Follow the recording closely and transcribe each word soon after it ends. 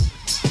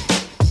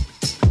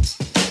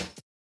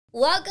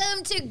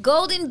Welcome to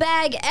Golden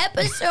Bag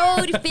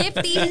episode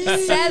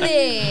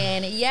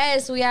 57.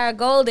 Yes, we are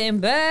Golden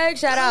Bag.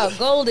 Shout out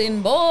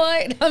Golden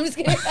Boy. No, I'm just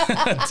kidding.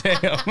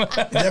 Damn.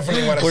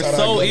 Definitely want to We're shout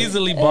so out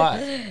easily bought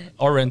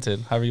or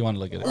rented, however you want to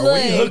look at it. Are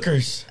we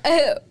hookers?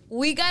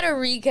 We got to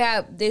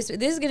recap this.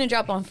 This is going to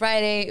drop on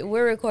Friday.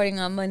 We're recording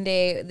on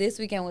Monday. This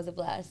weekend was a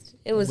blast.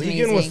 It was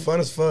Weekend amazing. was fun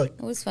as fuck. It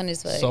was fun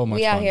as fuck. So much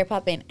we out fun. here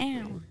popping.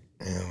 Ow.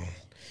 Yeah.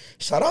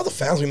 Shout out the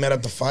fans we met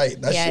at the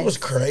fight. That shit was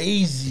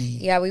crazy.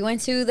 Yeah, we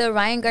went to the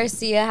Ryan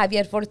Garcia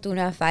Javier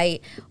Fortuna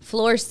fight.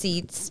 Floor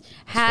seats.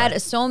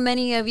 Had so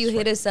many of you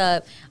hit us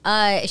up.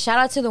 Shout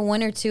out to the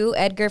winner too,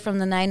 Edgar from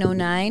the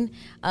 909,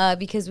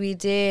 because we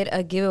did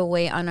a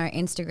giveaway on our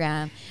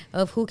Instagram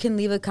of who can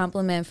leave a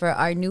compliment for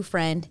our new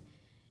friend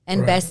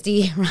and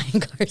bestie,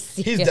 Ryan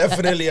Garcia. He's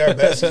definitely our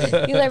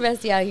bestie. He's our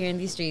bestie out here in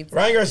these streets.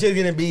 Ryan Garcia is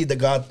gonna be the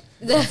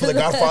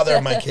godfather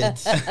of my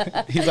kids.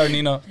 He's our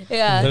Nino.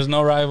 Yeah. There's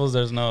no rivals.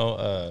 There's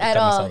no At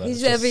all. He's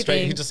Just everything.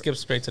 straight- he just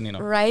skips straight to Nino.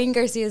 Ryan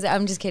Garcia's,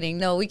 I'm just kidding.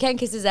 No, we can't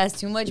kiss his ass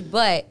too much,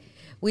 but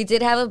we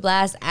did have a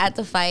blast at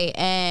the fight,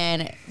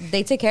 and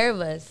they took care of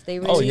us. They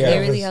really, yeah. they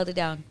really held it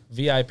down.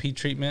 VIP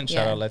treatment.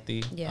 Shout Yeah. out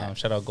Letty. Yeah.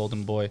 Shout out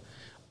Golden Boy.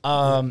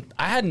 I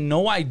had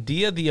no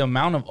idea the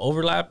amount of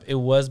overlap it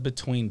was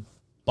between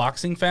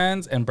boxing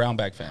fans and brown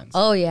bag fans.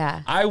 Oh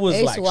yeah, I was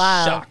It's like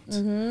wild. shocked.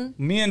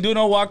 Me and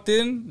Duno walked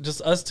in, just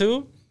us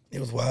two. It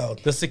was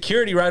wild. The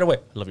security right away.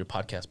 I love your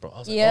podcast, bro. I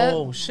was like, Yep.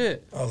 oh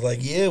shit. I was like,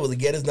 yeah, well,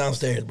 get us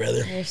downstairs,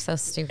 brother. You're so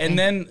stupid. And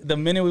then the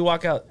minute we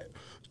walk out,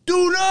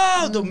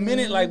 Duno, the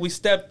minute like we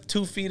stepped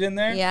 2 feet in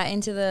there, yeah,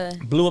 into the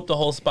blew up the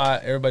whole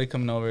spot. Everybody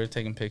coming over,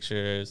 taking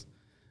pictures.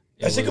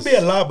 That shit could be a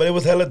lot, but it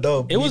was hella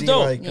dope. It was Meeting,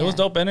 dope. like, It was Yeah.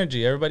 dope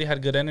energy. Everybody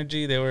had good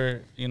energy. They were,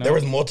 you know. There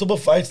was multiple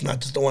fights,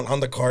 not just the one on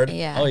the card.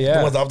 yeah. Oh The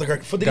yeah. ones off the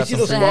card. Did you Got see some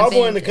the food.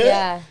 squabble in the cut?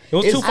 Yeah. It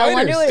was It's- two I fighters.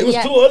 wonder what- It was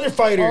Yeah. two other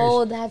fighters.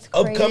 Oh, that's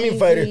upcoming crazy.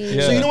 fighters.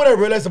 Yeah. So you know what I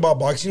realized about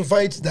boxing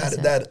fights?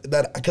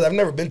 That because I've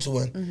never been to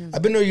one. Mm-hmm.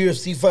 I've been to a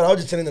UFC fight. I was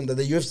just telling them that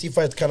the UFC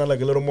fight's kind of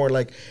like a little more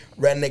like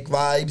redneck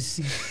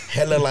vibes,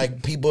 hella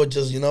like people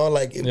just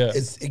like it, Yeah.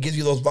 it gives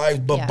you those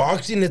vibes. But Yeah.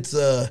 boxing, it's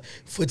a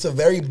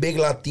very big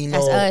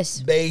Latino That's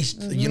us.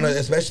 based. You know,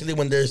 especially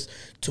when there's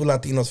two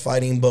Latinos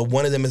fighting, but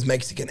one of them is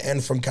Mexican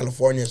and from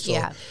California. So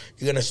Yeah.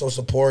 you're gonna show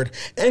support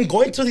and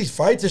going to these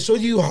fights. It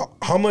shows you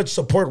how much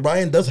support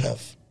Ryan does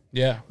have.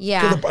 Yeah.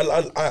 Yeah.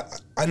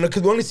 I know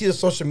because we only see the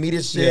social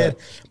media shit,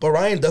 Yeah. but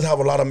Ryan does have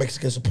a lot of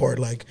Mexican support.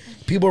 Like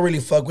people really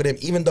fuck with him,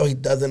 even though he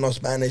doesn't know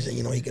Spanish, and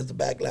he gets the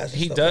backlash. and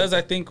He stuff does.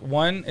 like I think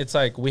one, it's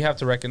like we have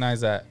to recognize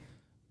that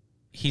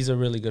he's a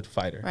really good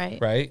fighter. Right.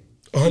 Right.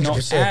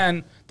 100%.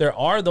 And there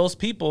are those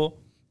people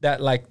that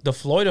like the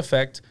Floyd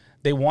effect.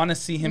 They want to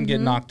see him get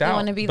knocked out,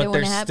 wanna be there but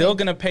when they're it still happens.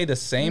 gonna pay the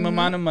same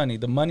amount of money.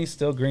 The money's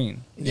still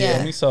green. You Yeah.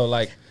 feel me? So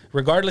like,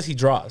 regardless, he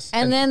draws.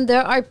 And then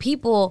there are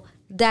people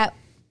that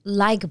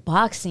like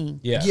boxing.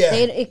 yeah. Yeah.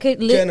 It could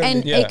Genuinely.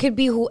 and Yeah. it could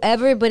be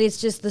whoever, but it's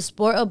just the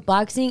sport of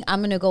boxing.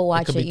 I'm gonna go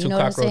watch could it. be You two know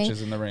what I'm saying?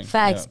 cockroaches in the ring.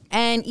 Facts. Yeah.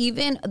 And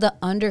even the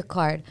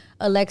undercard,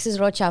 Alexis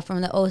Rocha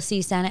from the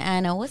OC Santa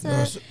Ana. What's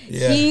up?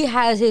 yeah. He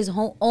has his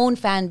own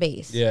fan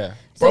base. Yeah.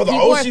 So Bro, the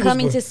people OC are was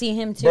coming good. to see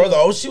him too. Bro, the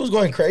OC was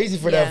going crazy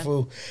for Yeah. that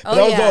fool. Oh,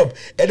 That was yeah. dope.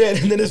 And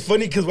then it's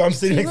funny because I'm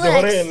sitting next to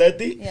T-Rex. Jorge and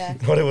Letty. Yeah.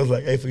 Jorge was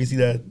like, "Hey, you see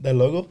that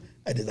logo?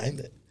 I designed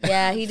it."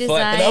 Yeah, he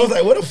designed And I was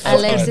like, "What the fuck,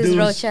 Alexis dude?"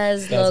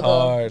 Rocha's That's logo.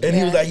 hard. And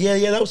he was Yeah. like,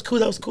 yeah, that was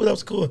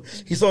cool.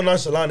 He's so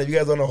nonchalant. If you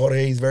guys don't know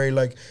Jorge, he's very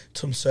like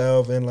to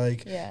himself and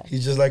like Yeah.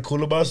 he's just like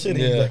cool about shit. And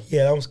Yeah. he's like,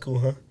 yeah, that was cool,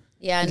 huh?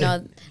 Yeah,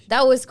 no,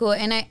 that was cool.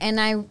 And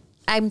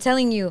I'm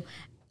telling you,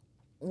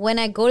 when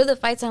I go to the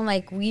fights, I'm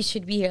like, we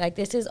should be here. Like,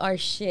 this is our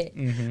shit.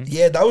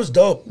 Yeah, that was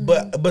dope.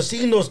 Mm-hmm. But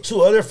seeing those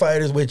two other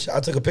fighters, which I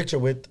took a picture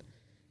with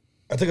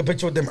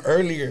them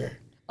earlier.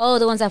 Oh,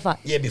 the ones that fought.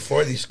 Yeah,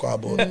 before they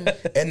squabbled.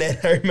 Mm-hmm. And then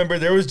I remember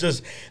there was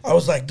just, I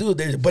was like,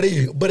 dude,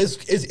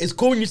 it's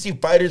cool when you see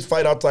fighters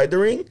fight outside the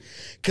ring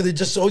because it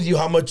just shows you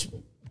how much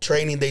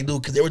training they do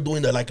because they were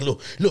doing the like little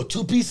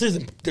two pieces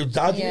and they're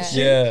dodging and Yeah.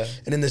 shit. Yeah.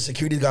 And then the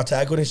security got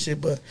tackled and shit.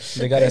 But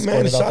They got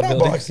man, escorted out shout the out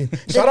building. boxing.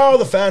 Shout out all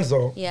the fans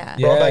though. Yeah.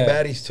 We're all like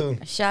Yeah. baddies too.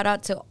 Shout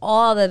out to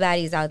all the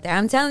baddies out there.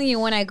 I'm telling you,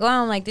 when I go,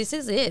 I'm like, this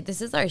is it.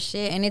 This is our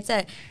shit. And it's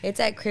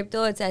at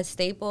Crypto. It's at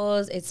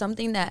Staples. It's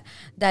something that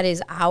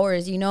is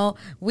ours.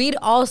 We'd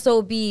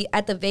also be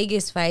at the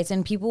Vegas fights,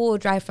 and people will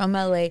drive from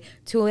LA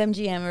to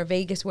MGM or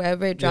Vegas,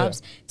 wherever it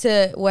drops,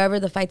 to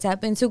wherever the fights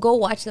happen, to go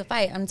watch the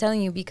fight. I'm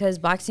telling you, because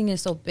boxing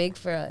is so big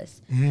for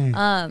us.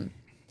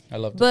 I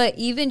love that. But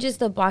even just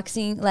the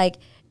boxing, like,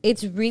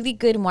 it's really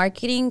good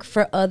marketing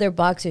for other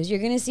boxers. You're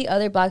going to see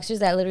other boxers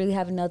that literally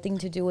have nothing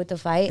to do with the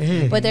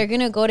fight, but they're going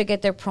to go to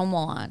get their promo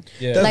on.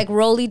 Yeah. Like,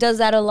 Rolly does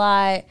that a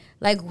lot.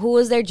 Like, who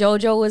was there?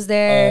 JoJo was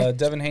there.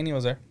 Devin Haney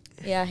was there.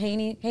 Yeah,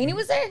 Haney. Haney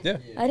was there? Yeah.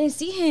 I didn't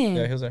see him.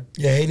 Yeah, he was there.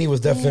 Yeah, Haney was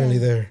definitely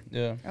there.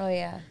 Yeah. Oh,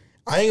 yeah.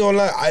 I ain't gonna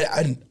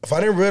lie. If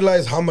I didn't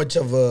realize how much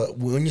of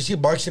when you see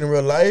boxing in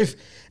real life,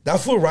 that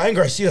fool Ryan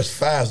Garcia's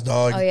fast,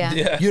 dog. Oh, yeah.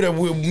 Yeah.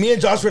 Me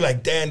and Josh were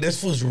like, damn, this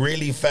fool's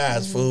really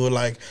fast, fool.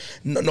 Like,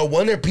 no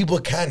wonder people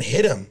can't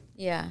hit him.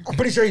 Yeah. I'm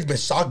pretty sure he's been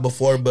shocked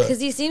before, but Because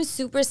he seems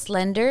super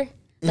slender.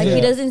 Like Yeah.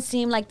 he doesn't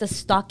seem like the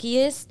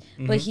stockiest,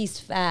 but he's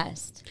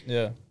fast.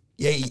 Yeah.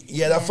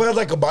 Yeah, that fight has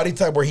like a body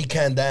type where he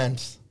can't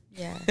dance.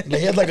 Yeah. Like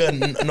he has like a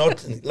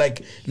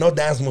no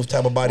dance move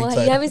type of body Well,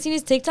 type. you haven't seen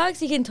his TikToks?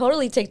 He can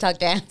totally TikTok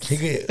dance. He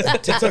could,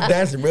 TikTok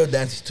dance and real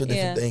dance is two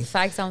different Yeah, things.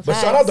 facts on But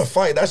facts. shout out the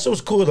fight. That shit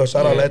was cool though.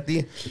 Shout out Yeah.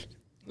 Letty.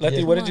 Letty,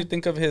 Yeah. what did you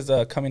think of his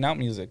coming out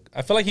music?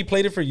 I feel like he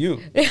played it for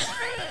you.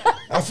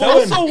 I That feel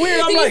was so weird.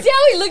 I'm Did like, you see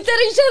how we looked at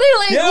each other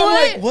like, yeah, what?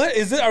 I'm like, what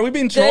is it? Are we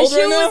being That trolled shit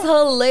right was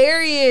now?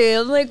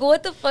 hilarious. I'm like,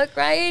 what the fuck,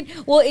 Ryan?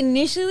 Well,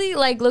 initially,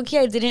 like, low-key,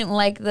 I didn't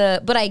like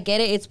but I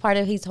get it. It's part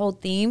of his whole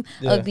theme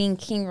Yeah. of being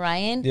King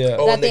Ryan. Yeah.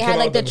 Oh, That when they they had, came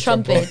like, out the with the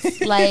trumpet.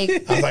 trumpets. Like,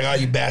 I was like, oh,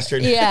 you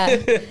bastard.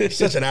 yeah.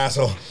 Such an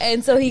asshole.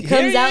 And so he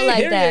comes out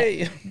like that.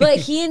 yeah. But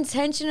he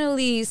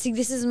intentionally, see,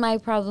 this is my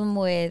problem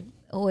with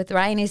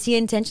Ryan, is he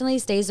intentionally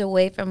stays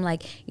away from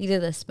like either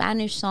the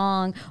Spanish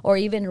song or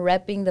even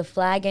repping the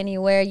flag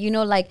anywhere. You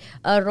know, like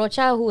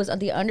Rocha, who was on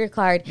the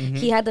undercard,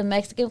 he had the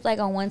Mexican flag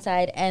on one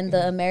side and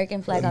the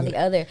American flag on the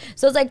other.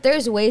 So it's like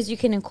there's ways you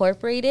can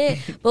incorporate it.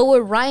 But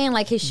with Ryan,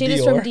 like his shit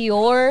is from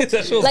Dior.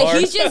 That shit was Like hard.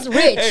 he's just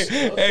rich.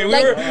 Hey,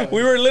 Like-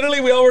 we were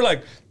literally, we all were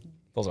like,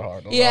 those are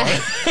hard. Those are Yeah.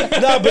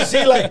 hard. No, but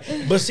see,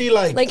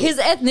 like, Like his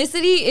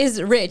ethnicity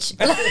is rich.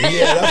 yeah,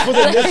 that's what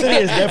the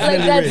ethnicity is definitely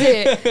Like that's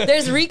rich. it.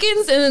 There's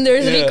Ricans and then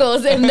there's Yeah.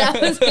 Ricos, and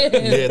that was it.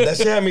 Yeah, that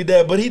shit had me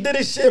dead. But he did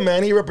his shit,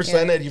 man. He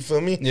represented, you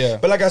feel me? Yeah.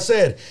 But like I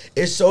said,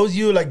 it shows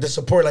you like the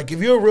support. Like if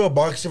you're a real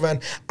boxer fan,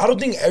 I don't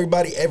think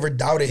everybody ever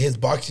doubted his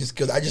boxing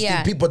skills. I just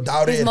Yeah. think people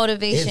doubted His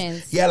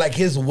motivations. like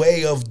his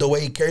way of the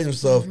way he carries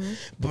himself.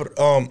 But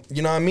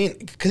you know what I mean?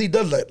 Because he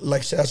does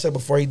like I said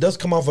before, he does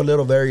come off a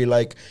little very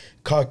like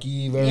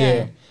cocky, very.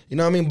 Yeah. You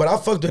know what I mean? But I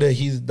fucked with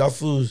it. That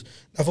fool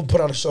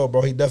put on a show,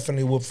 bro. He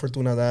definitely whooped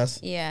Fortuna's ass.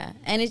 Yeah,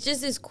 and it's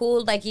just as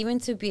cool, like even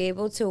to be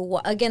able to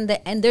again,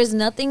 and there's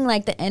nothing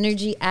like the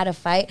energy at a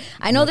fight.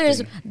 I know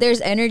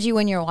there's energy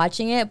when you're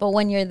watching it, but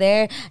when you're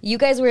there, you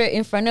guys were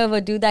in front of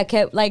a dude that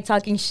kept like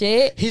talking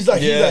shit. He's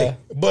like,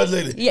 but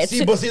Yeah,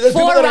 see, there's people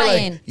for that are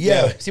Ryan.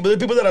 like, see, but there's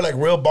people that are like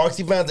real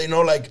boxing fans. They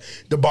know like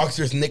the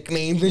boxers'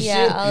 nicknames and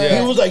Yeah, shit. oh, He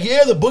yeah. was like,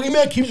 the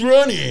boogeyman keeps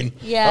running.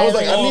 Yeah, I was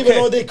like, I didn't like- even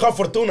know they called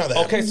Fortuna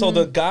that. Okay, so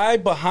the guy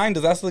behind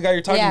us, that's the guy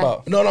you're talking Yeah.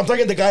 about. No, I'm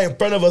talking the guy in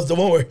front of us, the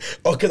one where,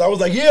 because I was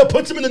like,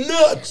 punch him in the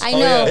nuts. I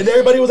know. And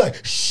everybody was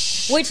like,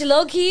 shh. Which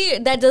low key,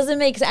 that doesn't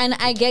make sense. And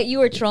I get you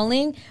were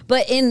trolling,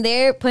 but in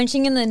there,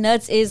 punching in the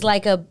nuts is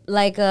like a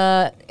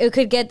it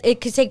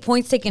could take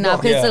points taken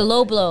off because it's Yeah. a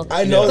low blow.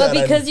 I know but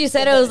that. because you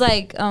said it, I was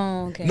like,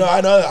 oh, okay. No,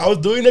 I know. I was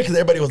doing it because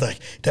everybody was like,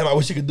 damn, I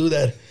wish you could do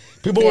that.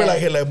 People were Yeah. like,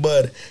 hey, like,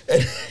 bud.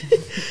 And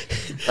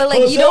But like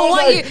Jose you don't was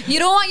want like- you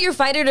don't want your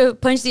fighter to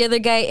punch the other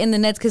guy in the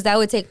nuts because that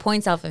would take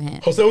points off of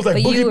him. Jose was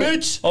like, But boogie you-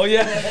 bitch. Oh,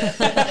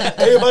 yeah.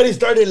 Everybody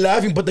started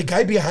laughing, but the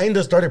guy behind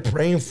us started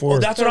praying for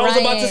That's what I was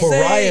about to Ryan. For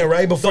say. Ryan,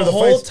 right before the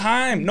whole fight.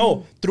 time.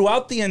 No,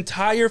 throughout the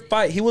entire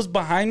fight, he was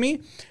behind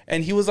me,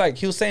 and he was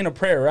saying a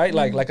prayer, right?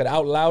 Like an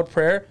out loud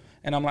prayer,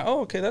 and I'm like,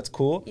 oh, okay, that's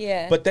cool.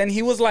 Yeah. But then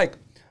he was like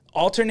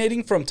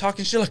alternating from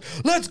talking shit like,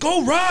 let's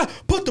go, Ra,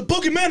 put the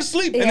boogeyman to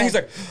sleep. And then Yeah. he's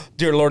like,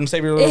 dear Lord and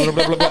Savior, blah, blah,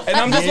 blah, blah, blah. And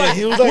I'm just Yeah, like,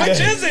 he was like which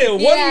a- is it?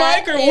 One Yeah,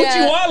 mic or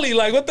yeah. Uchiwali?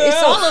 Like, what the It's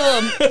hell? all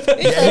of them.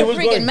 It's Yeah, he a was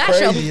freaking going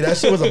mashup. crazy. That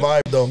shit was a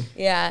vibe, though.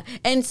 Yeah.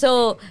 And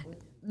so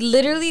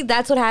literally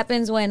that's what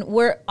happens when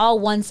we're all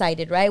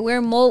one-sided, right? We're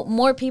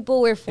more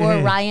people we're for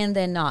Ryan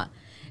than not.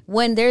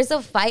 When there's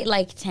a fight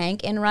like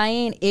Tank and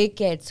Ryan, it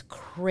gets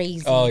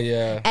crazy. Oh,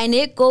 yeah. And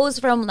it goes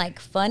from like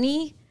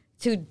funny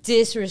to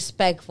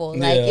disrespectful.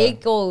 Like Yeah.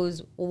 it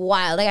goes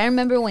wild. Like I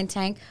remember when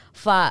Tank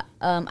fought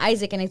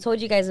Isaac, and I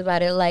told you guys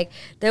about it. Like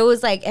there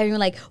was like everyone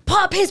like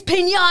pop his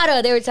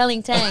pinata. They were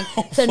telling Tank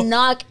to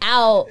knock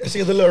out She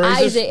gets a little racist.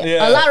 Isaac.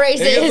 Yeah. A lot It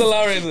gets racist. a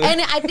lot racist.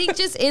 And I think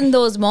just in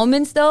those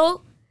moments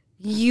though,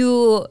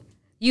 you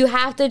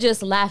have to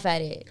just laugh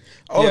at it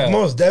Oh, Yeah.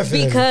 most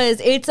definitely. because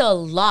it's a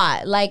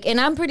lot. Like, and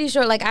I'm pretty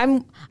sure like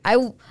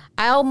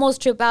I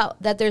almost trip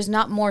out that there's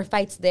not more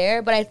fights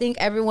there, but I think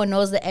everyone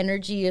knows the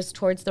energy is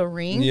towards the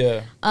ring.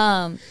 Yeah.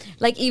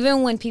 Like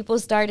even when people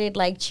started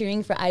like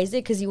cheering for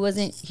Isaac because he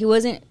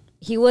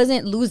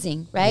wasn't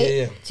losing, right? Yeah,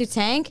 yeah. To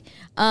Tank.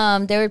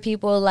 There were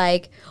people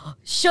like,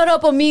 shut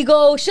up,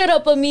 amigo,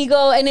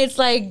 and it's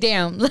like,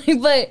 damn.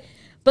 Like,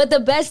 but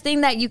the best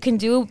thing that you can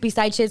do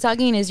besides shit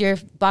talking is your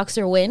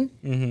boxer win.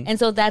 Mm-hmm. And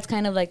so that's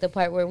kind of like the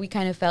part where we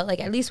kind of felt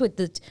like, at least with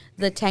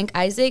the Tank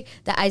Isaac,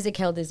 that Isaac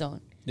held his own.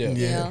 Yeah.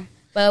 You Yeah. know?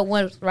 But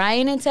when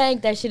Ryan and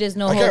Tank, that shit is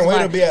no I holds can't wait to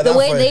barred. be at The that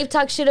way fight. they've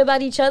talked shit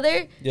about each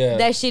other, Yeah.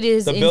 that shit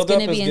is The it's build-up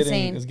gonna be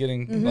insane. is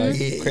getting like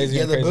Yeah, crazy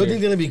yeah, and the crazier.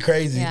 building's gonna be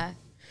crazy. Yeah.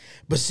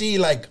 But see,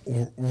 like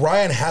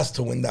Ryan has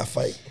to win that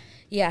fight.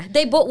 Yeah,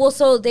 they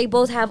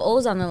both have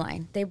O's on the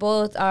line. They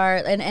both are,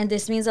 and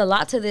this means a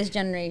lot to this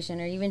generation,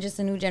 or even just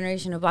a new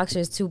generation of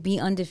boxers, to be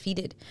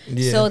undefeated.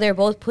 Yeah. So they're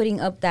both putting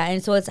up that,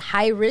 and so it's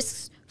high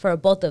risks for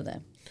both of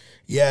them.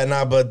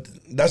 Yeah, but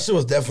that shit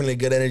was definitely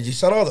good energy.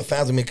 Shout out all the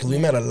fans with me because we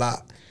met a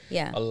lot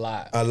Yeah. A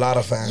lot.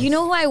 of fans. You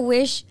know who I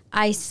wish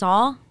I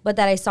saw, but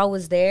that I saw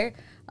was there?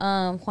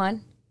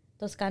 Juan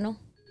Toscano.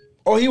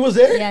 Oh, he was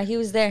there? Yeah, he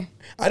was there.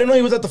 I didn't know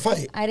he was at the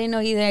fight. I didn't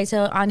know either.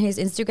 So on his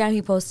Instagram,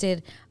 he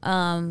posted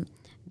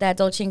that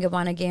Dolce &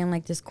 Gabbana gave him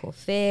like this cool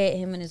fit.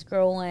 Him and his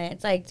girl went.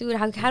 It's like, dude,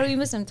 how do we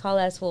miss him? Tall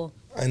ass fool.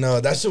 I know.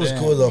 That shit was Damn,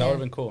 cool, though. That would have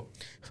been cool.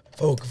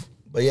 Folk.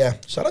 But yeah,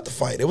 shout out the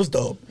fight. It was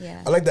dope.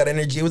 Yeah. I like that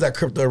energy. It was at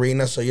Crypto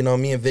Arena. So, you know,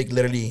 me and Vic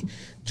literally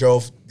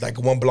drove like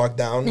 1 block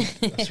down.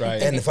 That's right.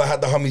 And if I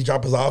had the homies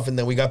drop us off and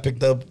then we got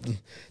picked up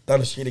down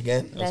the street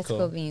again. That's cool.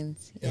 cool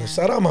beans. Yeah. Yeah.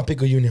 Shout out my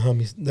Pico Union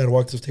homies that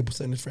walked to Staples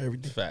Center for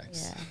everything.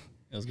 Facts. Yeah.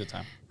 It was a good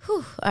time.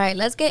 Whew. All right,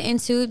 let's get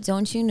into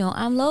Don't You Know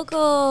I'm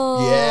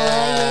Local.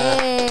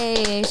 Yeah.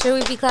 Yay. Should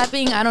we be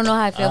clapping? I don't know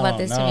how I feel about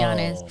this, to be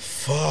honest.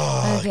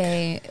 Fuck.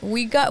 Okay,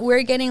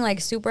 we're getting like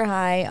super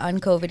high on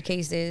COVID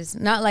cases,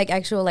 not like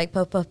actual like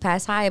puff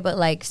pass high, but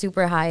like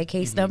super high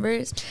case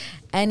numbers,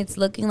 and it's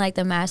looking like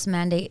the mask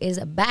mandate is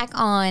back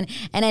on.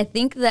 And I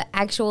think the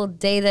actual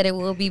day that it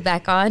will be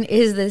back on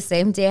is the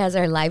same day as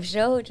our live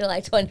show,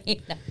 July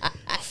 29th.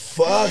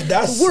 Fuck,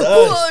 that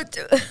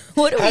sucks.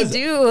 What do we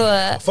do?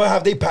 Fuck,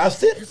 have they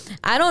passed it?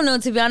 I don't know,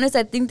 to be honest.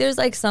 I think there's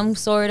like some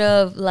sort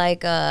of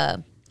like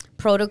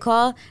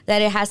protocol that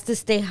it has to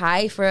stay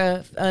high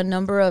for a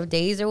number of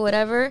days or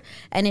whatever.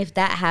 And if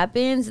that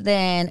happens,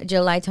 then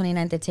July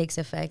 29th, it takes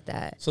effect.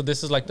 So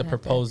this is like the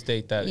proposed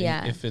date that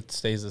Yeah. if it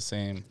stays the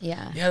same.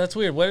 Yeah. Yeah, that's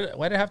weird. Why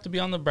did it have to be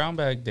on the brown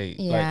bag date?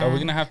 Yeah. Like, are we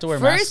going to have to wear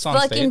masks First, on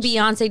fucking stage?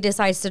 Beyonce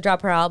decides to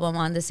drop her album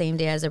on the same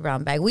day as a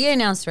brown bag. We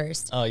announced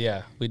first. Oh,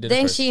 yeah. We did Then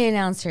it first. she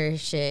announced her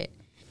shit.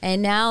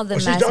 And now the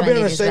She's mask dropping on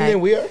mandate the is same back. day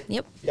we are?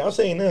 Yep. Yeah, I'm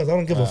saying this. I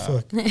don't give a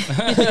fuck.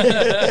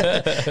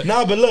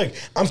 Nah, but look,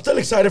 I'm still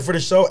excited for the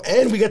show,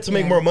 and we get to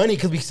make more money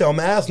because we sell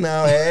masks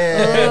now.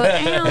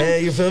 Hey, damn.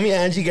 hey, you feel me?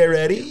 Angie, get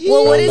ready.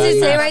 Well, what does Brown it bag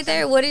say mask. right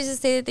there? What does it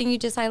say, the thing you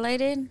just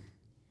highlighted?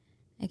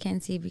 I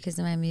can't see because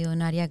of my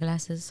millonaria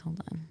glasses.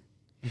 Hold on.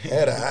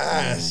 Head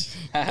ass.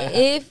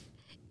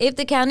 If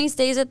the county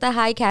stays at the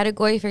high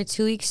category for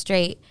 2 weeks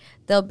straight,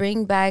 they'll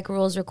bring back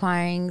rules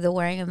requiring the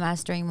wearing of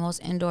masks during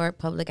most indoor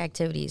public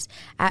activities.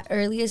 At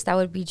earliest, that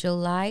would be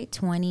July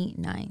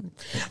 29th.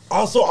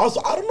 Also,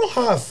 I don't know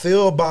how I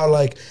feel about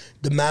like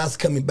the mask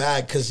coming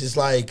back because it's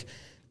like,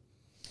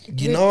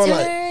 you know, like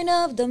Return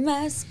of the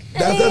mask.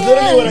 that's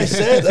literally what I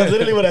said. That's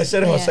literally what I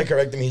said. And Yeah. Jose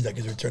corrected me. He's like,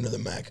 "It's Return of the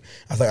Mac."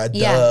 I was like,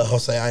 Yeah. "Duh,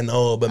 Jose, I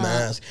know, but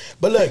mask."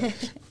 But look,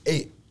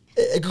 it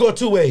could go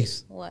 2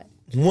 ways. What?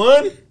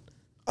 One,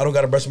 I don't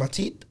gotta brush my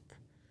teeth.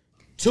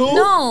 Two,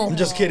 No. I'm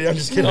just kidding. I'm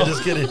just kidding. I'm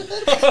just kidding.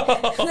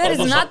 That is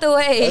not the I'm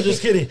way.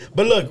 just kidding.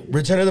 But look,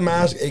 Return of the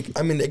Mask. It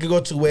could go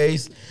 2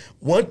 ways.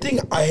 One thing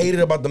I hated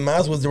about the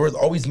mask was there was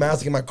always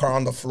masks in my car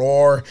on the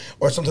floor,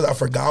 or sometimes I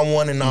forgot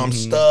one and now I'm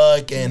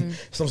stuck, and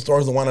some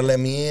stores don't want to let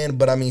me in.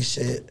 But I mean,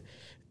 shit.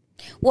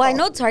 Well, I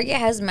know Target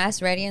has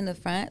masks ready in the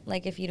front.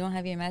 Like, if you don't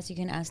have your mask, you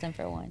can ask them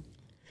for one.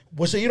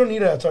 Well, so you don't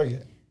need it at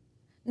Target.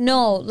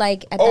 No,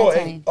 like at Oh, that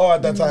time.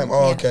 at that time.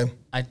 Oh, Yeah. okay.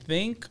 I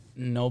think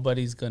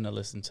nobody's going to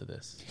listen to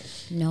this.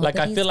 Nobody's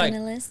I feel like-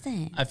 gonna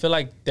listen. I feel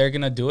like they're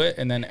going to do it,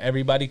 and then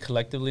everybody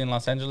collectively in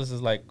Los Angeles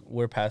is like,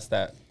 we're past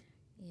that.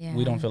 Yeah.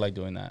 We don't feel like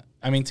doing that.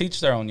 I mean, teach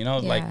their own, you know?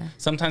 Like, Yeah.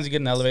 sometimes you get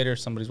in an elevator,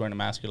 somebody's wearing a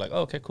mask, you're like,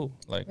 oh, okay, cool.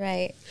 Like,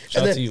 Right.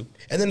 shout out to you.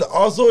 And then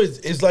also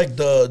it's like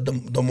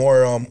the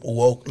more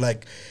woke,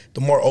 like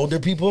the more older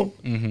people.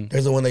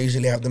 There's the one that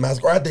usually have the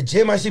mask. Or at the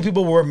gym, I see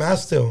people wear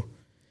masks still,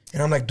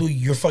 and I'm like, dude,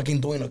 you're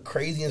fucking doing a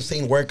crazy,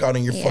 insane workout,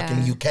 and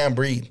you can't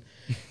breathe.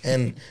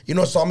 And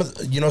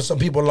some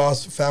people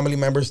lost family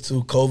members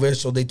to COVID,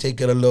 so they take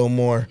it a little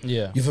more.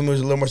 Yeah. You feel me? It's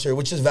a little more serious,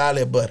 which is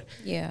valid, but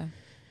Yeah.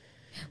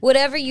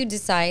 Whatever you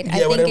decide, I Yeah,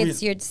 think whatever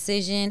it's your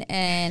decision,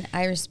 and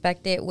I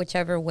respect it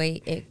whichever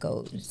way it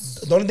goes.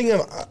 the only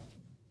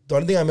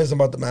thing I miss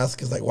about the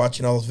mask is like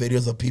watching all those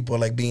videos of people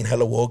like being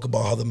hella woke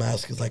about how the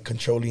mask is like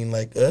controlling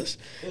like us,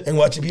 and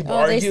watching people Oh,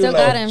 argue. they still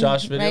like, got him,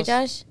 Josh right, videos?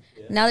 Josh?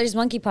 Now there's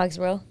monkeypox,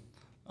 bro.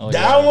 Oh,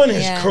 That yeah. one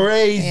is Yeah.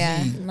 crazy.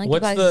 Yeah,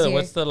 monkeypox is here.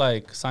 What's the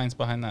like science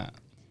behind that?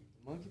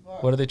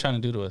 Monkeypox. What are they trying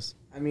to do to us?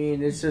 I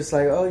mean, it's just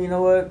like, oh, you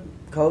know what?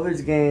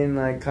 COVID's getting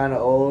like kind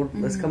of old.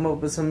 Let's Mm-hmm. come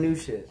up with some new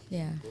shit.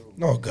 Yeah,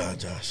 Oh God,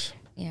 Josh.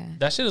 yeah.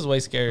 That shit is way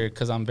scarier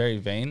because I'm very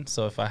vain.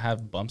 So if I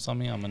have bumps on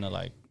me, I'm gonna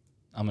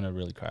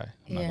really cry.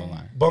 I'm not Yeah. gonna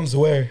lie. Bums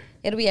where?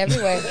 It'll be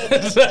everywhere.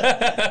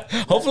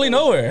 Hopefully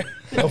nowhere.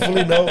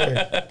 Hopefully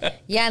nowhere.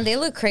 Yeah, and they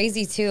look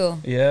crazy too.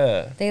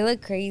 Yeah. They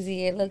look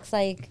crazy. It looks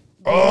like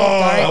they Oh, look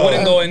dark. I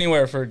wouldn't go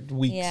anywhere for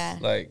weeks. Yeah.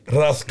 Like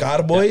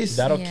Rascar boys.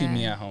 that'll Yeah. keep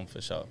me at home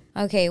for sure.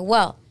 Okay,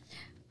 well,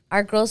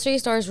 our grocery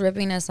store is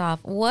ripping us off.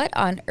 What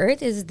on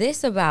earth is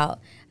this about?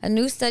 A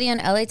new study on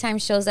LA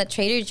Times shows that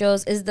Trader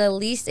Joe's is the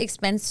least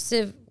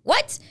expensive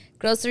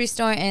grocery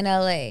store in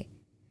LA.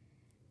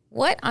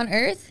 What on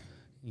earth?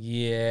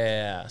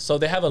 Yeah. So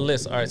they have a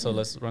list. All right, so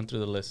let's run through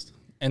the list.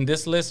 And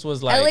this list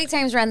was like LA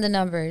Times ran the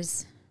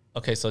numbers.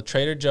 okay, so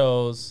Trader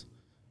Joe's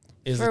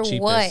is For the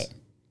cheapest. what?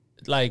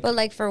 Like But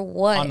like for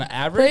what? On the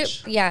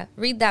average? Yeah,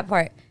 read that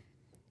part.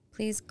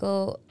 Please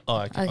go. Oh,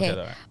 I can't. Okay, all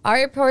right. Our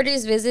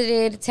reporters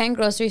visited 10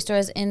 grocery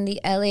stores in the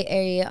LA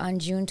area on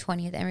June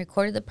 20th and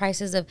recorded the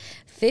prices of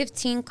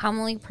 15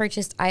 commonly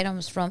purchased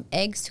items from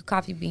eggs to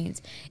coffee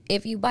beans.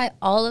 If you buy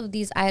all of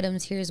these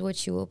items, here's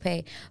what you will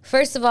pay.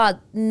 First of all,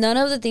 none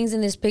of the things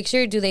in this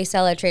picture do they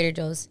sell at Trader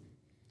Joe's.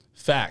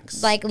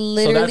 Facts. Like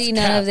literally So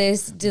none cap. of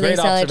this do Great they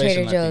sell at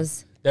observation, Trader Lefty.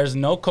 Joe's. There's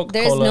no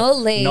Coca-Cola. There's no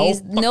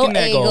Lay's, no fucking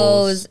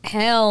Eggos.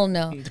 Hell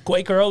no.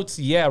 Quaker Oats,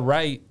 yeah,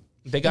 right.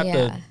 They got Yeah.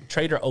 the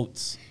Trader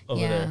Oats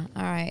over Yeah, there.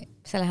 all right.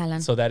 Se la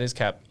jalan. So that is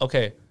cap.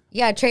 Okay.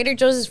 Yeah, Trader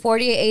Joe's is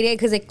 $48.88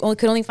 because they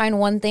could only find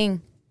one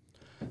thing.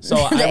 So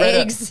The I read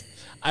eggs.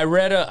 I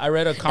read a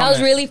comment. That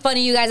was really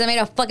funny, you guys. I made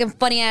a fucking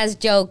funny ass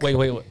joke. Wait.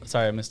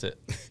 Sorry, I missed it.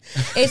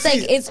 It's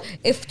like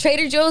if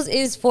Trader Joe's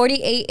is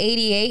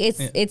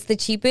 $48.88, it's the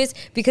cheapest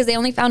because they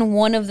only found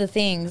one of the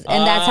things,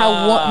 and that's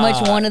how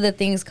much one of the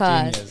things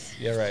cost. Genius.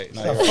 You're right.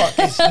 No, A you're right.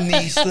 fucking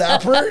knee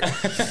slapper.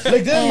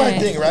 Like, this is my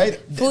thing, right?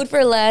 Food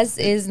for less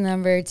is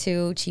number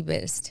 2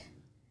 cheapest.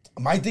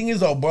 My thing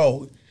is, though,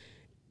 bro,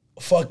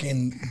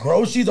 fucking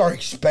groceries are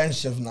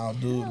expensive now,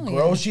 dude. Hell yeah.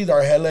 Groceries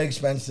are hella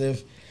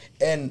expensive.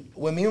 And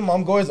when me and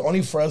mom go, it's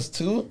only for us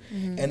two,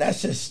 and that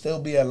should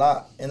still be a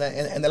lot. And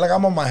then like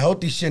I'm on my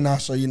healthy shit now,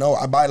 so you know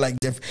I buy like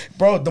different.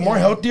 Bro, the more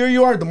healthier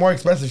you are, the more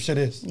expensive shit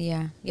is.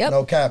 Yeah. Yep.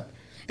 No cap.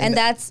 And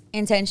that's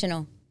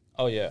intentional.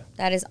 Oh yeah.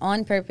 That is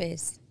on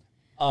purpose.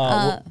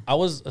 I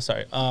was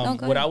sorry. go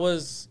What ahead. I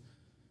was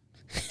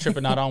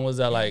tripping out on was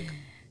that like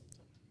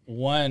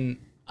one,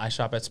 I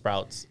shop at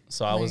Sprouts,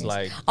 so I was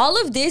like, All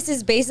of this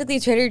is basically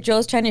Trader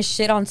Joe's trying to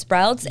shit on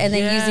Sprouts and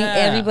then using Yeah.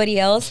 everybody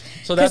else. So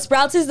Because that's-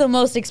 Sprouts is the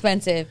most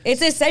expensive.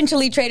 It's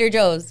essentially Trader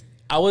Joe's.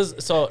 I was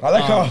so. I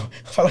like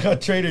how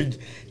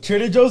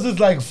Trader Joe's is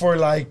like for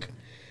like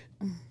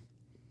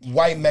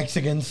white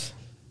Mexicans,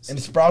 and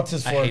Sprouts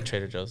is for I hate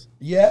Trader Joe's.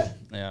 yeah.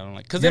 Yeah, I don't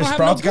like because You're they a don't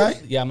Sprouts have no guy?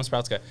 good, Yeah, I'm a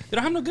Sprouts guy. They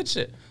don't have no good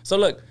shit. So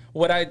look,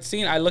 what I'd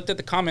seen, I looked at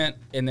the comment,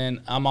 and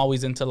then I'm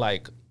always into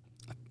like,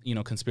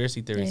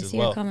 conspiracy I theories as see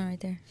your well. comment right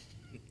there.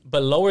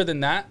 But lower than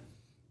that,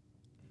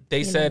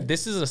 they said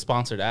this is a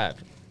sponsored ad,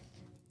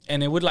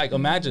 and it would like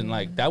imagine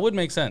like that would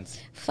make sense.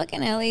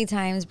 Fucking LA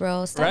Times,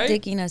 bro. Stop Right?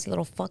 dicking us, you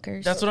little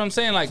fuckers. That's what I'm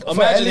saying. Like For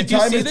imagine LA if you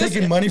Time see is this.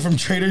 taking money from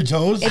Trader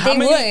Joe's. If they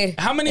would.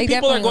 How many They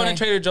people are definitely going would.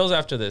 to Trader Joe's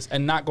after this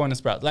and not going to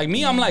Sprouts? Like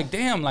me, I'm like,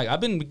 damn, like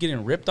I've been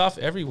getting ripped off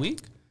every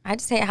week. I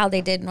just hate how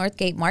they did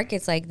Northgate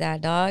markets like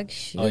that, dog.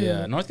 Shoot. Oh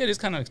yeah, Northgate is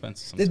kind of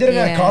expensive. They did it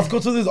at Yeah.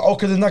 Costco, so this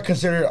because it's not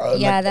considered.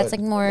 Yeah, that's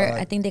like more,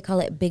 I think they call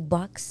it big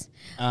box.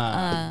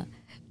 Uh,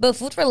 But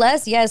food for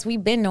less, yes,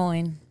 we've been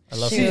knowing. I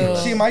love Shoot. food for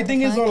less. See, my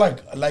thing is though,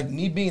 like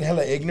me being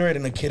hella ignorant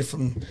and a kid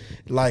from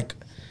like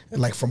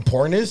from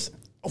porn is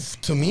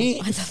to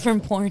me From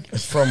porn.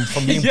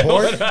 from being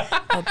poor.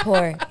 Oh,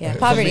 poor. Yeah,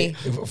 poverty.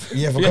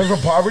 Yeah, from coming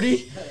from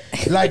poverty.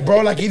 Like,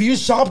 bro, like if you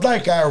shopped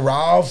like at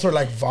Ralph's or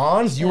like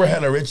Vaughn's, you were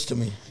hella rich to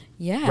me.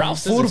 Yeah.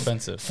 Ralph's is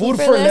expensive. Food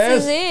for for less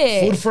less. is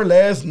it. Food for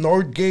less.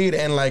 Northgate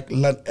and like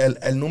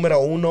El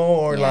Numero Uno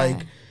or Yeah.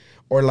 like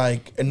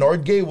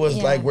Northgate was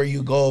Yeah. like where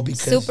you go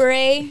because Super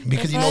A.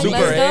 because you That's know right,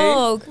 Super let's A?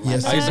 go. Come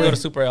Yes, on. I used to go to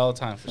Super A all the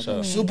time for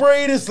sure. Super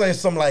 8 is like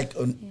some like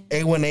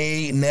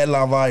A1A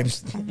Nella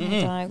vibes.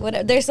 Dog,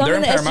 what- There's some They're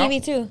in the in Paramount?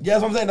 SGV too. Yeah,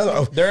 that's what I'm saying.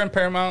 That's, They're in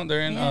Paramount.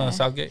 They're in Yeah.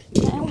 Southgate.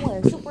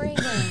 Super A.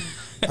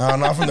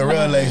 I'm not from the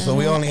real LA, so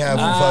we only have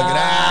You fucking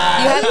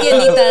have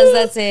guianitas,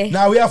 that's it.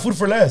 Now we have food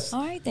for less.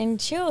 All right, then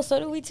chill. So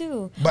do we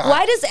too. But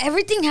Why does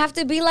everything have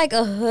to be like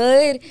a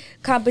hood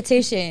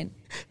competition?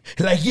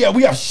 Like, yeah,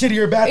 we have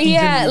shittier bathrooms.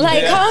 Yeah, than you.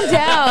 like calm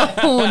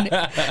down.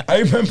 I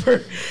remember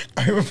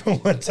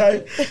one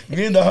time,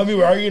 me and the homie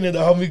were arguing, and the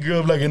homie grew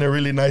up like in a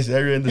really nice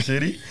area in the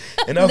city.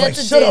 And I was like,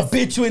 That's a shut up,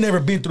 diss. bitch, you ain't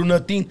never been through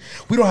nothing.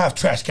 We don't have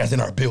trash cans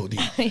in our building.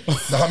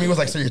 The homie was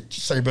like,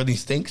 so your building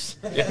stinks?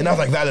 And I was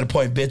like, valid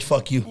point, bitch,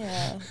 fuck you.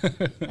 Yeah.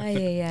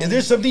 Yeah. Is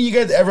there something you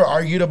guys ever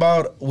argued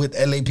about with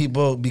LA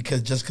people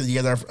because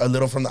you guys are a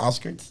little from the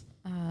outskirts?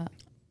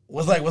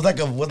 What's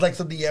like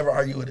something you ever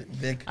argued with,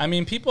 Vic? I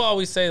mean, people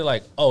always say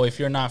like, oh, if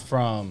you're not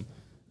from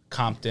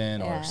Compton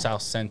Yeah. or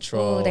South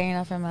Central, Oh, they're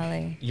not from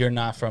LA. you're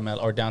not from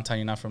LA, or downtown,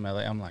 you're not from LA.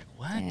 I'm like,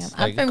 what? Damn. Like,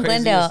 I'm from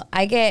crazy Glendale.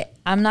 is-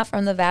 I'm not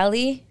from the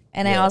Valley,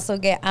 and I Yeah. also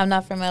get I'm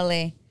not from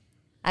LA.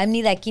 I'm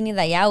ni de aquí ni de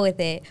allá with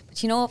it.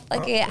 But you know what?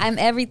 Fuck it. I'm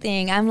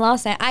everything. I am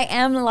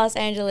Los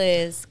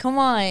Angeles. Come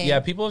on. Yeah,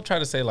 people have tried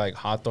to say like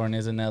Hawthorne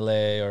is in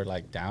LA or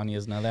like Downey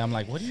is in LA. I'm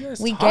like, what are you guys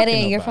We get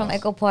talking it. You're about? from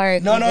Echo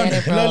Park. No, We no, get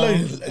it, bro.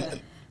 no.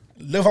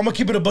 Look, I'm gonna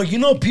keep it a buck. You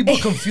know, people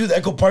confuse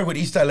Echo Park with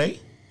East LA.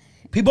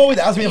 People always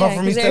ask me if Yeah, I'm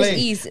from 'cause East LA. there's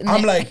East.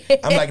 I'm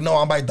like, no,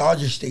 I'm by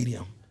Dodger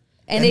Stadium.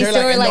 And they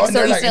still were like, so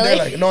they're East they're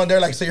LA? like, no, and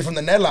they're like, so you're from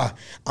the Nella.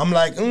 I'm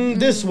like,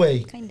 this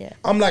way. Kinda.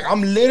 I'm like,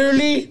 I'm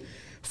literally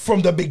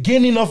from the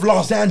beginning of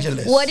Los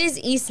Angeles. What is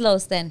East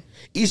Los then?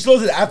 East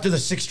Los is after the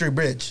 6th Street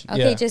Bridge.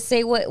 Okay, Yeah. just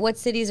say what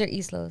cities are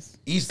East Los.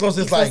 East Los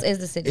is East Los like is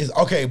the city.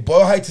 Okay,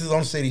 Boyle Heights is its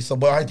own city, so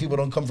Boyle Heights people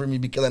don't come for me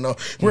because I know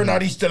we're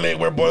not East LA,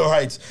 we're Boyle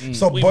Heights.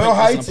 So We Boyle went to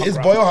Heights some is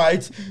punk Boyle rock.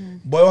 Heights.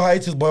 Boyle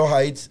Heights is Boyle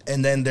Heights,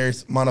 and then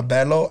there's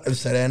Montebello, El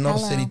Sereno,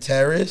 Hello. City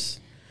Terrace,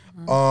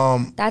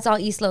 That's all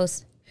East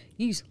Los.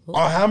 East Los.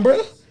 Alhambra.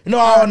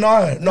 No.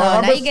 No, now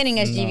Harvest- you're getting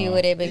SGV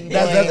with it, baby boy.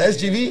 That's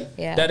SGV.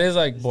 Yeah. That is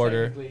like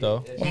border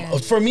though. Yeah.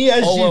 For me,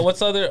 SGV. Oh, well,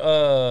 what's other?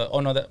 Oh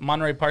no, that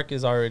Monterey Park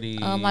is already.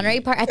 Monterey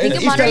Park. I think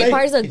It's of Monterey East LA.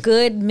 Park is a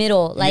good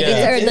middle. Like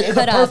Yeah. it's It's the a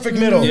cutoff. perfect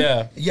middle.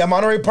 Yeah. Yeah,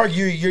 Monterey Park,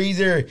 you're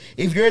either,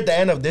 if you're at the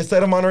end of this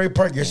side of Monterey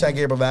Park, you're San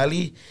Gabriel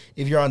Valley.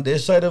 If you're on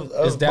this side of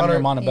It's down near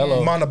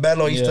Montebello.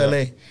 Montebello, East Yeah.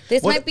 LA.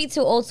 This What- might be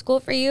too old school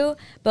for you,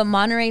 but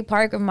Monterey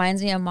Park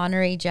reminds me of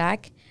Monterey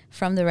Jack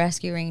from the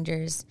Rescue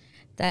Rangers.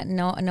 That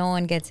no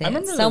one gets it. I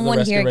remember the Someone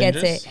Rescue here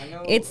Rangers. gets it. I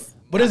know. It's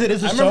What is it?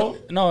 Is I it a remember,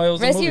 show? no, it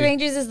was a Rescue movie.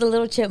 Rangers is the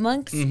little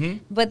chipmunks, Mm-hmm.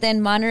 but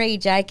then Monterey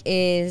Jack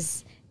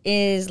is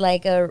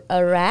like a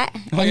rat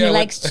and Oh, he yeah, with-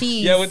 likes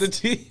cheese. Yeah, with the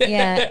cheese.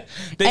 Yeah.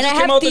 They And I just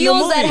came have out with a new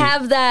deals that movie.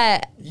 have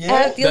that. Yeah? I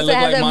have deals That that, look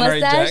have like that Monterey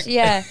mustache. Jack.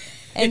 Yeah.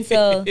 And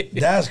so,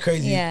 That's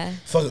crazy. Yeah.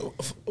 So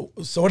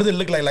what does it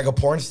look like? Like a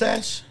porn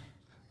stash?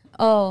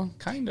 oh,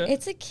 Kinda.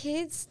 it's a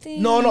kid's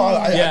thing. No,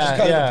 I Yeah, just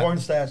call it yeah. a porn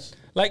stash.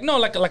 Like no,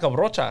 like a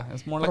brocha.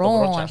 It's more like a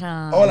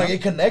brocha. Oh, like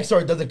it connects or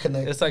it doesn't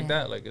connect? It's like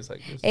that. Like it's like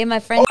this. Hey, my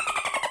friend,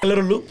 A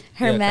little loop?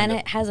 her Yeah, man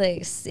kinda. has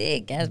a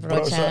sick ass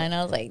Brocha. brocha, and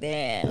I was like,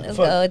 damn, let's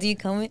Fuck. go. Do you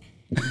come in?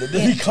 Did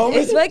he come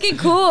It's in? fucking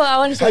cool. I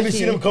want to show Have you it to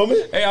seen you. him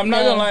coming? Hey, I'm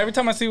not No. gonna lie. Every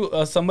time I see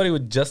somebody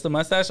with just a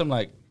mustache, I'm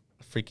like,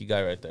 freaky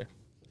guy right there.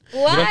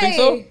 Why? You don't think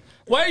so?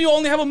 Why do you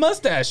only have a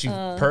mustache, you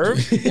perv?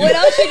 What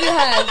else should you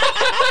have?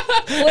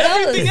 What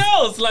Everything else?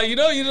 else, like you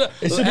know,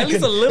 It should at be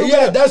least a little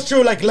Yeah, bit. that's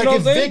true. Like know if what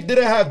I'm saying? Vic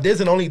didn't have this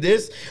and only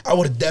this, I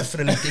would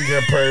definitely think you're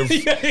a perv.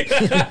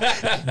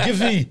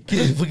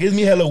 gives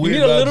me hella You weird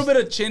need a vibes. little bit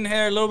of chin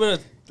hair, a little bit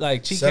of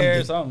like cheek hair,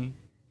 or something.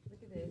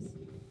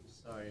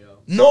 Sorry, yo.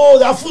 No,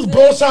 that fool's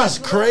brocha is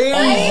crazy.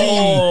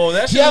 Oh,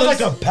 that He shit has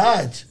looks, like a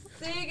patch.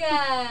 Sick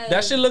ass.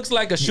 that shit looks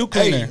like a shoe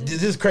Hey, cleaner.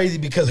 this is crazy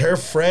because her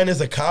friend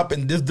is a cop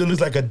and this dude looks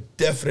like a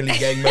definitely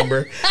gang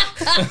member.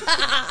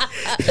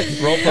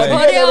 Role What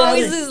play. they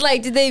always is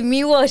like, did they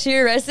meet while she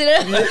arrested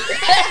him?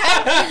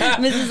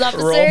 Mrs.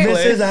 Officer, Role play.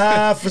 Mrs.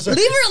 Officer.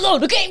 leave her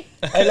alone, okay?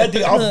 Hey,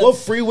 Letty, off what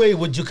freeway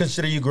would you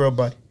consider you grew up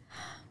by?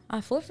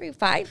 Full free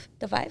 5,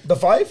 the 5. The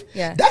 5?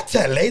 Yeah. That's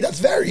LA. That's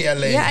very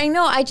LA. Yeah, I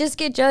know. I just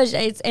get judged,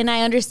 and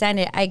I understand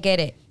it. I get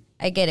it.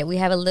 We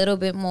have a little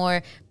bit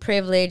more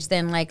privilege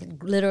than like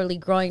literally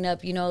growing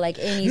up, you know, like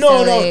in East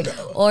No, LA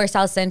no. or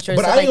South Central,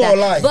 But stuff I ain't like that.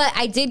 gonna lie. But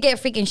I did get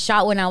freaking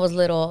shot when I was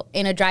little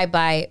in a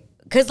drive-by.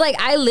 Cause like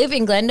I live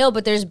in Glendale,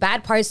 but there's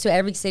bad parts to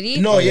every city.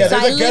 No, yeah, so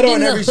there's I a lived ghetto in in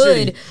the every hood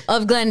city.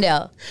 of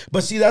Glendale.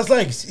 But see, that's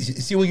like,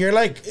 see, when you're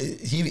like,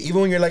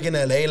 even when you're like in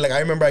LA, like I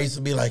remember I used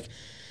to be like,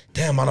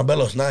 damn,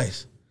 Montebello's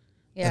nice.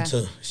 Yeah,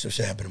 Until some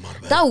shit happened in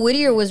Montebello. thought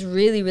Whittier was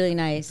really really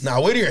nice. Nah,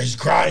 Whittier is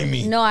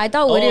grimy. No, I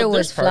thought Whittier there's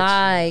was parts.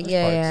 fly. There's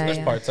Yeah, parts. yeah, There's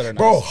yeah. parts that are nice.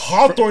 Bro,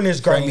 Hawthorne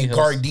is grimy. Friendly Hills.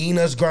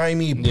 Gardina's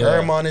grimy.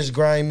 Paramount is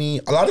grimy.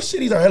 A lot of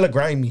cities are hella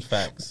grimy.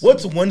 Facts.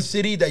 What's one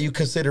city that you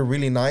consider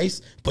really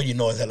nice, but you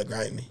know it's hella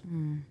grimy?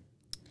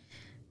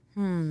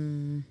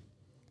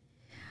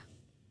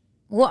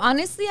 Well,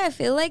 honestly, I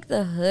feel like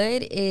the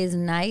hood is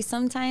nice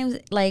sometimes.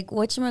 Like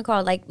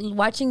whatchamacallit, like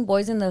watching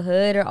Boys in the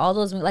Hood or all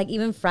those, like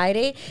even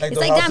Friday. Like It's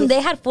those like, damn, houses?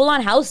 they had full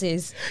on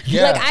houses.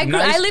 Yeah, like I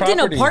nice lived in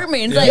property.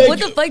 apartments. Yeah. Like Yeah, what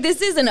the you- fuck?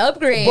 This is an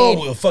upgrade.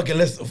 Bro, fucking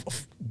let's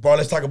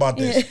talk about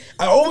this.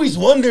 I always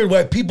wondered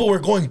why people were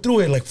going through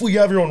it. Like, fool, you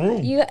have your own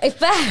room. You, in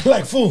fact,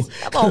 Like, fool.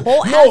 have a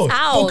whole ass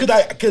house.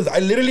 Because I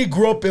literally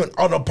grew up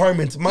on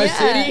apartments. My Yeah.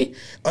 city,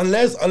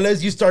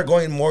 unless you start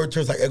going more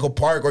towards like Echo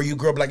Park or you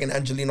grew up like in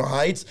Angelino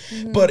Heights,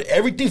 but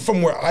everything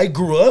from where I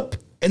grew up,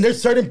 and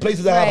there's certain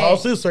places that have Right.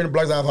 houses, certain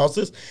blocks that have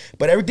houses,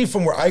 but everything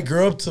from where I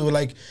grew up to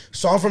like,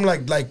 so I'm from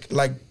like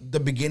the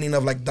beginning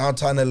of like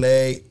downtown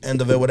LA,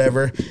 end of it,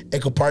 whatever,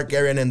 Echo Park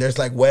area, and then there's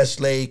like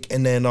Westlake,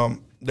 and then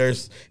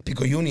there's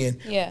Pico Union.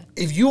 Yeah.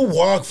 If you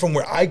walk from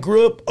where I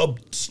grew up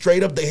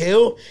straight up the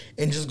hill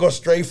and just go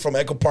straight from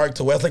Echo Park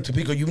to Westlake to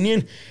Pico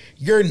Union,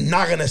 you're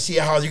not gonna see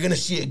a house. You're gonna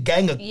see a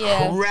gang of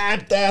Yeah.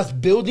 cramped ass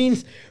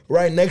buildings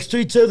right next to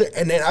each other.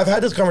 And then I've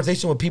had this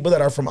conversation with people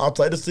that are from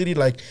outside the city,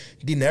 like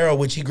Dinero,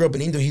 which he grew up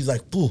in Indo. He's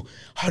like, "Fool,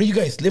 how do you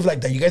guys live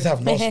like that? You guys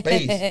have no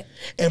space."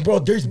 And bro,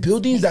 there's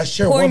buildings that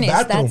share one Cornice,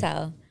 bathroom. that's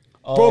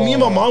how. Bro, me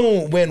and my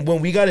mom when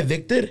we got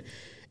evicted,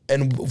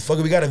 and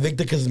fucking we got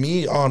evicted because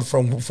me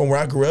from where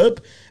I grew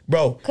up,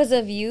 bro. Because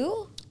of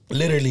you?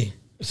 Literally.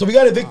 So we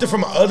got evicted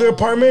from my other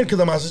apartment because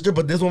of my sister,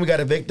 but this one we got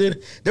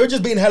evicted. They were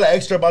just being hella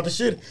extra about the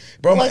shit,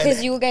 bro. Well, my-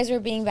 because you guys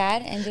were being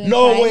bad and doing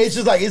no, crimes?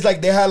 wait, it's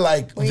like they had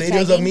like Were you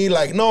videos of tagging? me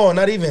like no,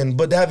 not even,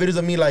 but they have videos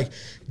of me like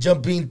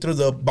jumping through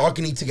the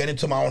balcony to get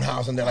into my own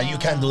house, and they're like, you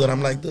can't do that.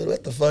 I'm like, dude,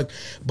 what the fuck?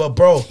 But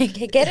bro,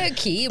 Get a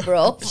key,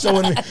 bro. so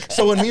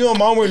when me and my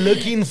mom were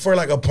looking for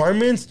like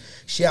apartments,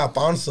 I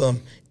found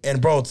some,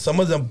 and bro, some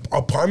of the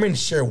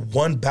apartments share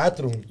one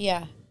bathroom,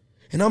 Yeah.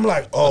 and I'm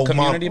like, oh,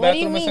 Community mom, What do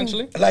you bathroom, mean?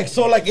 essentially. like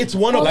so, like it's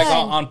one of Like like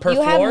on per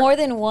you have floor? more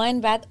than one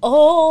bath.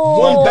 Oh.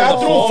 one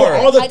bathroom for floor.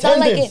 all the I thought,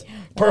 like, tenants it-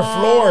 per Wow.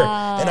 floor,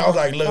 and I was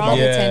like, look, For all mom,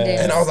 the Yeah.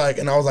 attendants.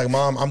 and I was like,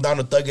 mom, I'm down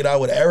to thug it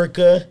out with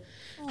Erica.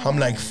 I'm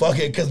like, fuck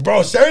it, cause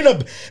bro, sharing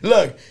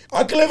look,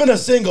 I could live in a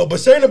single, but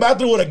sharing a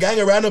bathroom with a gang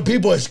of random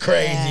people is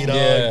crazy, dog.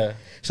 Yeah.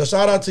 So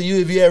shout out to you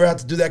if you ever have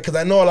to do that, because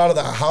I know a lot of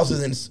the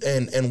houses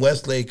in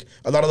Westlake,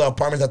 a lot of the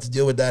apartments have to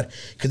deal with that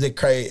because it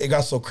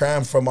got so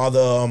crammed from all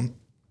the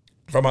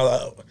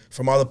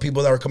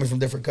people that were coming from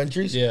different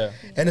countries. Yeah.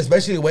 And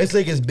especially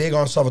Westlake is big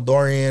on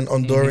Salvadorian,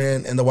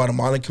 Honduran, and the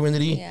Guatemalan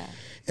community. Yeah.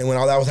 And when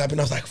all that was happening,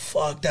 I was like,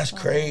 fuck, that's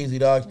crazy,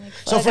 dog.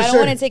 So Like, for I don't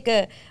sure. want to take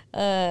a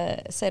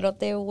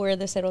cerote where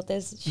the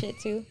cerotes shit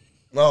too.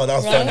 Oh, that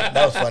was Right? funny.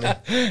 That was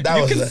funny. That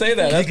You was can say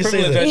that. You That's can say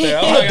privilege that. right there.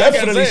 I'm I'll like, I can't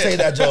definitely say say it.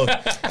 that joke.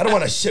 I don't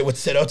want to shit with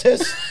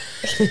cerotes.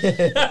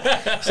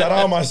 Shout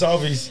out my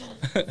Salvies.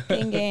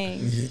 Gang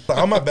gang.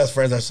 All my best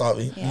friends are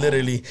Salvi. Yeah.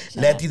 Literally.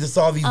 Letty's a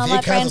Salvi. All my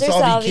Vic has friends a are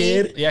Salvi Salvi.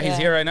 kid. Yeah, he's Yeah.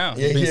 here right now. Yeah,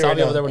 Being he's here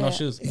Salvi right over there now. with no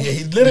Yeah. shoes. Yeah,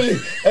 he's literally.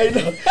 Hey, no,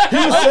 he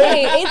was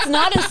Okay, saying. it's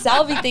not a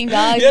Salvi thing,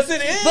 dog. Yes,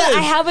 it is. But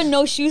I have a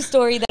no shoe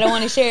story that I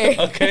want to share.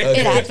 Okay.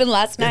 It happened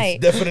last night.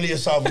 It's definitely a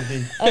Salvi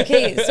thing.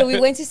 Okay, so we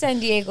went to San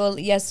Diego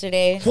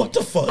yesterday. What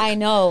the fuck? I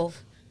know.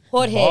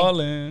 Jorge.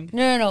 Ballin'.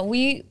 No.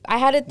 I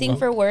had a thing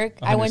for work.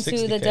 I went to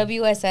the 160K.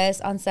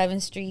 WSS on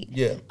 7th Street.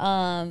 Yeah.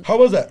 Um, How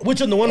was that? Which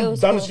one? The one It down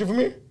was the cool. street from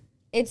here?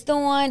 it's the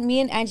one. Me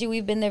and Angie,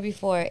 we've been there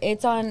before.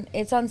 It's on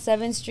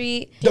 7th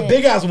Street. The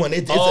big ass one.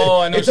 It's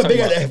Oh, I know it's a what big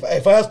you're ass. talking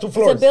If it has two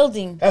floors. It's a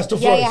building. Has two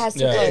Yeah, floors. yeah, it has two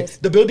Yeah. floors.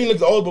 The building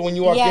looks old, but when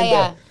you walk in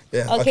there.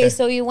 Yeah. Okay,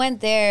 so we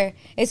went there.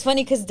 It's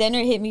funny because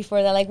Denner hit me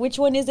for that. Like, which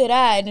one is it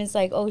at? And it's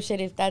like, oh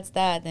shit, if that's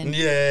that, then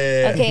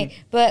Yeah. okay.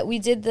 But we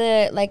did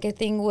a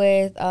thing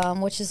with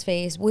what's his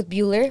face with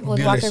Bueller,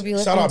 with Walker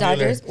Bueller Shout from out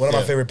Dodgers. Bueller. One of my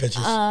Yeah. favorite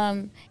pitchers.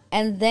 And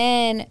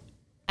then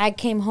I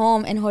came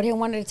home and Jorge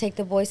wanted to take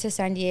the boys to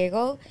San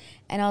Diego.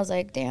 And I was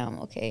like, damn,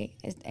 okay,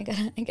 I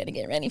gotta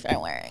get ready for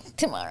work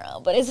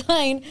tomorrow, but it's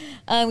fine.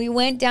 We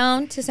went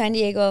down to San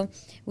Diego.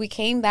 We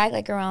came back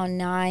like around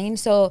 9.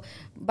 So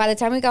by the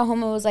time we got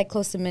home, it was like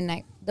close to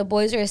midnight. The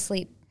boys are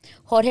asleep.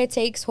 Jorge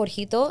takes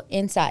Jorgito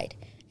inside.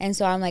 And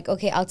so I'm like,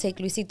 okay, I'll take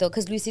Luisito,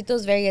 because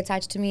Luisito's very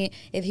attached to me.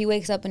 If he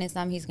wakes up and it's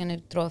not, he's gonna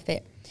throw a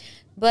fit.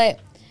 But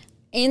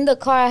in the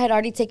car, I had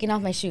already taken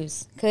off my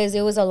shoes because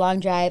it was a long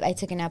drive. I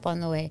took a nap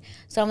on the way.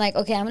 So I'm like,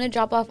 okay, I'm going to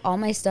drop off all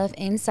my stuff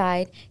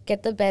inside,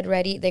 get the bed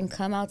ready, then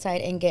come outside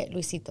and get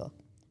Luisito,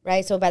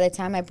 right? So by the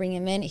time I bring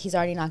him in, he's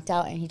already knocked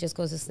out and he just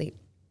goes to sleep.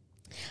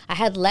 I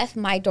had left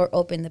my door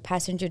open, the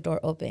passenger door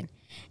open.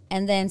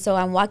 And then, so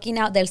I'm walking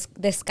out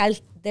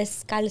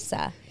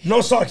descalza. No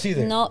socks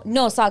either.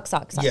 No, socks.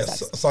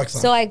 Yes, socks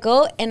on. So I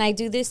go and I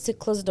do this to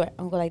close the door.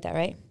 I'm go like that,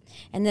 right?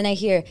 And then I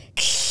hear,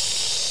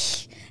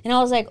 and I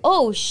was like,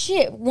 oh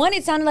shit. One,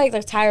 it sounded like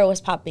the tire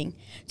was popping.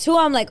 Two,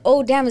 I'm like,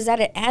 oh damn, is that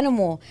an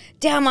animal?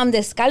 Damn, I'm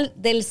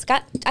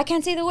I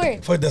can't say the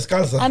word. For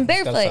descalza. I'm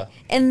barefoot. Descalza.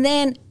 And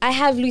then I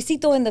have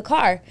Luisito in the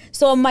car.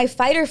 So my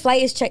fight or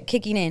flight is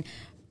kicking in.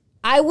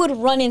 I would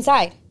run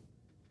inside.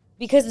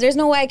 Because there's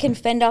no way I can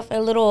fend off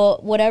a little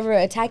whatever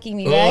attacking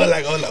me, right?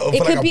 It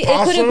It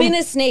could have been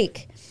a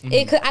snake.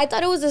 I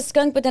thought it was a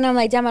skunk, but then I'm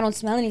like, damn, I don't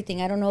smell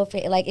anything. I don't know if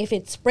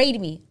it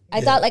sprayed me. I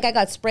thought like I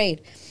got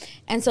sprayed.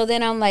 And so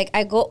then I'm like,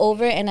 I go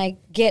over and I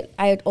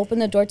open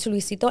the door to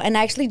Luisito and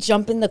I actually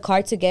jump in the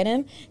car to get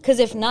him. Because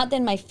if not,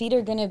 then my feet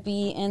are gonna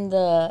be in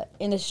the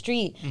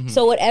street.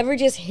 So whatever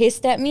just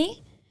hissed at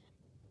me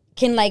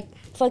can like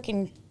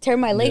fucking tear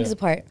my legs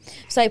apart.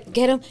 So I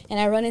get him and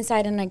I run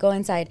inside and I go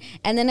inside.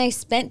 And then I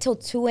spent till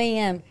 2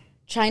 a.m.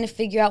 trying to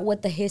figure out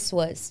what the hiss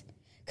was.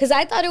 Because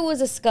I thought it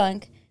was a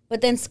skunk, but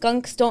then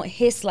skunks don't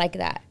hiss like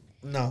that.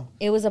 No.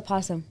 It was a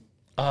possum.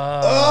 It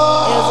was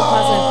a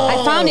possum.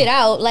 I found it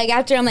out like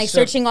after I'm like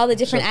searching all the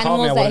different Should've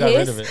called me, animals I that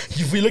would've got rid hiss. of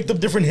it. If we looked up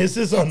different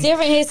hisses on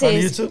Different hisses.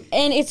 on YouTube.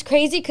 And it's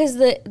crazy because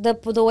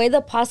the way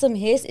the possum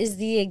hiss is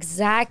the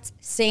exact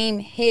same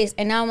hiss.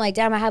 And now I'm like,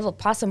 damn, I have a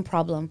possum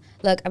problem.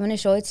 Look, I'm going to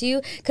show it to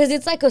you. Because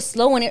it's like a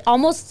slow one. It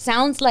almost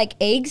sounds like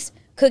eggs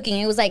cooking.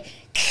 It was like...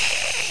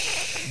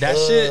 That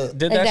shit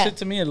did Like that that. shit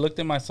to me. It looked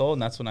in my soul,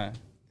 and that's when I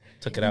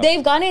took it out.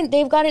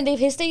 They've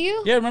hissed at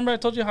you? Yeah, remember I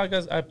told you how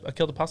I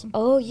killed a possum?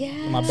 Oh, yeah.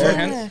 My bare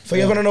hands? So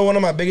you want to know one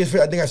of my biggest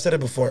fears? I think I've said it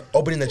before.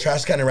 Opening the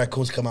trash can and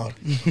raccoons come out.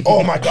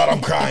 Oh my God,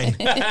 I'm crying.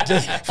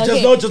 Just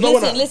know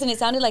when Listen, it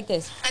sounded like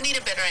this. I need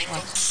a better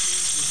angle.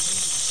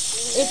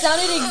 It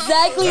sounded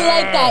exactly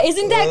like that.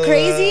 Isn't that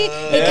crazy?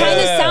 It kind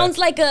of sounds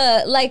like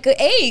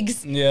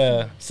eggs.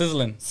 Yeah,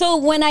 sizzling. So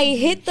when I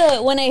hit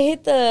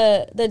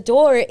the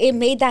door, it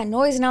made that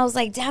noise, and I was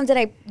like, "Damn!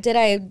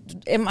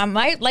 Am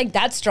I like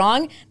that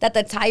strong that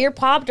the tire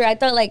popped, or I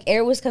thought like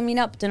air was coming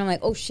up?" Then I'm like,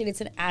 "Oh shit!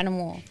 It's an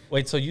animal."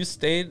 Wait, so you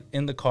stayed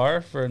in the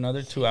car for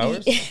another 2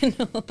 hours?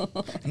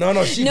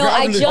 No, she No, grabbed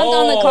I him. jumped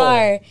on the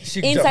car She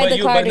inside jumped.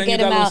 the car But to then get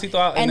you him got out, Luisito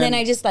out, and then and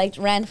I just like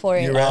ran for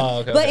it. You ran. Oh,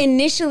 okay, But okay.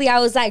 initially, I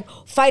was like,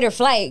 fight or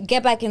flight,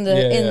 get back in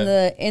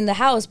Yeah. in the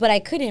house. But I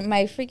couldn't.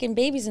 My freaking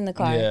baby's in the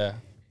car. Yeah.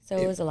 So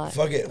it was a lot.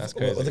 Fuck it. That's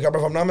crazy. If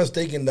I'm not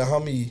mistaken, the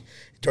homie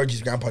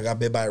Georgie's grandpa got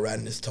bit by a rat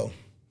in his toe.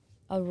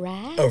 A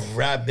rat? A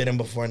rat bit him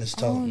before in his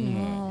toe. Oh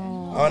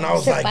no. Oh, and I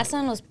was Se like,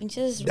 pasan los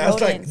pinches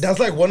that's rodents.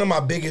 like one of my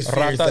biggest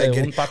fears. Rata de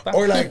Like, un pata?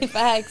 or like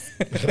Facts.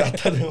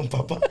 Rata de un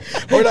papa.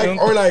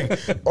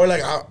 Or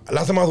like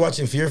last time I was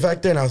watching Fear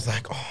Factor and I was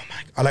like, oh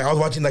my I was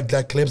watching like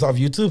clips off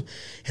YouTube,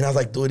 and I was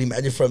like, dude,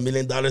 imagine for $1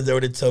 million they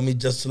were to tell me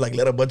just to like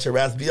let a bunch of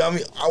rats be on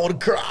me, I would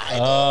cry.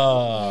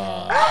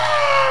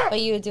 But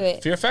you would do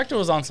it. Fear Factor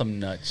was on some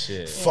nut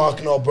shit.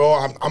 Fuck no,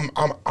 bro.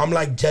 I'm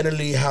like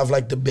generally have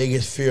like the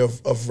biggest fear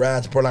of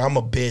rats, bro. Like I'm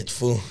a bitch,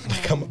 fool.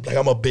 Like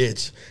I'm a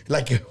bitch.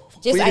 Like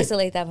Just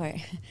isolate that part.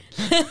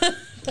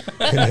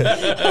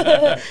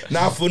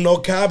 Nah, fool, no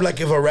cap. Like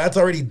if a rat's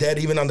already dead,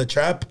 even on the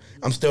trap,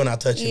 I'm still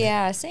not touching it.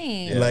 Yeah,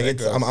 same. Yeah, Like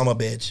that I'm a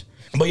bitch.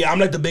 But yeah, I'm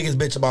like the biggest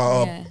bitch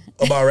about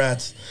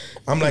rats.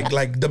 I'm like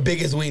the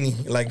biggest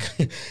weenie. Like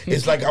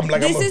it's like I'm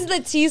like This is the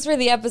tease for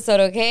the episode,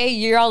 okay?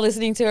 You're all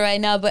listening to it right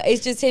now, but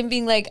it's just him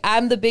being like,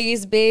 I'm the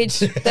biggest bitch.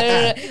 Da,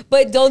 da, da.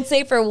 But don't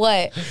say for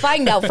what.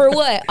 Find out for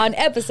what on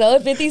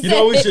episode 57. You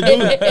know what we should do?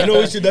 You know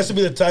what we should? That should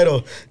be the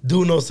title.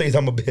 Duno says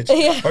I'm a bitch.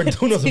 Yeah. Or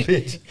Duno's a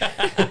bitch.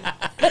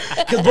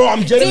 Because, bro,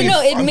 I'm generally...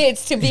 Duno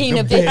admits to being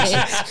a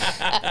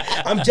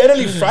bitch. I'm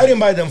generally frightened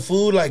by them,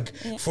 food. Like,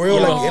 for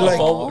real,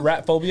 like...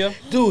 Rat phobia?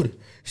 Dude,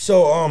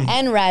 so...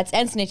 And rats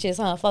and snitches,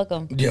 huh? Fuck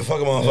them. Yeah, fuck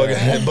them,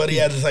 motherfucker. But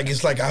yeah,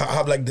 it's like I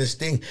have like this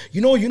thing.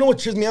 You know what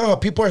trips me out? How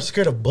people are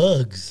scared of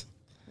bugs.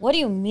 What do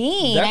you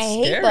mean? That's I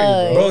hate scary,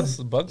 bugs.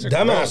 bro. Bugs are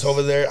Dumbass gross.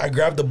 over there. I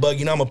grabbed the bug.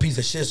 You know I'm a piece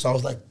of shit, so I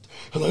was like,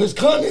 it's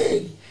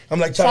coming. I'm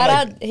like, Shout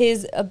trying out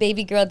his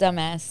baby girl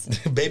dumbass.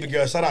 like, baby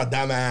girl, shout out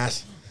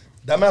dumbass.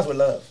 Dumbass with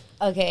love.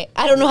 Okay,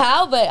 I don't know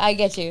how, but I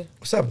get you.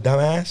 What's up,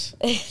 dumbass?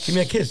 Give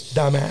me a kiss,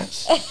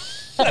 dumbass.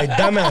 Hey,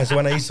 dumbass,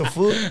 when I eat some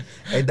food?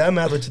 Hey,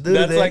 dumbass, what you do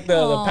That's today? like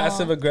the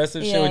passive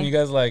aggressive shit when Yeah. you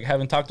guys like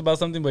haven't talked about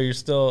something, but you're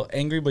still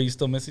angry, but you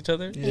still miss each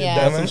other. Yeah.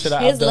 That's some shit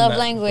I've His done love that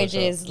language for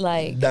sure. is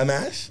like,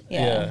 Dumbass?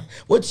 yeah.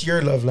 What's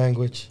your love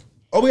language?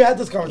 Oh, we had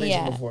this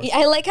conversation Yeah. before.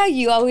 I like how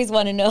you always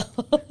want to know.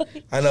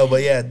 I know,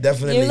 but yeah,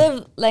 definitely. Your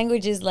love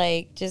language is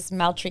like just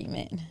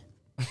maltreatment.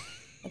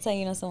 That's how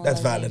you know someone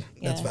That's loves valid.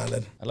 you. That's Yeah.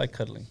 valid. I like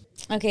cuddling.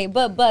 Okay,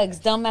 but bugs.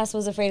 Dumbass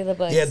was afraid of the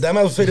bugs. Yeah,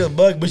 dumbass was afraid of the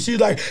bug, but she's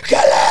like, kill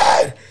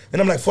it! And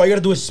I'm like, all you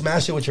gotta do is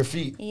smash it with your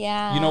feet.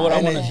 Yeah. You know what I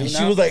And wanna then do she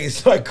now? was like,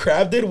 so I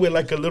grabbed it with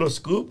like a little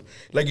scoop.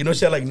 Like, you know,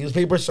 she had like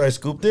newspaper, so I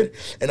scooped it.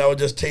 And I was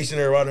just chasing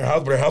her around her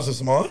house, but her house is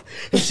small.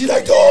 And she's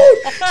like, dude!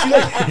 She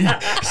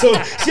like, so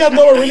she has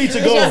nowhere really to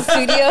go. Yeah,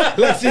 studio.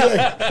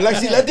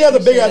 Letty has a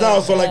big ass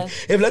house. So Yeah. like,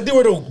 if Letty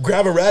were to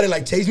grab a rat and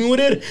like chase me with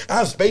it, I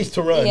have space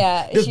to run.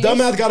 Yeah, This she dumbass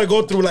just- gotta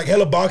go through like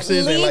hella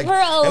boxes and Leave like, her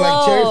and like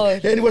alone.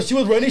 chairs. And when she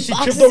was running, she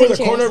Boxes tripped over and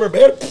the corner chairs. of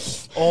her bed.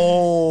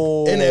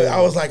 Oh. And then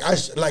I was like,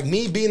 like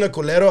me being a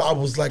culero, I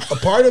was like, a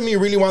part of me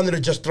really wanted to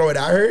just throw it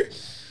at her.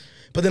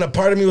 But then a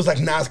part of me was like,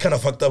 nah, it's kind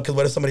of fucked up because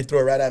what if somebody threw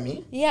a rat at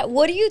me? Yeah.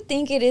 What do you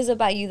think it is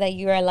about you that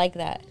you are like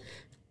that?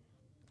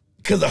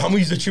 Because the homies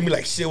used to treat me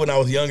like shit when I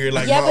was younger.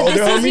 Like Yeah, my but older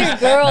this is homies, your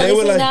girl. they This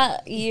were is like,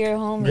 not your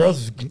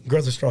homie.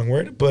 girls a strong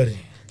word, but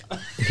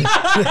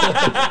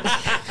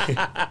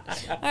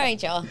All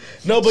right, y'all.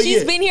 no, but She's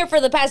yeah. been here for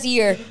the past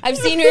year. I've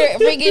seen her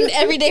freaking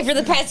every day for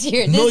the past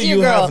year. This No, is your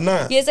you girl. have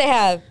not. Yes, I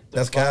have.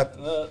 That's cap.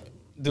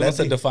 Dude, that's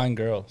a define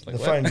girl. Like,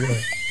 what? Fine girl.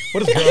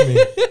 What does girl mean?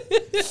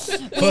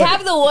 We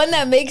have the one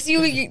that makes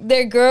you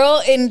their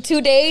girl in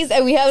 2 days,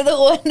 and we have the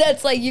one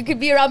that's like you could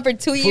be around for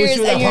 2 years Fool, she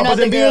was and at you're not Papa's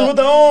the and Beans girl. with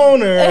the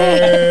owner.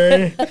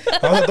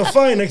 I was at the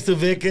fine next to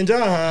Vic and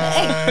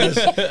Josh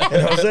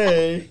and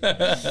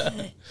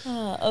Jose.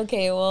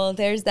 Okay, well,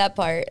 there's that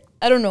part.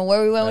 I don't know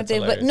where we went That's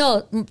with it, but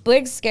no,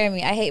 bugs scare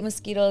me. I hate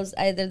mosquitoes.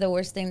 They're the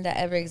worst thing that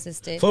ever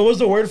existed. So what's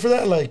the word for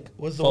that? Like,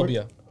 what's the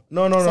Phobia. word?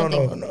 No.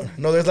 Something.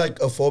 No, there's like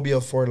a phobia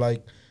for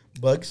like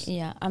bugs.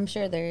 Yeah, I'm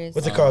sure there is.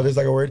 What's it called? There's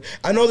like a word.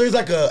 I know there's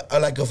like a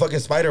fucking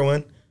spider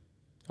one.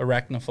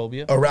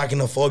 Arachnophobia.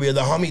 Arachnophobia. The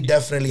homie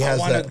definitely I has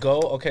want to that. go.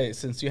 Okay,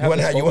 since you You have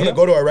want this to phobia,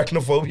 go to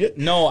arachnophobia?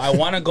 No, I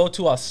want to go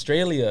to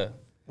Australia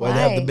Why they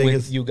have the Why?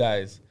 biggest? with you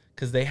guys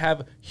because they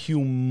have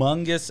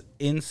humongous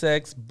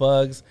insects,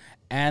 bugs,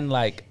 and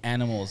like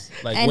animals,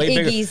 like And way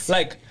iggies. bigger,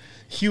 like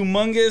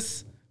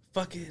humongous,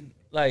 fucking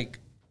like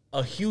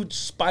a huge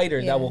spider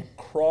Yeah. that will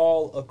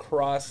crawl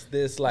across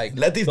this like.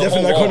 Letty's the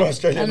definitely whole not going to wall.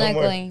 Australia I'm no not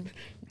more. going.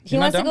 He You're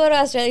not wants to down? go to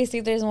Australia, see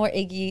if there's more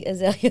Iggy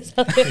azaleas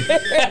out there.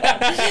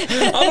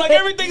 I'm like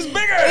everything's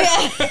bigger.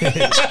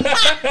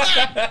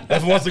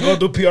 If he wants to go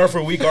do PR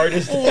for weak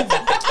artists.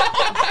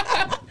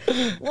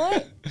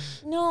 What?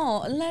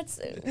 No, let's.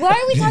 Why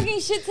are we talking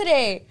shit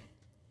today?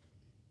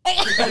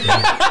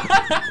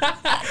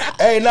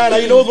 Hey, nah,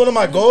 you know what's one of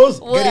my goals?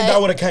 What? Getting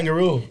down with a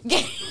kangaroo.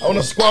 I want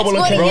to squabble a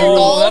That's one of kangaroo. your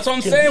goals? That's what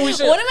I'm saying. We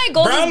should. One of my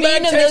goals is Brown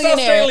being bag a takes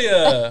millionaire.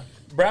 Australia.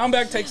 Brown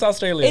bag takes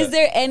Australia. Is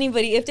there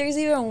anybody, if there's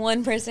even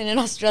one person in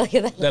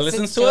Australia that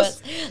listens to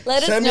us,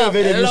 let us Send me a know.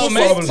 video. Hello, This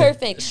mate. squabbling.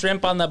 Perfect.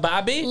 Shrimp on the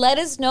bobby? Let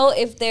us know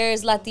if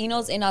there's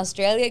Latinos in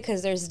Australia,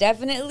 because there's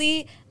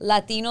definitely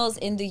Latinos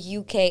in the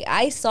UK.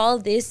 I saw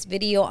this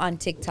video on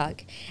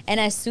TikTok, and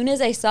as soon as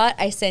I saw it,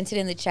 I sent it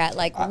in the chat.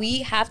 Like,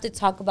 we have to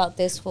talk about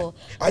this fool.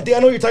 I think I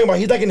know what you're talking about.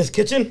 He's like in his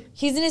kitchen.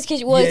 He's in his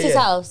kitchen. Well, Yeah, it's his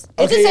yeah. house.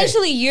 It's Okay, yeah.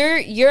 essentially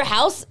your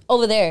house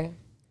over there.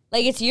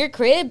 Like, it's your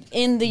crib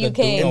in the UK.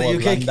 In the Oh,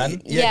 UK. London?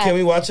 Yeah, can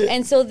we watch it?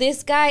 And so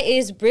this guy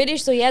is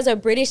British, so he has a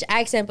British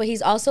accent, but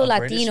he's also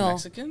British Latino.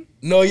 Mexican?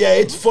 No, yeah,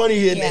 it's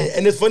funny. And, Yeah.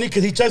 and it's funny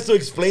because he tries to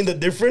explain the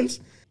difference.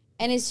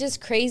 And it's just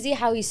crazy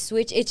how he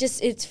switched.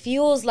 It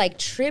feels like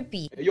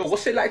trippy. Yo,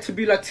 what's it like to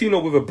be Latino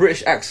with a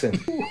British accent?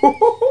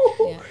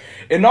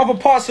 In other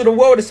parts of the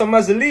world, it's a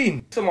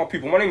mazzoline. So my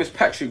people, my name is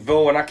Patrick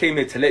Ville and I came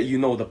here to let you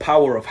know the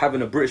power of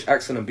having a British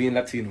accent and being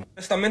Latino.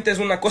 Honestamente es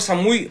una cosa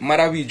muy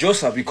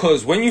maravillosa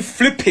because when you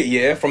flip it,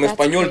 yeah, from That's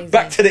Espanol crazy.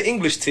 back to the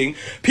English thing,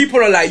 people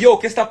are like, yo,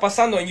 ¿qué está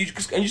pasando? And you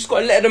just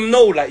gotta let them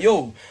know, like,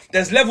 yo,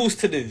 there's levels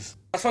to this.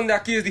 Son de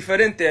aquí es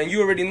diferente and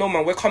you already know,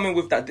 man, we're coming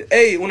with that.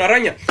 Hey, una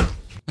araña.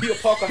 Peter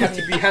Parker had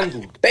to be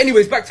handled. But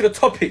anyways, back to the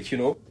topic, you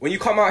know. When you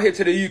come out here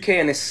to the UK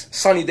and it's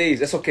sunny days,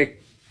 that's okay.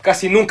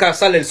 Casi nunca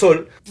sale el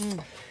sol.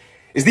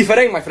 It's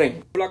different, my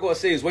friend. All I gotta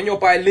say is when you're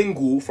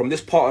bilingual from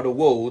this part of the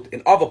world,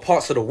 in other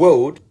parts of the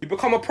world, you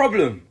become a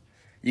problem.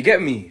 You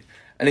get me?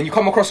 And then you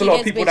come across a lot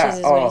of people that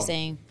is what are he's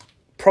saying.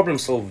 problem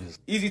solvers.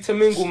 Easy to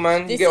mingle,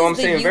 man. This you get what I'm is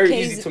the saying? Very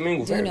UK's easy to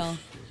mingle. Duno.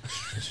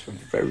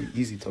 Very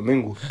easy to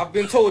mingle. I've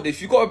been told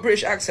if you got a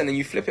British accent and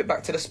you flip it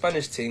back to the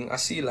Spanish thing, I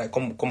see like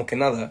como que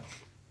nada.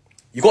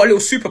 You got a little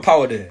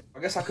superpower there. I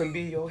guess I can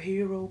be your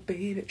hero,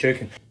 baby.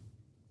 Joking.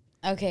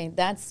 Okay,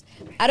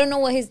 I don't know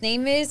what his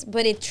name is,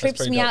 but it trips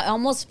pretty me dope. out. It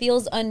almost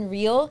feels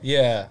unreal.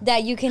 Yeah.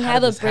 That you can How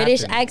have did a this British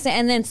happen? accent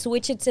and then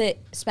switch it to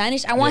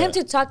Spanish. I want Yeah. him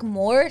to talk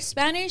more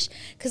Spanish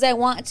because I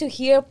want to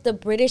hear if the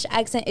British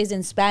accent is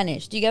in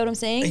Spanish. Do you get what I'm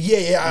saying?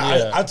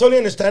 Yeah. I totally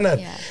understand that.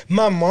 Yeah.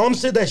 My mom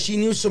said that she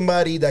knew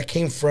somebody that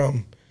came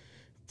from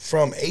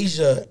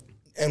Asia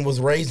and was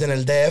raised in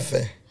El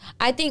DF.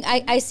 I think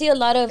I see a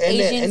lot of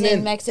Asians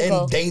in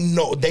Mexico. And they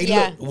know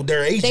Yeah.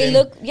 they're Asian. They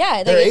look,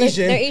 yeah, they're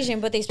Asian. They're Asian,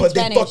 but they speak but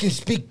Spanish. they fucking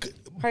speak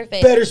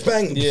Perfect. better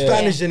Yeah.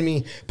 Spanish than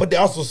me. But they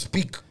also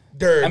speak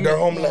their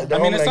home. I mean, their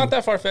home it's not language.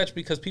 that far fetched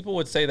because people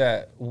would say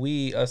that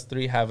us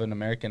three, have an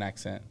American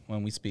accent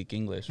when we speak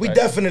English. We right?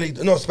 definitely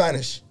no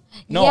Spanish.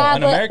 No, yeah,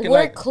 an but American, we're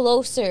like-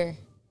 closer.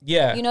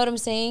 Yeah. You know what I'm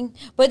saying?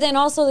 But then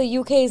also the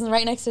UK is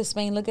right next to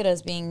Spain. Look at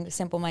us being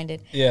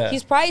simple-minded. Yeah.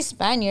 He's probably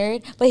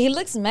Spaniard, but he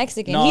looks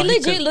Mexican. No, he he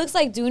legit could- looks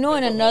like Duno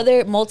in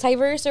another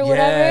multiverse or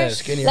whatever. Yes.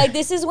 Skinnier. Like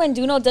this is when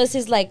Duno does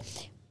his like,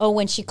 oh,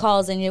 when she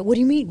calls and you're, what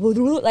do you mean?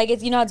 Like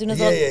it's, you know how Duno's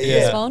on his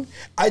yeah. phone?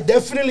 I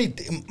definitely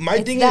my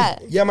It's thing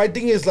that. is my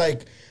thing is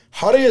like,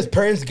 how did his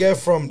parents get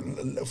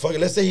from? Fuck,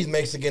 let's say he's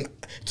Mexican.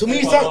 To me,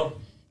 it's not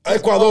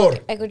Ecuador.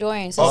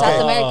 Ecuadorian, so Okay.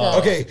 South America.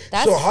 Okay,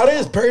 That's, so how did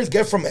his parents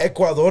get from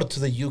Ecuador to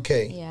the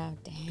UK? Yeah,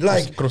 damn.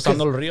 Like,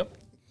 Cruzando el río.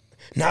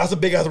 nah, it's a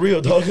big ass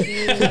real dog.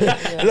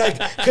 Like,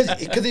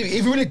 because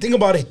if you really think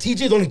about it,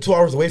 TJ is only 2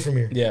 hours away from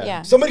here. Yeah.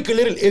 Yeah. Somebody could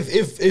literally,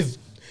 if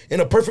in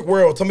a perfect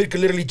world, somebody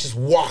could literally just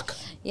walk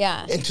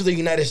Yeah. into the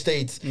United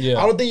States. Yeah.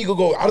 I don't think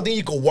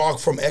you could walk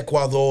from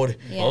Ecuador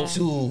Yeah.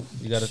 to.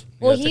 You gotta.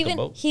 Well, take a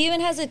boat. he even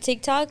has a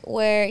TikTok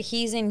where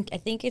he's in, I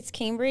think it's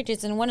Cambridge.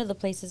 It's in one of the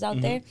places out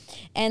there,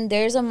 and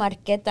there's a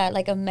marqueta,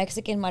 like a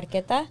Mexican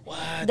marqueta.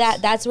 What?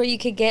 That's where you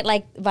could get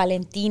like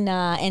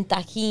Valentina and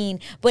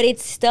tajin, but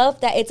it's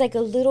stuff that it's like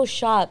a little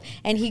shop,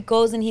 and he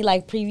goes and he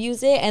like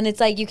previews it, and it's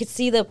like you could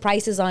see the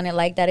prices on it,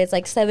 like that it's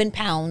like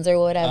 £7 or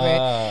whatever.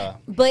 Ah.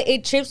 But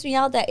it trips me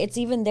out that it's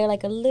even there,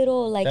 like a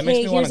little like, That makes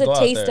hey, me wanna here's a go out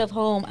taste there. of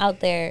home out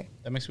there,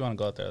 That makes me want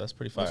to go out there. That's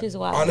pretty fire. which is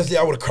wild. Honestly,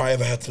 I would cry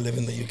if I had to live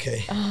in the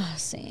UK. Oh,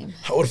 same.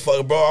 I would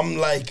fuck, bro. I'm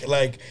like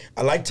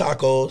I like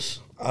tacos.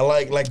 I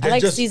like I they're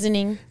like just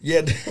seasoning.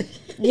 Yeah.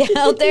 Yeah,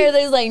 out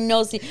there's like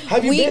no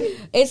Have you been?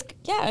 It's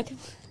yeah.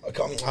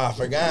 I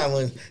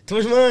forgot. Too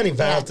much money,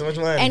 pal. Yeah. Too much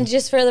money. And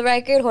just for the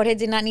record, Jorge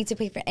did not need to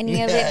pay for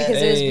any of it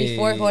because it was Hey.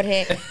 before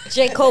Jorge.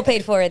 J. Cole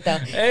paid for it though.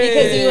 Because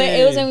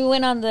it was when we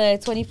went on the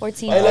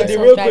 2014. I like it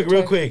Universal real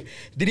Drive quick. Tour.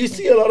 Did you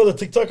see a lot of the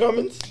TikTok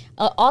comments?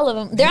 All of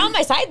them. They're on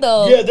my side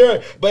though.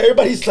 Yeah, but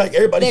everybody's They're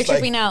like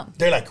tripping out.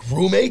 They're like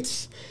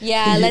roommates.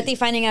 Yeah, Letty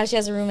finding out she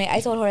has a roommate. I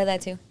told Jorge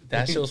that too.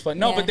 That shit was fun.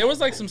 No, Yeah. but there was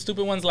like some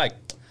stupid ones like,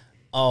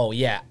 oh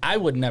yeah, I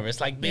would never. It's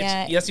like, bitch,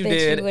 Yeah, yes you bitch,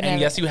 did, you would and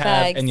never. yes you have,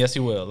 Facts. and yes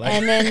you will. Like,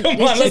 And then come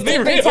it's on, just let's be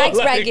different real, tax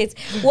like- brackets.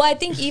 Well, I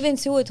think even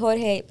too with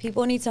Jorge,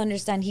 people need to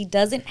understand he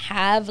doesn't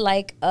have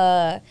like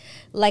a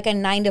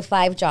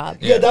 9-to-5 job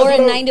Yeah, that's or a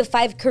what I-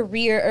 9-to-5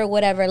 career or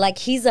whatever. Like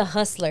he's a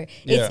hustler.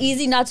 Yeah. It's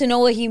easy not to know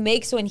what he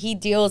makes when he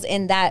deals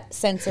in that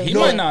sense of. He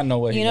might not know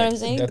what You he know what I'm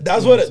makes. saying?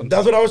 That's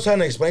what I was trying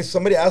to explain.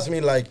 Somebody asked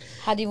me like,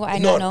 How do you? I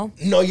no, don't know.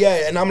 no,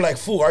 yeah, and I'm like,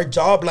 fool, our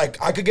job,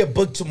 like, I could get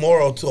booked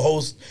tomorrow to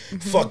host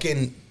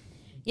fucking.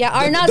 Yeah,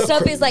 our the- not the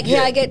stuff cr- is like, yeah.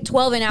 hey, I get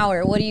 12 an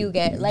hour. What do you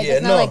get? Like Yeah,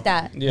 it's not no. like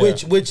that. Yeah.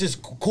 Which is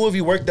cool if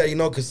you work that,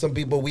 because some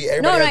people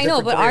everybody No, has I know,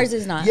 different but careers. ours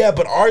is not. Yeah,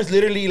 but ours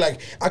literally like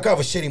I could have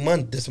a shitty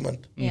month this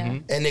month. Yeah.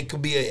 And it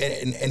could be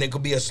and it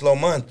could be a slow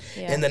month.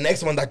 Yeah. And the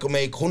next month I could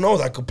make, who knows,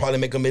 I could probably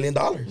make $1 million.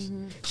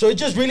 So it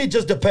just really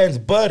just depends.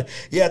 But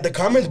yeah, the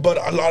comments, but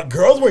a lot of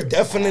girls were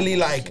definitely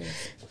like,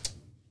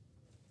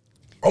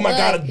 oh my Look,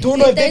 God, do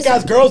not there's- think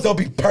as girls, they'll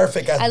be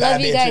perfect as I bad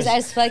love you guys bitches.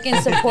 as fucking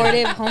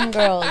supportive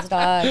homegirls,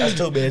 dog. That's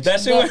too bitch.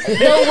 That shit. The was-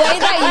 way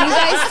that you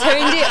guys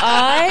turned it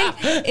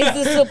on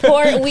is the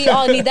support we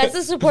all need. That's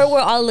the support we're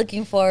all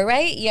looking for,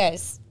 right?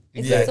 Yes.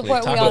 It's Yeah. the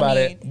support Talk we all about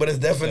need. it. But it's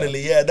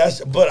definitely,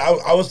 but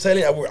I was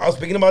telling, I was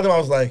speaking about them. I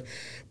was like,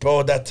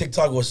 bro, that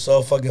TikTok was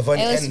so fucking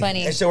funny. It was and,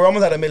 funny. And shit, we're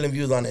almost at 1 million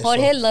views on it.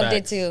 Jorge so. loved it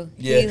Facts. too.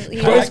 Yeah.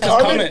 He Bro, was his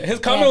fun. comment- His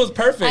comment was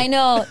perfect. I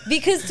know,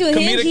 because to him,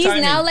 Comedic he's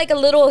timing. now like a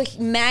little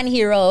man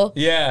hero.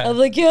 Yeah. Of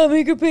like, yeah,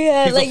 make a pay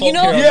ad. He's a Like, you folk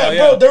know, hero.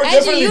 Yeah, Oh, bro, they were Angie,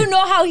 definitely you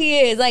know how he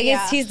is. Like,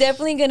 Yeah. he's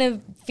definitely gonna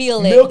feel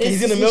it. milk it. This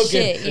He's gonna is milk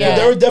shit. it. Yeah.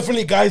 There were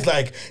definitely guys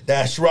like,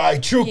 that's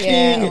right, True Yeah,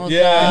 King. oh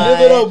Yeah. Live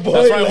it up, boy.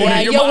 That's right, Like, Jorge.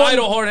 Yeah, You're yo, my one-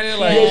 idol, Jorge.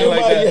 Like, Yeah. shit like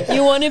that. Yeah.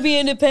 You want to be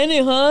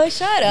independent, huh?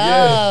 Shut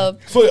Yeah. up.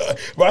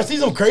 Bro, I see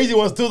some crazy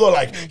ones too, though.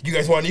 Like, you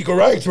guys want equal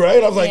rights,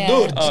 right? I was like, Yeah.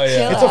 dude, Oh,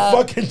 yeah. it's Chill a out.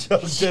 fucking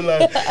joke. Shit,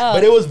 like,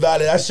 but it was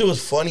valid. That shit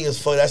was funny as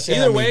fuck. That shit.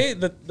 Either had me- way,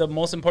 the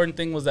most important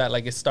thing was that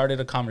like it started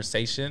a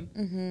conversation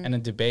and a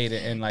debate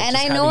and like. And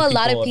just I know a having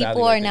lot of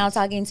people are evaluate now things.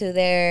 talking to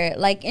their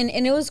like, and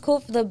it was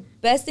cool. The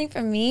best thing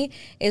for me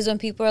is when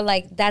people are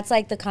like, "That's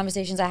like the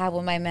conversations I have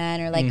with my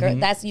man," or like, "Girl,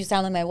 that's you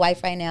sound like my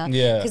wife right now."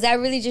 Yeah. because that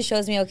really just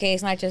shows me, okay,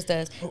 it's not just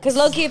us. Because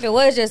low key, if it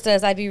was just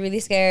us, I'd be really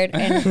scared.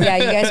 And yeah,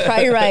 you guys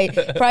probably right.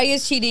 Probably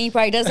is cheating. He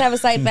probably does have a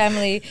side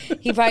family.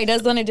 He probably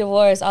does want a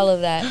divorce. All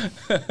of that.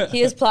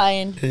 He is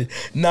plying.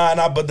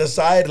 Nah, but the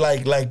side,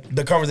 like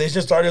the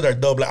conversation started are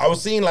dope. Like, I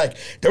was seeing, like,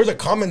 there was a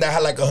comment that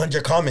had like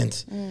 100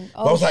 comments. But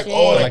I was like, shit.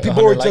 oh, like Like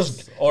people were 100 just,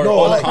 likes or no,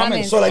 all like,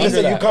 comments so like, under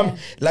listen, you that. come,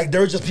 like,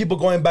 there was just people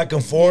going back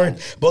and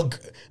forth. But,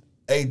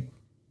 hey,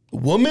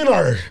 women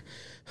are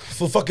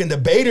for fucking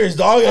debaters,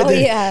 dog. Oh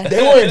they, yeah.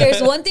 They were.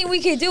 There's one thing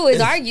we could do is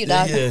argue,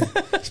 dog. Yeah.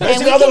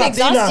 Especially we other can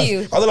exhaust you.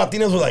 Latinas. Other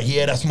Latinas were like,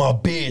 yeah, that's my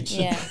bitch.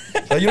 Yeah.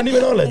 Like, you don't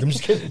even know that. I'm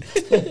just kidding.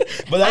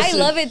 But that I shit-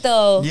 love it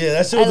though. Yeah,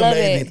 that shit was I love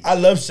amazing. it. I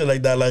love shit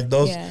like that. Like,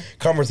 those Yeah.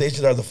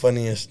 conversations are the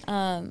funniest.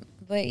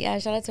 But yeah,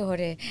 shout out to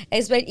Jorge.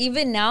 But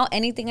even now,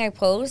 anything I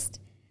post,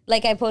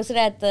 like I posted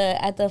at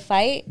the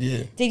fight.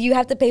 Yeah. Did you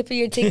have to pay for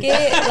your ticket?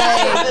 Like,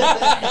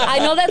 I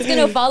know that's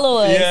gonna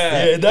follow us.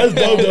 Yeah, that's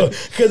dope though.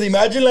 Because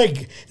imagine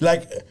like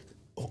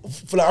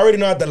I already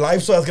know at the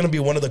live show that's gonna be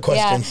one of the Yeah,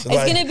 questions.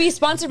 it's gonna be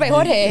sponsored by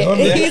Jorge.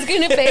 Jorge. He's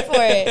gonna pay for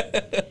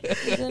it.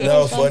 He's gonna That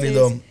be was funny sponsors.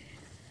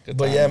 though.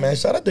 But yeah, man,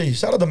 shout out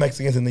the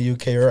Mexicans in the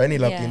UK or any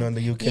Latino in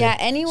the UK. Yeah,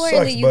 anywhere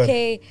Sucks, in but-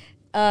 the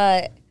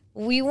UK.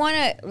 We want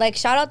to like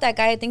shout out that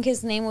guy. I think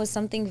his name was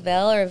something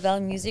Vel or Vel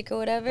Music or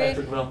whatever.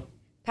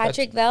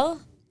 Patrick Vel.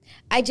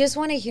 I just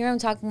want to hear him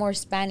talk more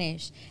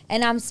Spanish.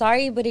 And I'm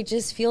sorry, but it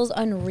just feels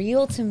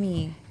unreal to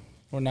me.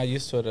 We're not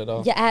used to it at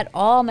all. Yeah, at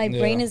all. My Yeah.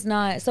 brain is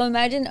not. So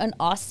imagine an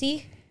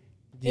Aussie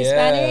Yeah.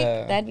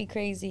 Hispanic. That'd be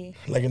crazy.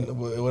 Like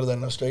what is that,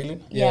 an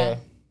Australian? Yeah.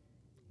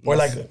 Or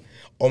like,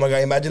 oh my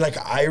god, imagine like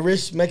an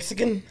Irish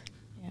Mexican.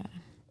 Yeah.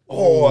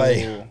 Oh,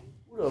 Ooh.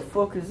 Who the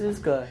fuck is this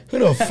guy? who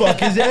the fuck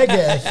is that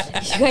guy?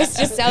 You guys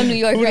just sound New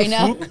York Who the right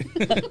now.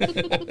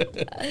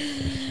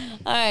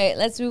 All right,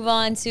 let's move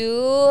on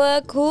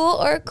to Cool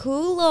or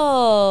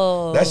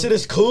Coolo. That shit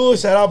is cool.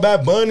 Shout out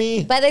Bad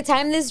Bunny. By the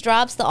time this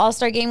drops, the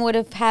All-Star game would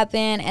have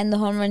happened and the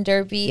Home Run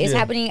Derby is Yeah.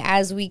 happening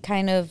as we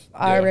kind of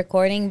are Yeah.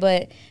 recording,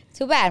 but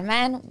too bad,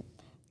 man.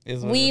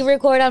 Is what We it is.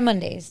 record on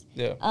Mondays.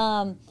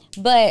 Yeah.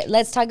 But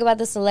let's talk about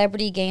the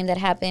celebrity game that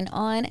happened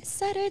on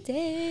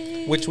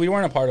Saturday. Which we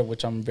weren't a part of,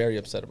 which I'm very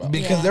upset about.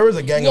 Because Yeah. there was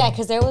a gang Yeah, of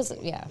because there was,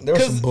 there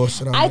was some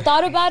bullshit on I there.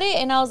 thought about it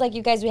and I was like,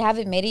 you guys, we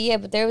haven't made it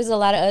yet, but there was a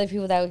lot of other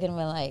people that were going to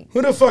be like,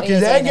 Who the fuck "Wait,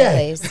 is that in that guy?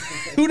 place."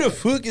 Who the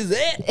fuck is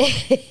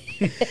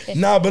that?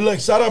 Nah, but look,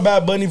 shout out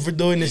Bad Bunny for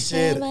doing this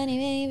shit. Money,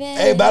 baby.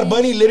 Hey, Bad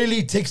Bunny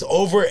literally takes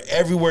over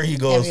everywhere he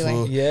goes. Everywhere.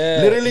 Fool. Yeah.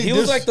 Literally, he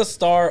was this- like the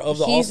star of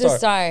the He's the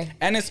All-Star. star.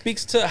 And it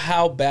speaks to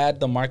how bad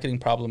the marketing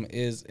problem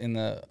is in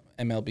the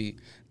MLB,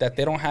 that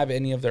they don't have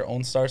any of their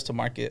own stars to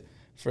market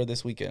for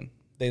this weekend.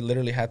 They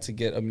literally had to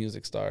get a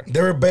music star.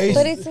 They were based.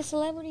 But it's a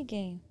celebrity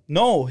game.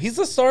 No, he's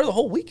the star the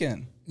whole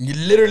weekend.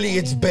 Literally,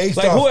 it's based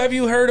Like, off. who have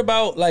you heard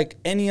about, like,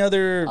 any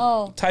other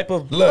Oh. type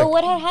of... Look. But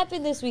what had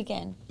happened this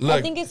weekend? I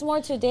Look. think it's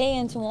more today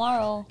and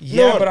tomorrow.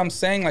 Yeah, No. but I'm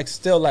saying, like,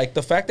 still, like,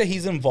 the fact that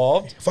he's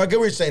involved If I get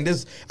what you're saying,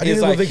 this I think is,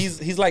 this like, was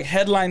Vic, he's like,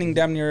 headlining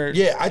damn near...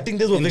 yeah, I think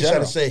this is what in Vic's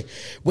trying to general. say.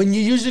 When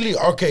you usually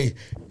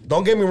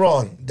don't get me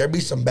wrong, there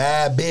be some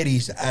bad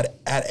biddies at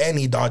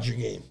any Dodger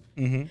game.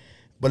 Mm-hmm.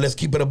 But let's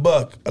keep it a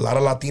buck. A lot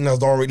of Latinas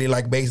don't really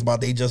like baseball.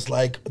 They just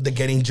like the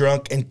getting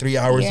drunk in 3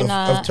 hours You're of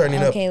not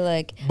turning okay. up.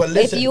 Look, But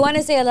listen, if you want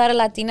to say a lot of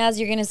Latinas,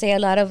 you're gonna say a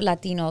lot of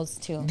Latinos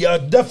too. yeah,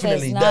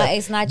 definitely.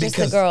 It's not just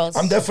the because girls.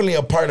 I'm definitely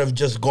a part of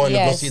just going to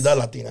go Yes. see the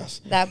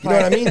Latinas. That You know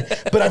what I part. mean?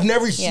 But I've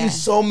never seen Yeah.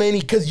 so many,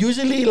 because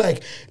usually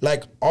like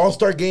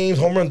All-Star games,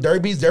 home run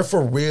derbies, they're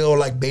for real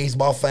like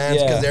baseball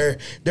fans, because Yeah.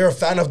 they're a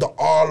fan of the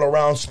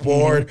all-around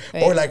sport,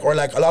 Right. or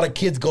like a lot of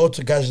kids go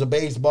to catch the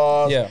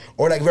baseball, Yeah.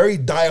 or like very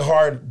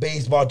diehard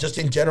baseball, just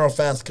in general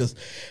fans.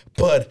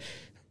 But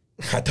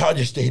at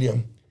Dodger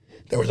Stadium,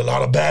 there was a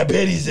lot of bad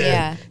biddies there,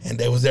 Yeah. and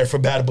they was there for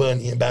Bad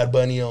Bunny and Bad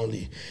Bunny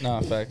only.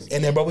 No, facts.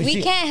 And then, but we We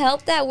see. can't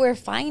help that we're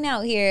fine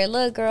out here.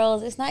 Look,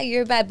 girls, it's not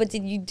your bad. But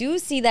did you do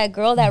see that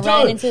girl that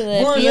ran Dude, into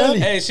the we're field? literally-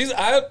 Hey,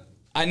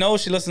 I know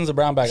she listens to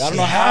Brown Bag. I don't She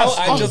know how. has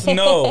to. I just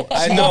know.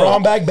 I She's know. a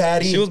brown bag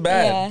baddie. She was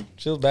bad. Yeah.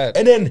 She was bad.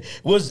 And then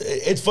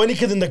it's funny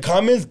because in the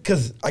comments,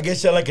 because I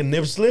guess she had like a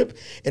nip slip,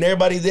 and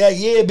everybody's there,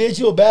 yeah, bitch,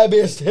 you a bad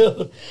bitch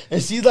still.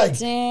 And she's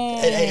like,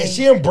 and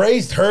she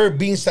embraced her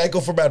being psycho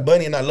for Bad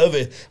Bunny, and I love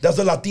it. That's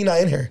a Latina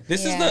in her.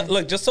 This is Yeah. the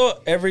look. Just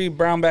so every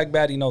Brown Bag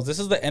baddie knows, this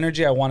is the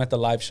energy I want at the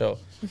live show.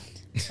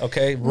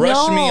 Okay,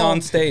 rush me No.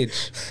 on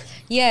stage.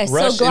 Yes,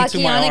 Rush so into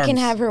my Glockiana can arms.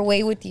 have her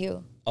way with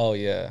you. Oh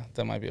yeah,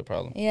 that might be a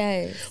problem.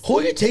 Yes, Who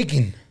are you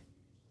taking?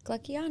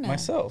 Glockiana.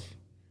 Myself,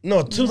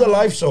 No, to the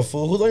live show,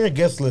 fool. Who's on your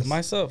guest list?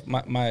 myself,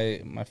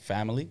 my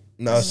family.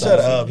 No, shut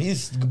up.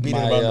 He's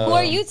beating My, around the Who bush.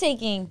 are you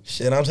taking?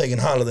 Shit, I'm taking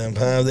all of them,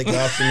 pal. They can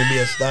all see me be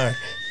a star.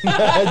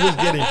 Just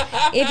kidding.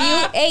 If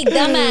you, hey,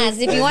 dumbass,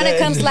 if you want to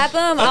come slap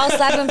him, I'll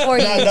slap him for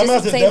you. Nah,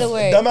 Just say the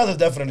word. Dumbass is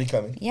definitely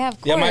coming. Yeah,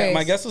 of course. Yeah,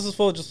 my guest list is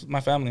full of just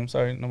my family. I'm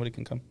sorry, nobody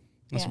can come.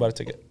 That's Yeah. about a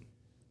ticket.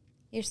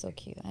 You're so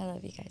cute. I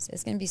love you guys.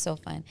 It's gonna be so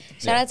fun.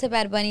 Shout out to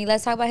Bad Bunny.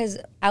 Let's talk about his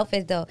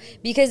outfit though,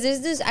 because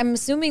this. I'm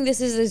assuming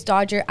this is his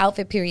Dodger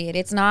outfit period.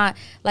 It's not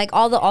like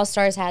all the All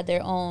Stars had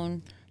their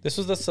own. This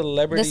was the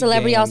celebrity. The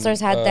Celebrity game, All Stars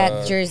had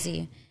that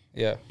jersey,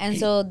 Yeah. and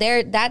so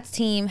that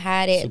team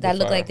had it Super that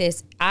looked fire. like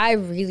this. I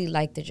really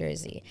like the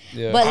jersey,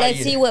 Yeah. but Ah, let's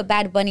yeah. see what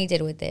Bad Bunny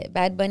did with it.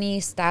 Bad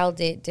Bunny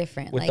styled it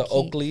different, With like the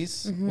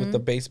Oakleys, with the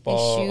his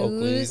baseball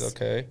shoes, Oakleys.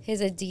 Okay.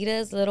 his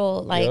Adidas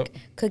little like Yep.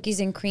 cookies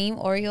and cream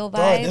Oreo Dog,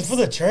 vibes. this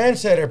was a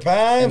trendsetter,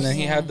 pal. And then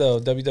he had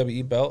the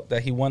WWE belt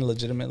that he won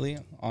legitimately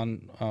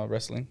on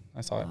wrestling.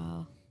 I saw it.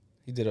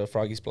 He did a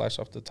froggy splash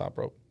off the top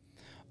rope.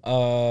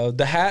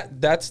 The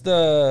hat, that's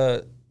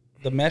the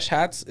mesh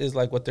hats is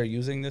like what they're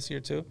using this year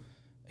too.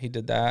 He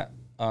did that.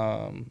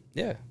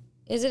 Yeah.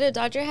 Is it a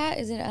Dodger hat?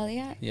 Is it an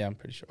LA hat? Yeah, I'm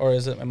pretty sure. Or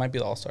is it? It might be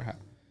the All-Star hat.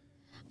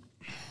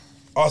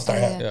 All-Star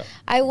hat. Yeah.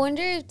 I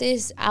wonder if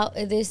this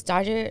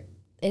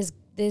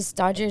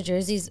Dodger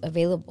jersey is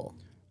available.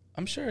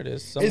 I'm sure it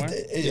is somewhere.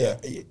 Yeah.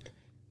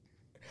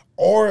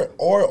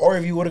 Or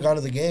if you would have gone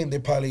to the game, they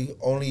probably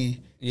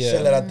only Yeah.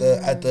 sell it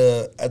at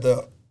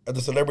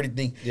the celebrity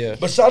thing. Yeah.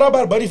 But shout out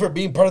Bad Bunny for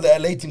being part of the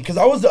LA team because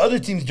I was the other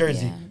team's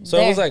jersey. Yeah. So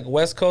it was There. like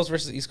West Coast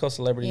versus East Coast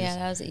celebrities. Yeah,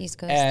 that was the East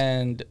Coast.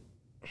 And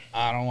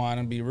I don't want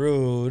to be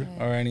rude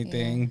or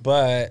anything,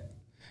 but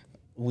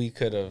we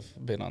could have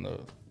been on the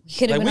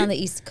Could have like been we- on the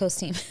East Coast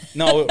team.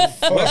 no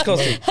West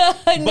Coast team.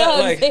 No, I'm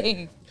like-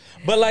 saying.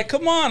 But like,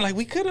 come on, like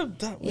we could have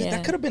done. Yeah.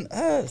 That could have been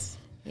us.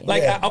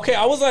 Like, Yeah.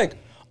 I was like,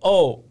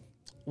 oh,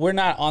 we're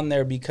not on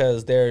there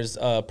because there's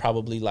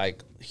probably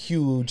like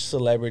huge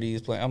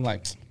celebrities playing. I'm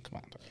like, come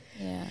on. Dog.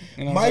 Yeah.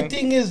 You know what My I'm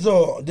saying? thing is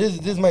though, this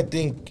is my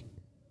thing.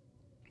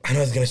 I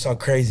know it's gonna sound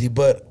crazy,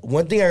 but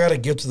one thing I gotta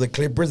give to the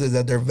Clippers is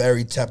that they're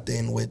very tapped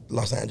in with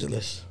Los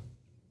Angeles,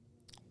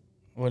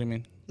 What do you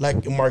mean?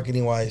 like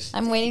marketing wise.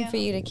 I'm waiting for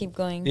you to keep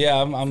going.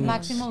 Yeah, I'm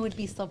Maximo would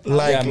be so proud.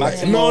 Like, Yeah, like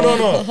Maximo.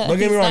 no. Don't get me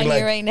He's wrong. not Like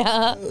here right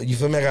now. you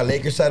feel me? I got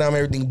Lakers side on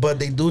everything, but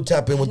they do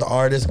tap in with the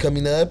artists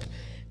coming up.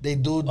 They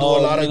do a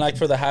oh, lot you of mean like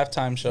for the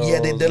halftime show. yeah.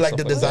 They did like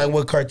the design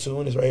with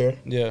cartoon is right here.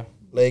 Yeah.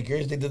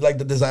 Lakers. They did like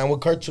the design with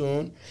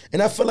cartoon,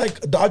 and I feel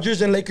like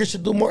Dodgers and Lakers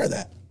should do more of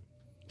that.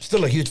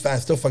 Still a huge fan.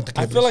 Still fuck the I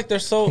Clippers. feel like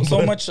there's so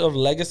much of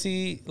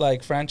legacy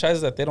like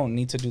franchises that they don't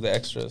need to do the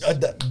extras.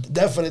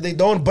 Definitely they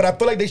don't, but I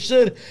feel like they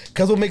should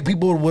because it'll make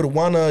people would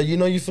wanna,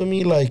 you feel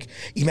me? Like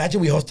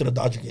imagine we hosted a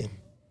Dodger game.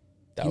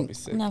 That would be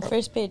sick. No,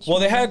 first pitch. Well,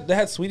 they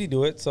had Sweetie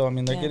do it, so I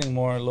mean they're Yeah. getting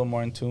a little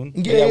more in tune.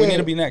 But Yeah, yeah, we yeah. need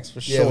to be next for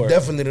Yeah, sure.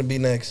 definitely to be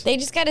next. They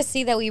just got to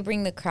see that we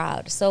bring the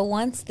crowd. So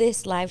once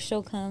this live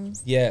show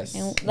comes, Yes.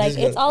 and like Just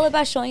it's got- all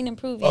about showing and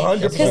proving.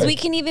 100%. Because we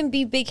can even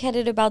be big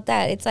headed about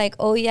that. It's like,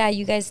 oh yeah,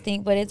 you guys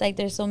think, but it's like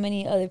there's so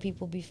many other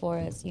people before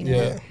us. You know,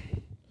 Yeah.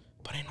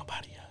 But ain't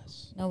nobody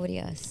else. nobody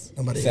else.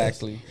 Nobody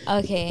Exactly.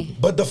 Okay, Else.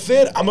 But the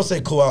fit, I'm gonna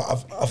say cool. I It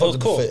fuck was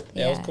with cool. the fit.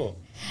 Yeah, it was Yeah. cool.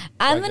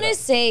 I'm Like gonna that.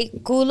 say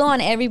cool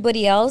on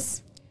everybody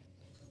else,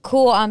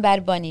 cool on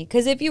Bad Bunny.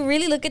 Because if you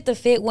really look at the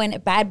fit when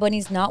Bad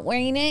Bunny's not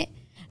wearing it,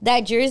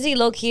 that jersey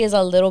low key is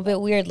a little bit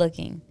weird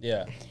looking.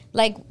 Yeah.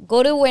 Like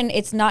go to when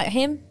it's not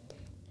him.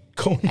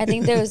 Cool. I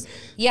think there's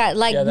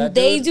like Yeah, that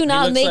they dude, do he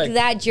not looks make like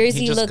that he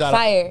jersey just look got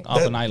fire.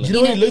 off an island. You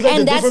know what he looks like?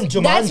 And The dude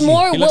from that's Jumanji.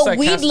 more He looks what like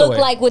we'd Castaway. look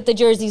like with the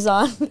jerseys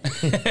on.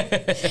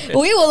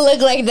 We will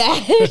look like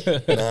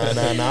that.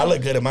 Nah. I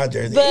look good in my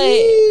jersey.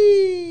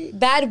 But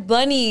Bad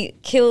Bunny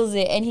kills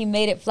it and he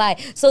made it fly.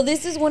 So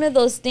this is one of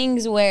those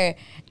things where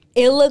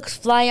it looks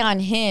fly on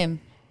him,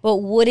 but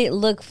would it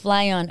look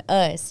fly on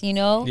us, you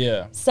know?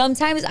 Yeah.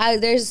 Sometimes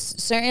there's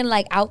certain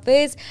like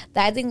outfits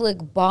that I think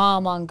look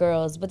bomb on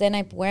girls, but then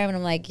I wear them and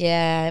I'm like,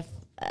 yeah,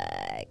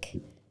 fuck.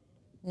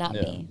 Not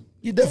Yeah. me.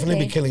 You definitely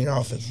Okay. be killing your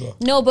outfits though.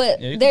 No,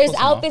 but Yeah, you can there's pull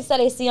some off. outfits that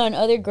I see on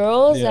other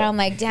girls that Yeah. I'm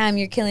like, damn,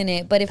 you're killing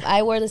it. But if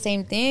I wear the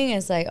same thing,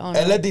 it's like, oh no.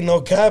 And let the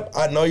no cap,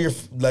 I know you're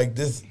like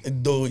this.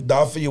 The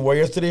outfit you wore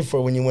yesterday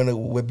for when you went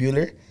with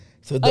Bueller.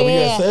 So Oh,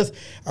 yeah, WSS,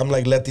 I'm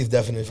like, Letty's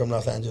definitely from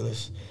Los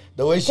Angeles.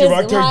 The way she 'Cause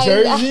rocked her why-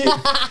 jersey, it's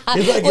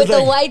like With it's the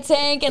like, white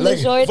tank and like,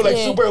 the shorts. for like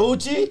yeah. super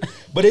hoochie,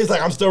 but it's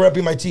like I'm still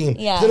repping my team.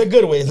 Yeah. It's in a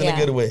good way. It's in Yeah.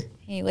 a good way.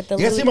 Hey, with the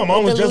You guys Louis- see my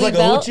mom with was the dressed like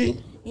Louis a belt.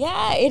 hoochie?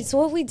 Yeah, it's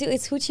what we do.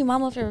 It's hoochie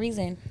mama for a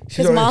reason. She's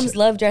Because already moms ch-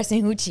 love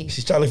dressing hoochie.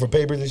 She's trying for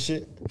papers and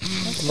shit.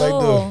 I'm like,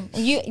 Oh,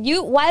 dude,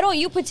 you. Why don't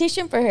you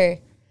petition for her?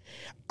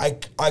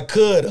 I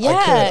could.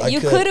 Yeah, I you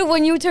could could have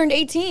when you turned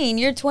 18.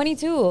 You're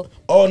 22.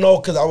 Oh no,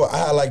 because I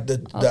had like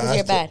the. Oh, 'cause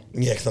you're bad.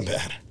 Yeah, because I'm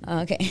bad. Oh,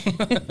 okay.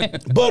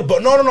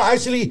 But no.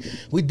 Actually,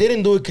 we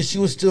didn't do it because she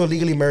was still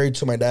legally married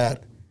to my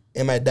dad,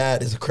 and my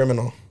dad is a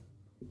criminal.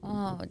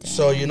 Oh,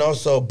 damn.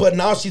 So but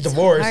now she's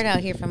divorced. Hard out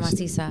here for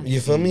Masisa.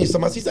 You feel me? So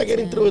my sister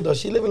getting through it though.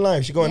 She living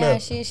life. She going Yeah,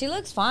 up. she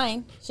looks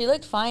fine. She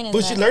looked fine. In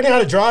But that. she's learning how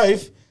to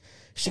drive.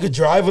 She could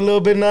drive a little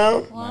bit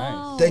now.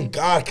 Wow. Thank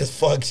God, cause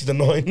fuck, she's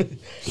annoying.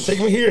 Take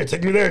me here,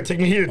 take me there, take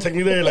me here, take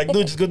me there. Like,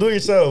 dude, just go do it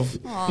yourself.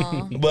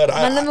 But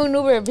Mándame un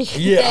Uber.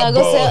 yeah,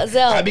 go bro,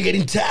 sell. I be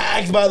getting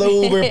tagged by the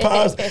Uber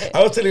pops.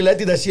 I was telling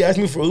Letty that she asked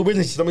me for Ubers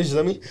and she told me,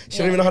 she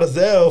don't even know how to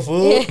sell,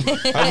 fool. I'd be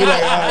like,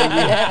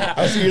 yeah,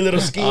 I see your little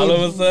scheme. All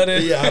of a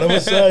sudden. Yeah, all of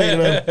a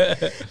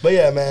sudden, But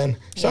yeah, man,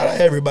 shout out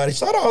everybody.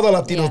 Shout out all the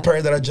Latino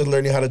parents that are just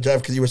learning how to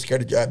drive because you were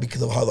scared to drive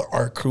because of how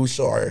our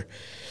crucial our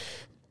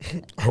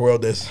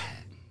world is.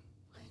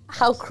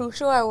 How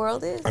crucial our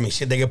world is. I mean,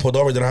 shit, they get pulled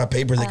over, they don't have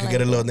papers, they I could like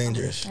get a it. little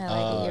dangerous. I like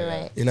it. You're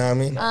right. You know what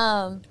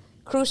I mean?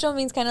 Crucial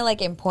means kind of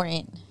like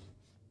important.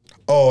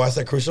 Oh, I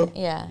said crucial?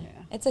 Yeah.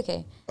 It's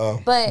okay.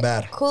 Oh, But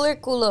bad. cooler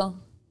culo.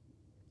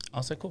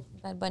 I'll say cool.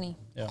 Bad Bunny.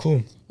 Yeah.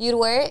 Cool. You'd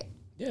wear it?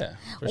 Yeah.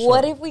 For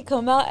What sure. if we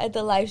come out at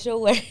the live show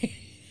wearing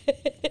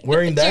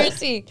Wearing that?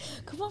 jersey?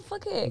 Come on,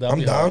 fuck it. That'd I'm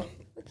be down. hard.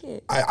 Fuck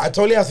it. I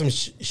totally have some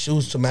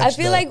shoes to match I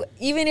feel that. like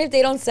even if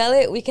they don't sell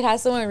it, we could have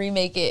someone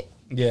remake it.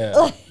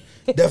 Yeah.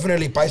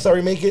 Definitely Paisa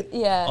remake it.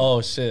 Yeah.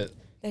 Oh shit.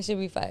 That should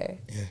be fire.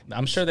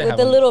 I'm sure they With have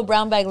the them. little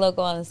brown bag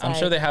logo on the side. I'm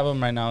sure they have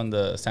them right now in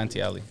the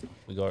Santee Alley.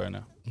 We go right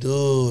now.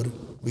 Dude,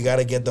 we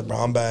gotta get the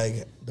brown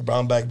bag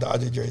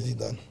Dodger jersey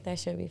done. That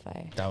should be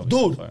fire. That would be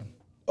so Dude,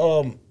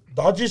 fun.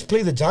 Dodgers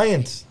play the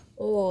Giants.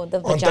 Oh,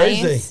 the On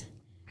Giants. Thursday.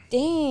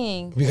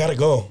 Dang. We gotta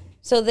go.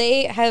 So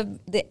they have,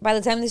 by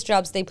the time this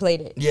drops, they played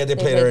it. Yeah, they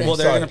played already. Well,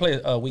 they're Sorry. gonna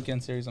play a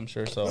weekend series, I'm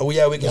sure. So. Oh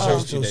yeah, we can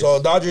search few too. days.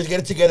 So Dodgers, get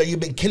it together.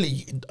 You've been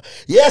killing.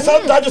 Yeah,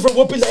 some Dodgers for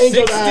whooping the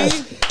Angels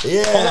 60? ass.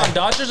 Yeah. Hold on,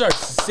 Dodgers are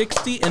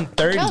 60 and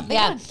 30.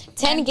 Yeah,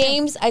 10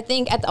 games, I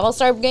think, at the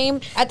All-Star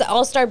game, at the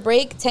All-Star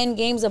break, 10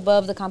 games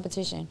above the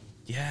competition.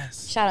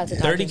 Yes. Shout out to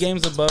 30 Dodgers.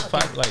 games above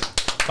 500.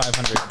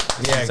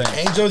 That's Yeah,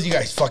 insane. Angels, you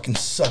guys fucking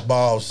suck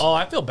balls. Oh,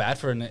 I feel bad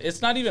for it.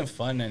 It's not even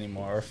fun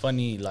anymore or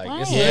funny. Like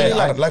it's Why? yeah,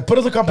 really like put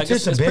us a like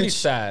competition, it's pretty bitch.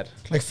 sad.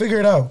 Like figure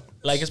it out.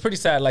 Like it's pretty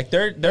sad. Like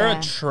they're Yeah.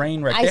 a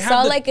train wreck. I They saw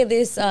have the like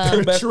this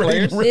two best Train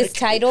players. wreck. this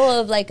title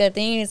of like a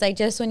thing. It's like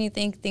just when you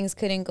think things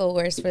couldn't go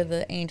worse for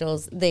the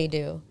Angels, they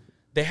do.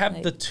 They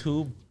have the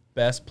two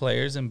best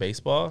players in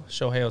baseball,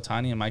 Shohei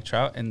Ohtani and Mike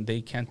Trout, and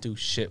they can't do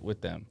shit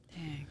with them.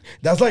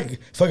 That's like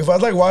fuck. If I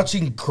was like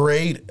watching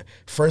great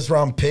first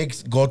round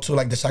picks go to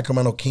like the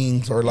Sacramento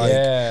Kings or like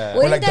Yeah. or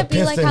Wouldn't like that the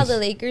be like how Pistons. the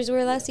Lakers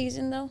were last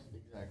season though?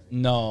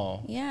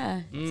 No.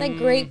 Yeah, it's like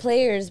great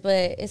players,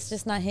 but it's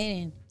just not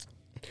hitting.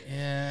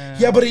 Yeah.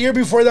 Yeah, but a year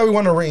before that we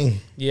won a ring.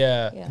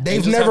 Yeah. Yeah.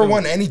 They've just never haven't-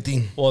 won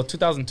anything. Well,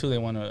 2002 they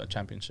won a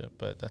championship,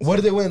 but that's What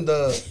did they win?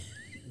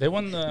 they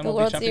won the MLB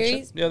World championship.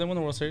 Series? Yeah, they won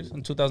the World Series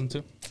in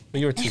 2002. But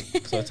you were 2,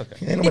 so it's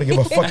okay. Ain't nobody give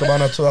a fuck about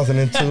no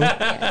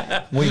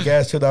 2002. Weak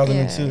ass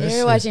 2002. Yeah, This you're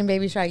shit. watching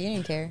Baby Shark, you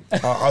didn't care.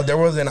 There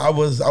wasn't. I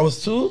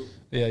was 2.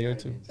 Yeah, you were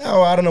 2.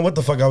 Oh, I don't know what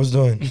the fuck I was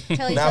doing.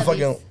 Kelly Now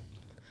fucking. Tubbies.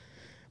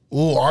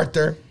 Ooh,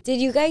 Arthur. Did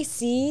you guys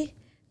see?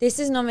 This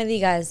is no me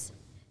digas.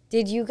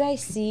 Did you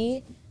guys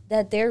see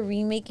that they're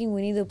remaking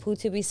Winnie the Pooh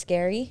to be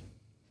scary?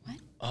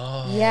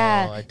 Oh,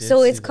 Yeah. I did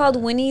So see it's called that.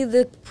 Winnie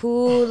the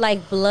Pooh,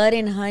 like Blood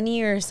and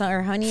Honey or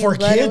Honey For and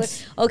Blood.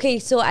 kids? Okay,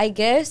 so I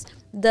guess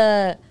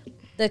the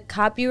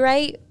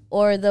copyright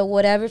or the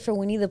whatever for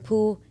Winnie the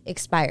Pooh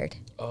expired.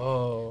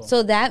 Oh.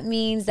 So that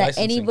means that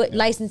Licensing, anybody yeah.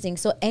 licensing,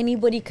 so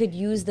anybody could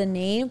use the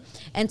name,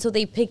 and so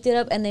they picked it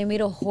up and they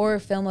made a horror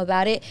film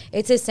about it.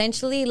 It's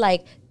essentially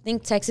like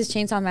think Texas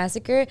Chainsaw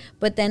Massacre,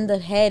 but then the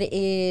head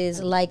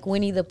is like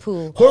Winnie the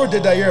Pooh. Whoever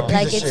did that, you're a piece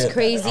Like of it's shit.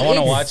 crazy. I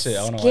wanna It's watch it.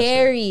 I wanna watch it.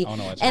 scary. I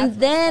wanna watch it. And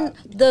then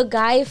the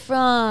guy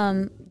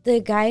from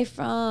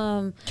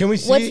Can we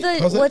see?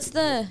 what's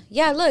the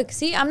yeah, look,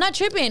 see, I'm not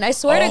tripping. I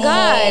swear to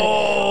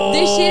God.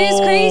 This shit is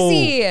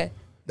crazy.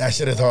 That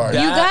shit is hard.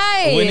 You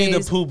guys. Winnie the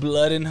Pooh,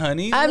 Blood and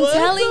Honey. I'm What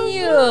telling the-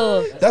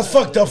 you. That's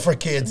fucked up for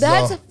kids.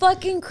 That's though.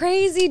 fucking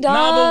crazy, dog.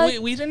 Nah,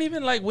 but we didn't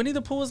even like Winnie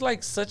the Pooh was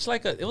like such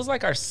like a it was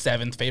like our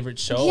 7th favorite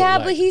show. yeah,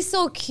 like, but he's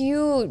so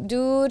cute,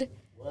 dude.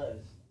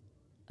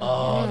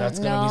 oh, that's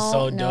gonna be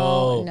so no,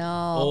 dope.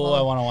 no. Oh,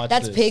 I want to watch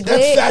That's this. Piglet.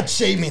 That's fat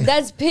shaming.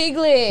 That's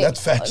Piglet.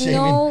 That's fat shaming.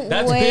 No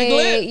That's way.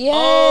 Piglet. Yes.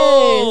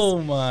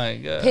 Oh my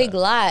god.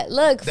 Piglet.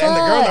 Look, Damn, the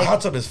girl in the fuck.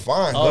 hot tub is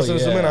fine. Oh Let's zoom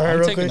in on her I'm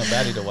real taking quick. a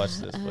baddie to watch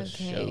this for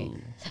Okay. sure.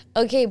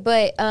 Okay,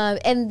 but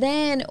and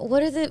then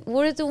what are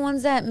the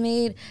ones that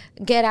made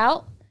Get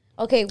Out?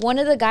 Okay, one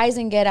of the guys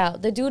in Get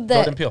Out, the dude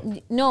that Jordan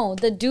Peele. no,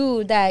 the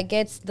dude that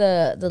gets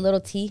the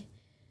little T,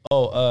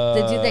 Oh,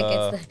 the dude that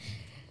gets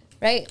the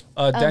right?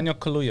 Daniel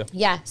Kaluuya.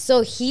 Yeah,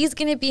 so he's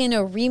gonna be in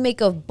a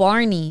remake of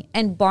Barney,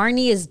 and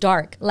Barney is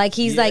dark. Like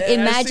he's like, Yeah,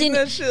 I imagine, seen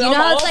that shit. you I'm know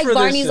how all it's like for this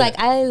Barney's shit. like,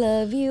 I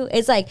love you.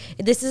 It's like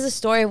this is a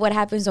story of what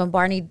happens when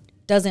Barney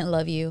doesn't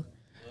love you,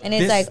 and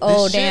it's like,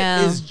 oh this damn,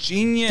 shit is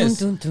genius.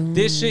 Dun, dun, dun.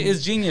 This shit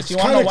is genius. You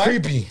It's want to know kinda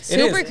why? creepy. It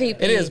Super is.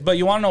 creepy. It is, but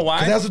you want to know why?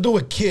 It has to do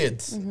with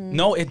kids.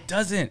 No, it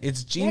doesn't.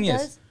 It's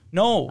genius. does.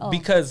 No,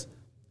 because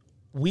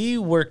we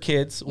were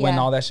kids when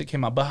Yeah. all that shit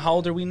came out. But how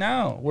old are we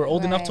now? We're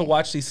old enough to Right.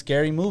 watch these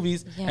scary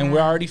movies, and Yeah.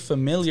 we're already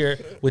familiar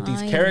with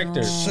these I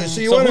characters. know.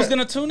 So you So wanna- who's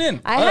gonna tune in?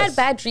 I Us. had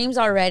bad dreams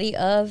already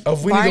of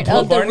Winnie the Pooh,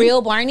 of the Barney?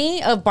 real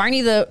Barney, of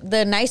Barney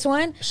the nice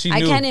one. She I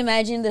knew. can't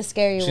imagine the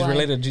scary She's one.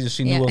 related to Jesus.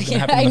 She knew what was gonna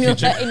happen I in the knew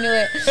future. it. I knew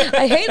it.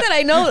 I hate that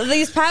I know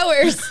these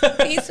powers.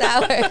 These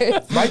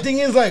powers. My thing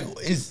is like,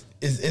 is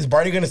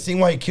Barney gonna sing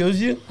while he kills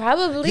you?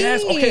 Probably.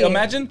 Yes. Okay.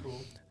 Imagine,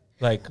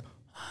 like,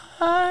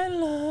 I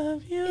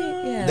love you.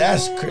 Yeah.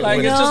 That's crazy. Like,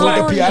 When it's it's just with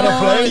like the piano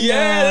play.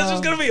 Yeah, this is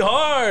gonna be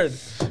hard.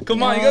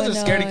 Come on, you guys are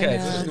No, scaredy no,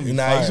 cats. no. This is gonna be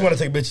Nah, you fire. just want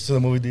to take bitches to the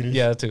movie theaters.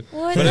 Yeah, too.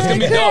 What But it's gonna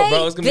be a dope,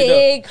 bro. It's gonna be dope.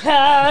 big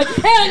hug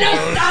and a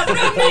stop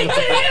running.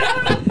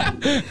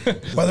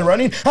 While they're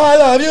running, I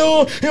love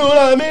you, you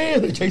love me.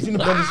 They're chasing the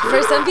bunny.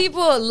 For some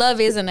people,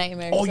 love is a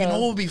nightmare. Oh, you so- know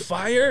what would be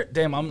fire?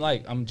 Damn,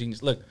 I'm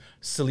genius. Look,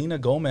 Selena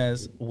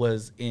Gomez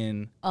was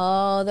in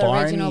Oh, the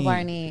original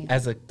Barney.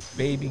 as a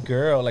baby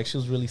girl. Like she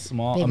was really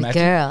small. Baby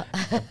girl.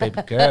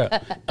 Baby girl.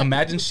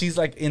 Imagine she's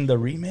like in the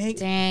remake.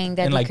 Dang,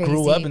 that'd and be like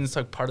grew crazy. up and it's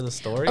like part of the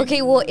story.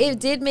 Okay, well, it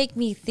did make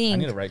me think. I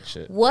need to write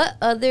shit. What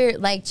other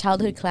like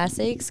childhood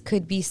classics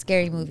could be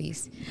scary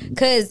movies?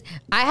 Because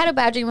I had a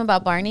bad dream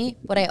about Barney,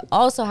 but I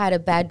also had a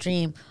bad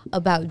dream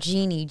about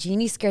Genie.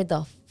 Genie scared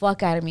the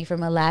fuck out of me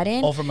from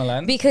Aladdin. Oh, from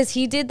Aladdin? Because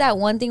he did that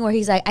one thing where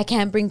he's like, I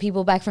can't bring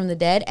people back from the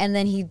dead, and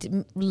then he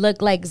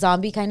looked like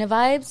zombie kind of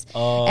vibes.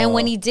 Oh. And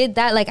when he did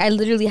that, like I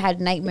literally had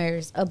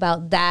nightmares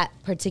about that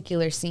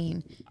particular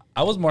scene.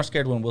 I was more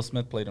scared when Will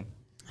Smith played him.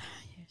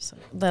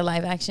 The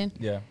live action.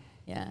 Yeah,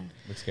 Yeah.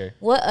 looks scary.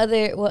 What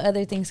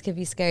other things could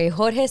be scary?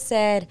 Jorge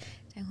said,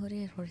 damn, who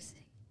did Jorge say?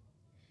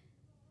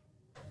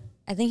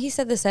 I think he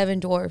said the Seven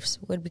Dwarfs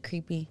would be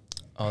creepy.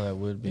 Oh, that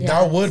would be.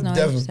 That would Snow-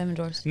 definitely- Seven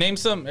Dwarfs. Name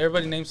some.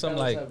 Everybody name some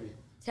like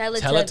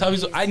Teletubbies.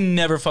 Teletubbies. I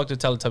never fucked with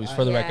Teletubbies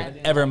for the Yeah.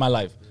 record ever in my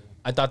life.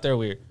 I thought they were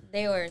weird.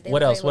 They were.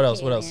 What else? What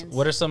else? What else?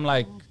 What are some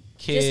like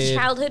kid Just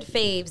childhood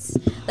faves.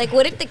 Like,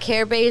 what if the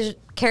Care Bears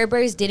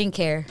didn't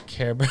care?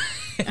 Care Bear?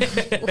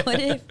 What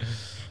if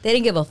they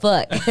didn't give a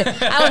fuck?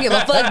 I don't give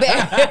a fuck,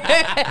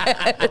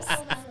 Bears.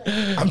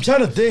 I'm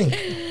trying to think.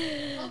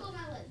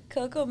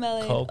 Coco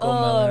Melon. Coco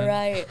Oh, Melon.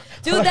 right.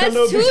 Dude, I that's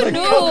know if it's too like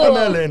new.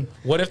 Cocomelon.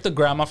 What if the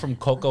grandma from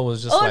Coco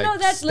was just Oh, like no,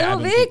 that's Little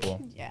stabbing Vic.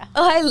 people? Yeah.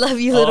 Oh, I love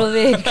you, Little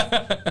Vic.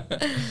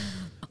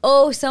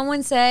 Oh,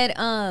 someone said,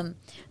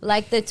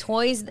 like the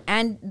toys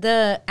and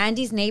the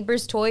Andy's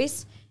neighbors'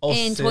 toys Oh,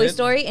 in Toy Sid?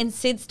 Story and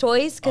Sid's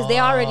toys because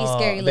they're already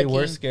scary They looking.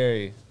 were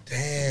scary.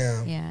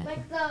 Damn. Yeah.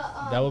 Like the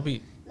That would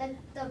be. like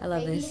the I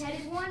love baby this.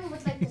 headed one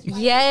with like the spikes.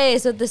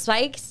 Yes, with the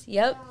spikes.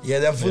 Yep. Yeah,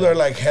 that food are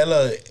like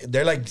hella.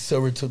 They're like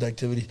silver tooth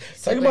activities.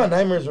 Talking about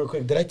nightmares real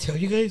quick. Did I tell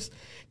you guys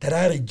that I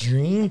had a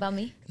dream? About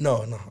me?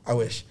 No, I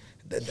wish.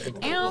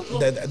 That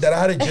Ow. I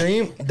had a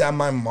dream that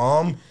my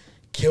mom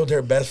killed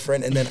her best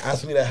friend and then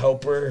asked me to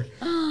help her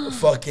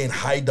fucking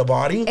hide the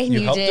body. And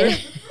you, helped did.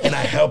 her? And I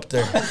helped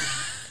her.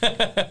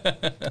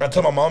 I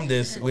told my mom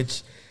this,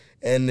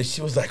 and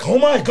she was like, "Oh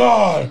my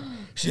god!"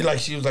 She's like,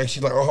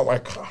 "Oh my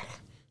god!"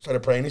 Started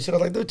praying and shit. I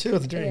was like, "Dude, chill,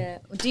 it's a dream." Yeah.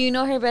 Do you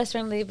know her best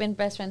friend? They've been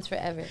best friends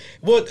forever.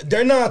 Well,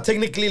 they're not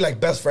technically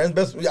like best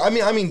friends. I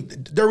mean,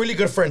 they're really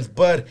good friends.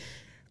 But,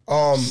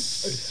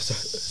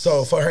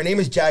 so for her name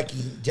is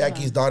Jackie.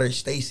 Jackie's daughter is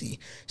Stacy.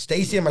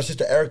 Stacy and my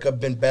sister Erica have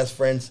been best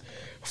friends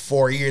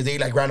for years. They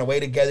like ran away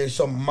together.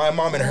 So my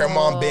mom and her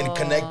mom been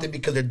connected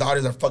because their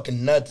daughters are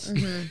fucking nuts.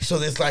 So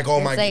it's like,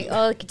 oh my It's like,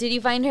 oh, did you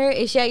find her?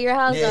 Is she at your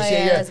house? yeah, oh,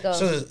 yeah. let's go.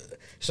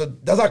 So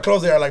that's how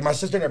close they are. Like my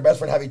sister and her best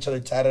friend have each other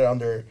tatted on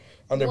their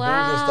boobs and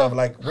Wow. stuff.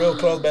 Like real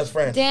close best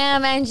friends.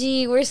 Damn,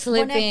 Angie, we're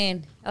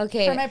slipping.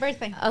 Okay. For my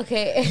birthday.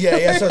 Okay.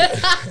 Yeah.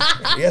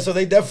 So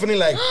they definitely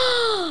like.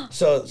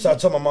 So I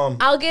told my mom.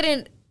 I'll get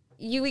in.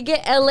 We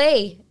get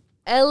LA.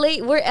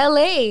 We're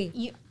LA.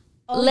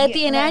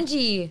 Letty and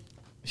Angie.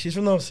 She's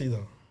from the OC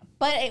though.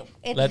 But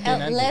it's Letty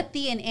and Angie.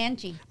 Letty and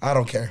Angie. I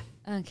don't care.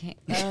 Okay.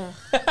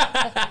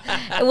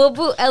 We'll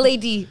put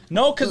LAD.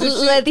 No, because if she,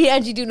 Letty and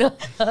Angie do know.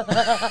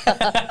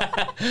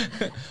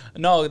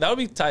 no, that would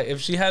be tight.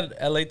 If she had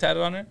LA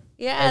tatted on her,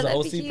 Yeah, as an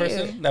that'd OC be cute.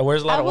 person that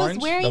wears a lot I of was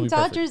orange, wearing that'd be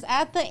perfect. Dodgers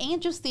at the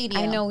Angel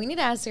Stadium. I know. We need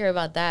to ask her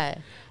about that.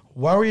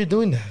 Why were you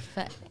doing that?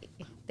 But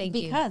thank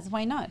you. Because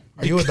why not?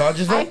 Are you a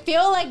Dodgers I fan?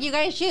 feel like you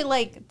guys should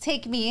like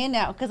take me in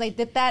now because I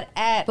did that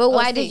at. But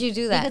why OC. did you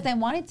do that? Because I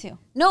wanted to.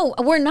 No,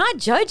 we're not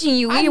judging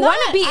you. We I'm want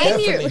to not. be I'm in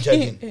Definitely here.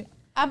 judging.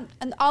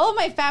 And all of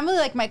my family,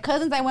 like my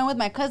cousins, I went with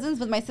my cousins,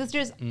 with my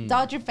sisters,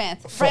 Dodger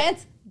fans.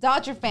 Friends,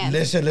 Dodger fans.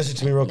 Listen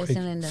to me real quick.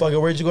 Listen, Linda. Fuck it,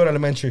 where'd you go to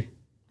elementary?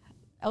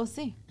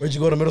 OC. Where'd you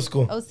go to middle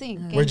school? OC.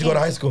 Gang, Where'd you go to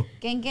gang. high school?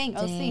 Gang,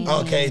 OC. Dang.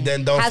 Okay,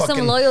 then don't Have fucking...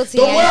 some loyalty.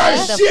 Don't wear our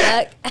What the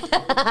shit!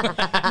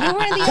 fuck? You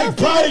were in the Take OC.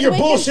 pride in your Jamaican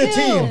bullshit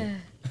too. team.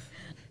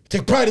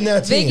 Take pride in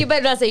that Vic, you team.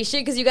 better not say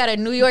shit because you got a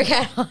New York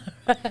hat on.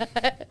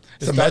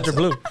 It's a Dr.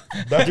 Blue.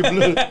 Dr.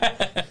 Blue.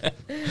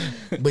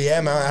 But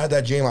yeah, man, I had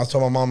that dream. I was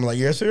telling my mom, like,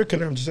 you're a serial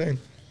killer. I'm just saying.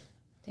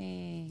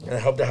 Dang. And I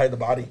helped her hide the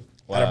body at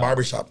a Wow.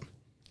 barbershop.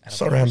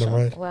 So random,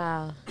 right?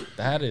 Wow.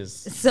 That is.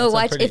 So that's a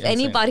watch pretty if insane.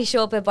 anybody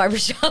show up at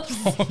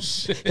barbershops. Oh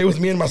shit! It was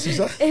me and my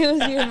sister. It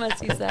was you and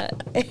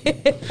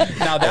Masisa.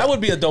 Now that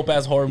would be a dope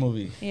ass horror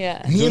movie.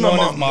 Yeah. Me and know my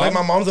his mom. mom Like,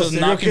 my mom's a just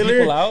serial knocking killer.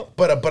 people out?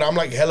 But I'm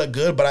like hella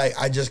good, but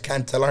I just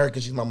can't tell her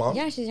because she's my mom.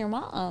 Yeah, she's your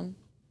mom.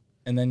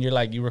 And then you're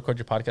like, you record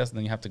your podcast, and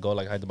then you have to go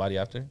like hide the body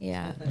after.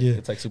 Yeah. Yeah.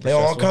 It's like super My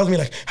mom stressful. calls me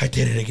like, I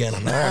did it again.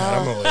 I'm like,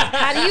 I'm away.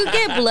 How do you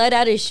get blood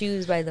out of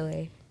shoes, by the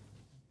way?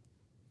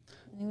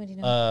 Anybody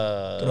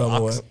know? Don't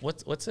know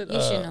What's it?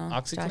 You should know.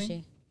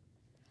 OxyClean.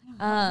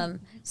 Joshy.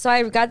 So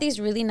I got these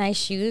really nice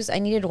shoes. I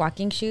needed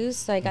walking shoes,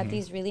 so I got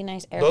these really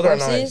nice Air Those are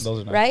Forces, nice.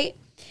 Those are nice. right?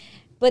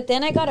 But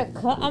then I got a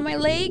cut on my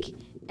leg,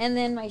 and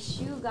then my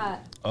shoe got.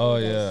 Oh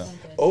yeah.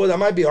 Oh, that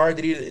might be hard.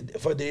 Did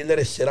you let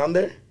it sit on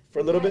there for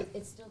a little bit?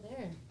 It's still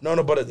there.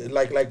 No, but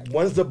like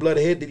once the blood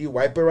hit, did you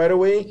wipe it right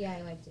away? Yeah,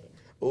 I wiped it.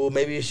 Oh,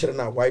 maybe you should have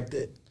not wiped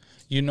it.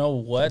 You know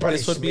what? Probably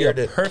This would be a smeared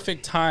it.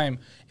 perfect time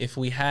if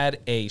we had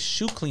a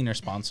shoe cleaner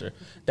sponsor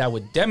that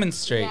would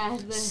demonstrate. Yeah,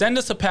 Send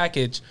us a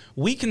package.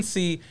 We can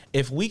see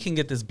if we can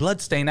get this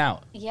blood stain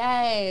out.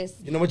 Yes.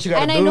 You know what you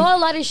gotta And do? I know a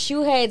lot of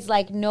shoe heads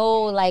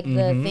know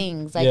the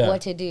things, like Yeah.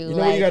 what to do. You know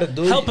like, what you gotta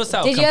do? Help us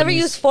out. Did you ever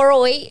companies. use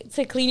 408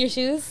 to clean your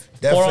shoes?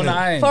 Definitely.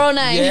 409?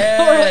 409.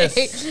 Yes.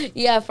 408.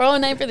 Yeah,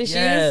 409 for the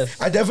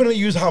Yes. I definitely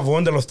use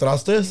jabón de los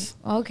trastes. shoes.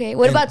 Okay.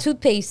 What about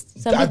toothpaste?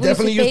 Some I people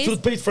definitely used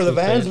toothpaste for the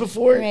Vans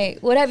before.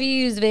 Right. What have you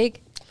used,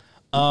 Vic?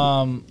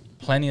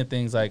 Plenty of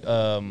things like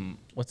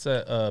what's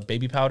that?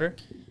 Baby powder.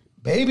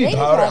 Baby Baby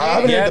powder. powder. I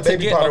haven't had the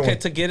baby powder one.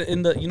 to get it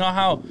in the, you know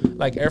how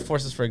like Air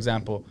Forces, for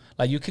example,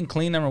 like you can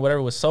clean them or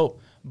whatever with soap,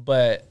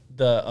 but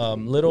the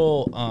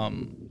little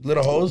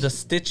Little hose. the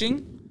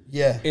stitching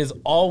Yeah. is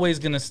always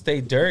gonna stay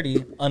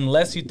dirty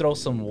unless you throw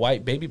some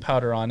white baby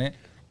powder on it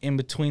in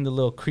between the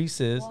little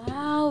creases,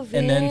 Wow, Vic.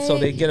 and then so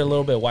they get a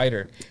little bit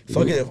whiter.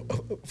 Fuck it.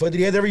 Did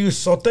you guys ever use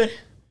sote?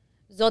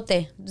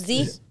 Zote.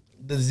 Z.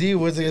 The Z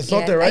was it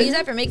sote, Yeah. I right? use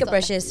that for makeup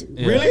brushes.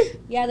 Yeah. Really?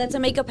 Yeah, that's a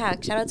makeup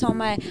hack. Shout out to all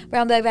my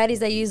brown black baddies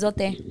that use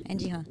Zote and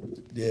Jihan.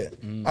 Yeah.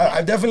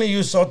 I definitely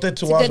use sote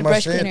to a wash good my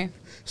brush shit. cleaner.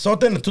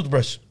 Sote and a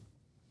toothbrush.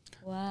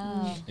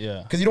 Wow.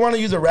 Yeah. Because you don't want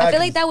to use a rag. I feel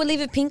like that would leave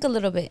it pink a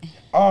little bit.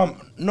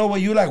 No, but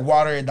you like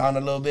water it down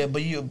a little bit.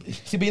 But you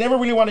never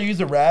really want to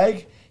use a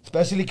rag,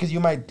 especially because you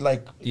might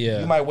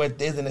you might wet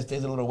this and it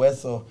stays a little wet.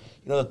 So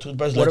the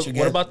toothbrush lets you get.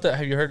 What about the?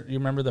 Have you heard? You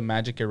remember the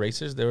magic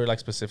erasers? They were like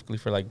specifically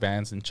for like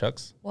Vans and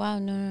Chucks. Wow,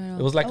 no.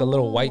 It was like a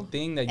little white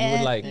thing that you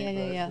would like.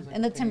 Yeah.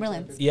 And the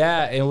Timberlands.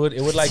 Yeah, it would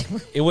like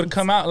it would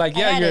come out like I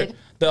had your it.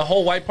 the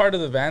whole white part of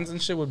the Vans and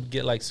shit would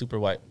get like super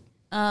white.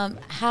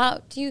 How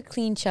do you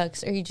clean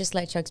Chucks, or you just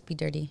let Chucks be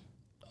dirty?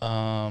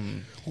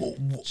 Chucks.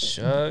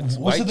 What's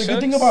white the good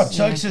thing about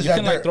Chucks is you that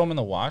can like they're- throw them in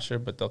the washer,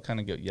 but they'll kind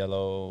of get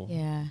yellow.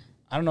 Yeah,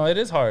 I don't know. It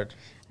is hard.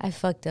 I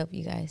fucked up,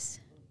 you guys.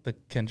 The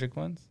Kendrick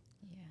ones.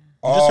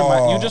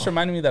 Oh. You just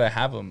reminded me that I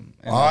have them.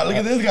 And, Look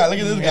at this guy. Look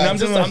at this guy. and I'm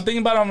Too much. thinking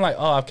about it. I'm like,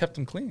 oh, I've kept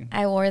them clean.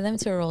 I wore them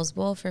to Rose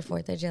Bowl for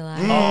 4th of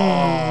July.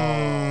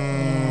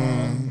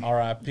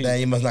 R.I.P. Damn,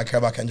 you must not care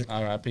about Kendrick.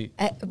 R.I.P.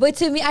 But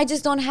to me, I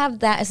just don't have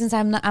that since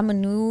I'm a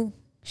new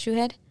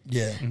shoehead.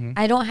 Yeah.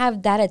 I don't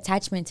have that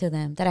attachment to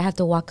them that I have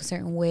to walk a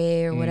certain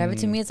way or whatever.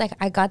 To me, it's like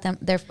I got them.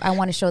 I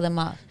want to show them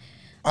off.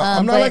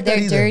 I'm not but like that they're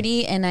either.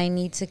 dirty, and I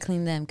need to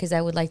clean them because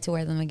I would like to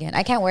wear them again.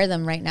 I can't wear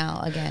them right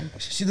now again.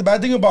 See, the bad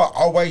thing about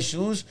all white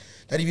shoes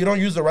that if you don't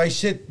use the right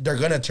shit, they're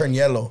gonna turn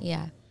yellow.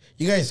 Yeah.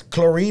 You guys,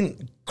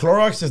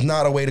 Clorox is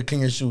not a way to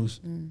clean your shoes.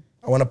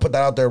 I want to put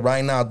that out there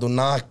right now. Do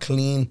not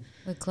clean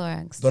With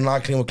Clorox. with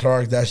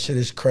Clorox. That shit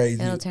is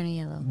crazy. It'll turn it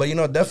yellow. But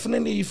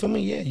definitely, you feel me?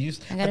 Yeah,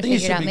 I gotta think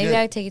figure it out. Maybe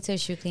I take it to a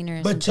shoe cleaner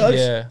or But something. Chucks,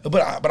 Yeah.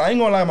 but I ain't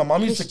gonna lie. My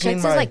mom used to Because clean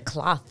Chucks my. is like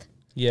cloth.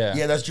 Yeah.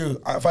 Yeah, that's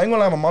true. If I ain't gonna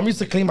lie, my mom used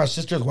to clean my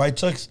sister's white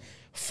Chucks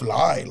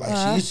fly. Like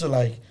she used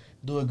to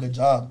do a good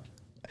job.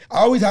 I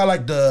always had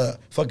like the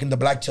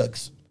black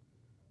Chucks,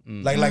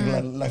 like Yeah,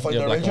 the black and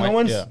original white,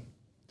 ones. Yeah.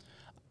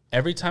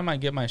 Every time I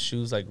get my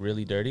shoes like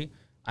really dirty,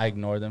 I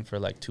ignore them for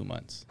like 2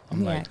 months.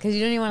 I'm Yeah, like, because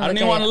you don't even want I to don't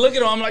even want to look at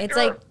them. I'm like, It's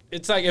like-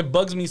 it's like it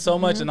bugs me so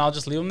much, and I'll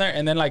just leave them there.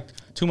 And then like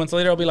 2 months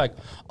later, I'll be like,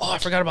 oh, I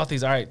forgot about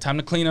these. All right, time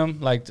to clean them.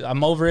 Like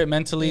I'm over it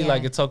mentally. Yeah.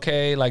 Like it's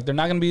okay. Like they're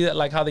not gonna be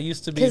like how they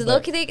used to be. Because but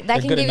look, that they're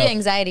can good give enough. you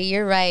anxiety.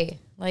 You're right.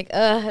 Like,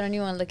 I don't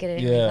even want to look at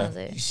it. Yeah.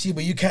 You see,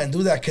 but you can't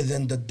do that because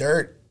then the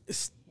dirt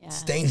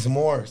stains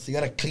more. So you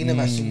gotta clean them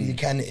as soon as you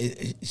can.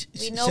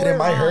 We know Shit, we're it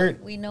might wrong.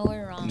 hurt. We know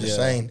we're wrong. I'm just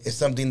Yeah. saying, it's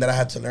something that I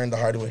had to learn the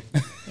hard way.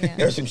 Yeah.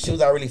 There were some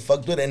shoes I really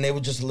fucked with, and they were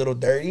just a little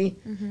dirty.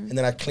 And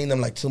then I cleaned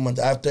them like 2 months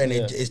after, and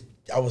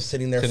I was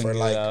sitting there Couldn't for get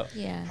like, it out.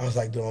 Yeah. I was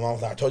like, dude, my mom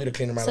was like, I told you to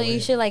clean them right So away. you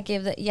should like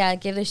give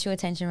the shoe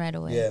attention right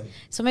away. Yeah.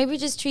 So maybe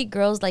just treat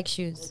girls like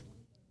shoes.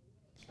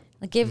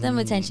 Like, give them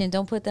attention.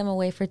 Don't put them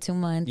away for 2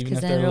 months Even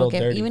because if then they're a it'll little get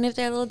dirty. even if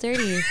they're a little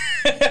dirty.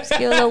 Just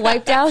get a little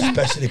wiped out.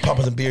 Especially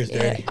Papas and Beers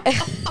dirty.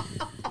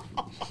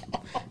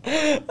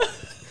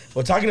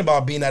 Well, talking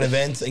about being at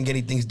events and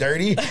getting things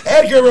dirty,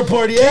 Edgar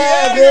report,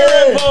 yeah,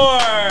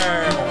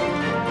 man.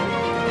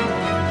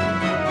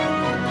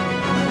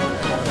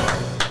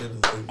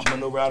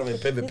 Maneuver out of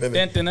it, pivot.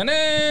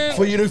 Dun-dun-dun-dun.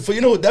 For you know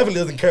who definitely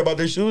doesn't care about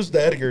their shoes, the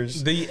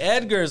Edgars. The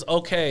Edgars,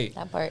 okay.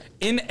 That part.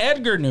 In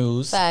Edgar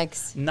news,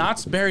 Facts.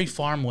 Knott's Berry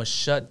Farm was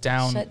shut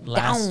down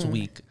last down.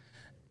 week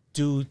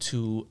due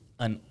to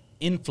an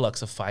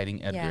influx of fighting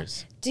Yeah.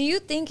 Edgars. Do you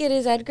think it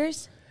is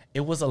Edgar's?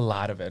 It was a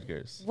lot of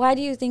Edgars. Why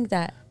do you think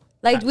that?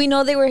 Like, we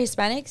know they were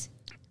Hispanics.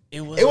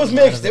 It was a lot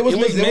mixed. of It was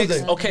mixed. It was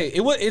mixed. a- Okay,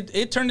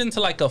 it turned into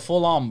like a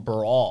full on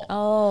brawl.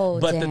 Oh,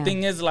 But damn. the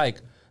thing is, like,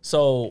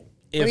 so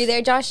Were you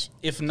there, Josh?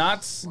 if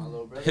Knott's,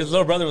 his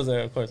little brother was there,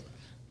 of course.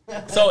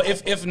 So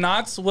if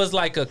Knott's was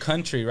like a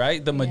country,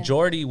 right, the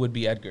majority would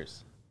be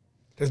Edgar's.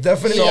 There's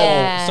definitely So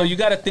Yeah. so you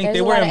got to think There's they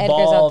a were lot of Edgars out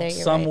involved there,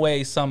 you're some right.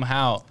 way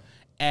somehow,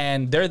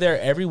 and they're there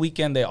every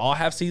weekend. They all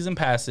have season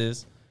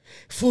passes.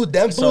 food.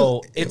 Them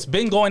So food. it's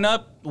been going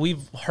up.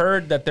 We've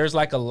heard that there's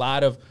like a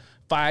lot of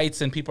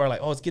fights, and people are like,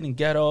 "Oh, it's getting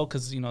ghetto,"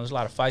 because there's a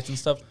lot of fights and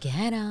stuff.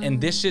 Ghetto. And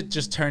this shit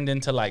just turned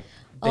into like,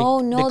 Oh,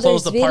 no, closed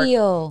there's the park-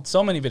 video.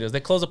 So many videos.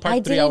 They closed the park I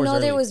 3 didn't hours know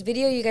early. there was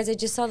video, you guys. I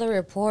just saw the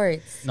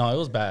reports. No, it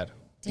was bad.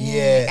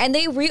 Yeah. And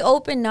they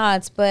reopened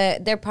Knott's,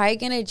 but they're probably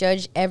gonna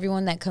judge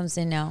everyone that comes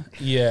in now.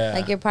 Yeah.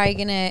 Like, you're probably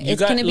gonna. You It's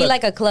got- gonna be look,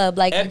 like a club.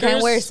 Like, you can't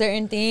Edgar's- wear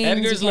certain things.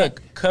 Edgar's, you can't-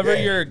 look, cover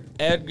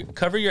Yeah.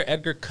 cover your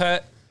Edgar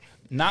cut,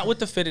 not with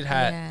the fitted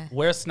hat. Yeah.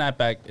 Wear a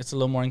snapback. It's a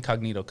little more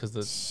incognito because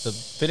the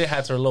fitted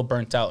hats are a little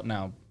burnt out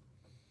now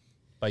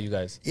by you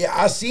guys. Yeah,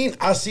 I seen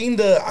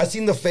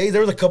the phase.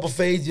 There was a couple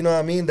phase, you know what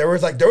I mean? There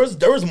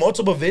was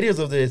multiple videos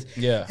of this.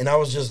 Yeah. And I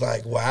was just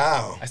like,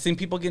 wow. I seen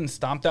people getting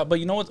stomped out, but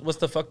you know what's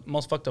the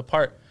most fucked up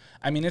part?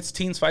 I mean, it's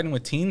teens fighting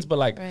with teens, but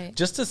like Right.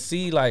 just to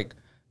see like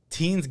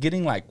teens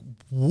getting like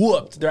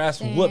whooped, their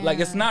ass whooped, like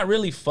it's Damn. not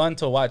really fun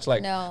to watch.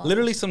 Like No.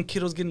 literally, some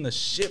kid was getting the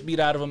shit beat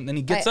out of him, and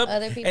he gets By up,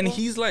 other and people?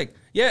 he's like,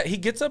 yeah, he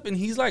gets up and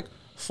he's like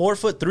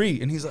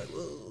 4'3", and he's like.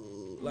 "Ugh,"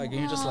 like,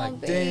 and you're just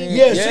like, dang.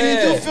 Yeah, so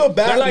you do feel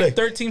bad. They're like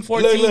 13,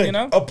 14, you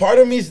know? A part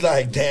of me is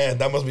like, damn,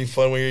 that must be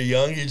fun when you're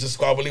young. You're just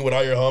squabbling with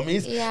all your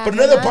homies. Yeah, but but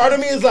another not- part of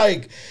me is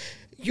like,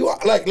 you are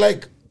like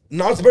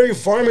Knott's Berry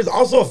Farm is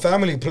also a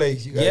family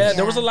place. You guys. Yeah,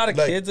 there was a lot of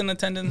Like, kids in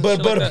attendance. But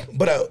and shit like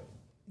that.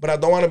 but I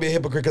don't want to be a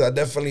hypocrite because I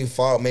definitely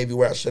fought maybe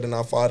where I should have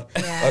not fought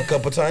Yeah. a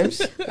couple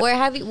times.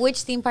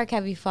 Which theme park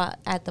have you fought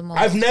at the most?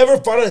 I've never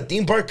fought at a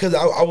theme park because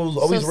I was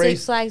always so raised.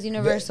 Six Flags,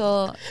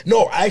 Universal.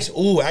 No,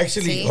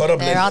 actually, See? hold up.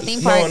 They're all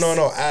theme parks.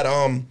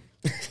 No.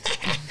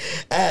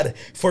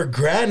 For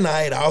grad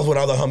night, I was with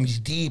all the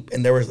homies deep,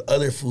 and there was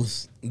other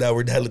fools that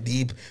were hella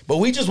deep. But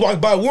we just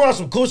walked by. We were on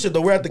some cool shit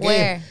though. We're at the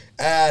Where? game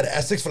at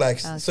Six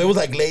Flags. So it was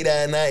like late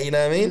at night. You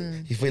know what I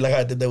mean? You feel like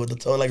I did that with the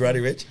tone, like Roddy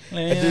Rich. I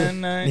Late do. at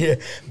night. Yeah,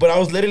 but I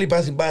was literally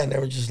passing by, and they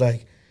were just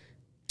like,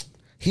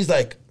 he's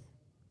like,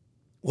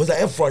 was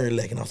that info on your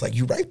leg? And I was like,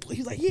 you right, boy?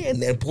 He's like, yeah.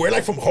 And then we're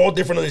like from whole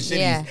different other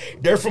cities. Yeah.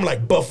 They're from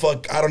like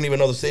Buttfuck, I don't even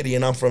know the city,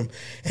 and I'm from.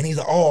 And he's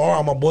like, oh, all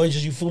right, my boy,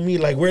 just you fool me.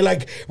 Like we're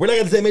like at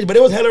the same age, but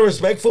it was hella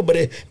respectful, but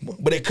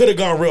it could have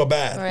gone real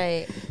bad.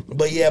 Right.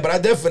 But yeah, but I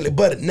definitely,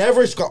 but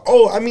never.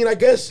 Oh, I mean, I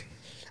guess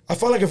I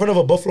fought like in front of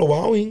a Buffalo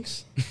Wild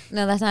Wings.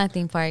 No, that's not a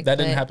theme park. That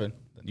didn't but- happen.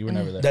 You were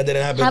never there. That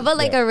didn't happen. How about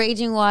like a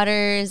Raging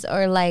Waters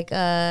or like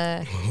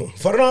I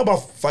don't know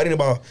about fighting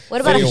about. What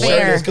about a fighting fair?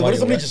 shirtless, 'cause what if While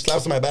somebody you're just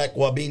slaps my back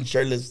while being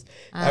shirtless?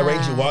 I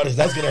Raging Waters.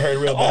 That's gonna hurt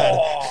real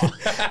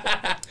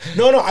bad.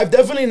 No, I've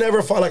definitely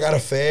never fought like at a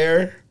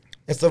fair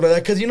and stuff like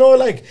that. Cause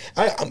like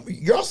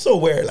you're also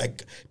aware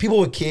like people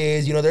with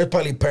kids. There's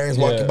probably parents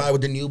walking Yeah. by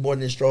with their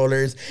newborns and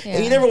strollers, and Yeah.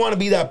 you never want to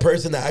be that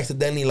person that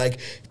accidentally like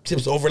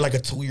tips over like a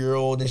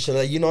 2-year-old and shit.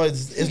 Like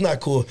it's not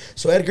cool.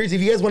 So Edgar's,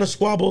 if you guys want to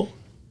squabble.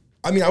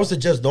 I mean, I would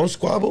suggest don't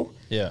squabble.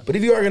 Yeah. But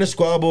if you are gonna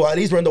squabble, at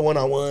least run the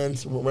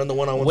one-on-ones. Run the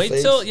one-on-one. Wait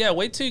phase. till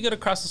you get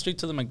across the street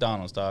to the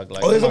McDonald's, dog.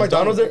 Like, Oh, there's a come on,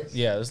 McDonald's don't- there?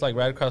 Yeah, it's like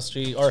right across the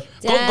street. Or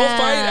go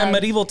fight at Damn.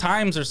 Medieval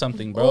Times or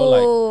something, bro.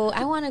 Like, Oh,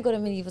 I want to go to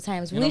Medieval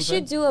Times. know what We I'm should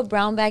saying? do a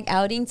brown bag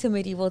outing to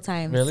Medieval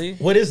Times. really?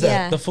 What is that?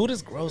 Yeah. The food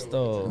is gross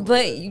though.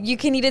 But you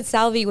can eat it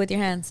salvi with your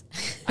hands.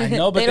 I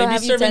know, but they don't be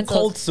have serving utensils.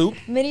 cold soup.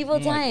 Medieval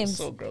I'm like, Times.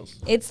 so gross.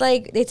 It's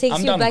like it takes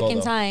I'm you down to back go, in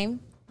though. time,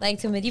 like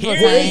to medieval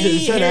Here is it? times.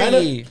 Is Santa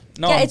Ana?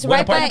 No, Yeah, it's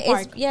right by.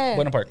 Park. It's, yeah,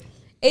 Buena Park.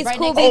 it's Right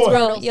cool next beats, to bro.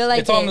 Turtles. You'll like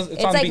It's on it. the- it's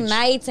It's on like the beach.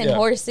 knights and Yeah.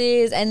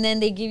 horses, and then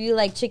they give you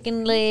like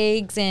chicken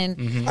legs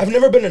and I've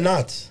never been to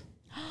Knott's.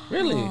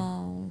 Really?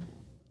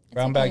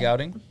 Brown bag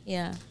outing.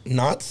 yeah.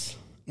 Knott's?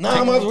 No,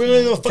 I'm not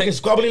really no fucking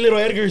squabbling little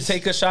Edgars.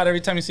 Take a shot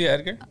every time you see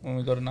Edgar when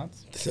we go to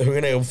Knott's. So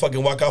we're gonna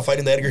fucking walk out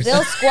fighting the Edgars.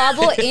 They'll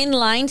squabble in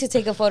line to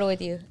take a photo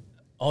with you.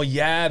 Oh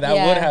yeah, that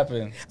Yeah. would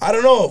happen. I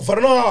don't know. I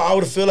don't know how I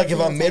would feel like if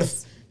I'm mid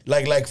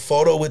like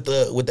photo with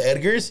the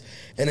Edgars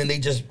and then they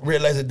just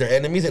realize that they're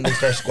enemies and they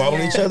start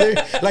squabbling each other.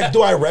 Like,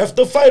 do I ref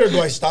the fight or do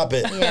I stop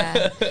it?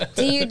 Yeah.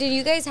 Did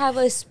you guys have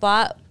a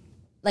spot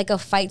like a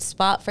fight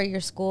spot for your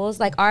schools.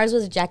 Like ours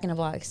was Jack in the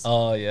Box.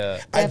 Oh yeah.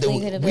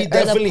 Definitely could have been.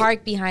 Or the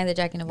park behind the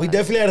Jack in the Box. We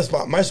definitely had a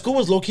spot. My school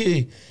was low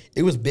key.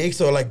 It was big,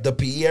 so like the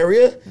PE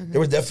area, there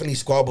was definitely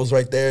squabbles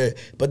right there.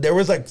 But there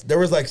was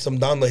like some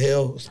down the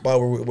hill spot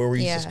where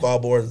we used to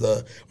squabble, or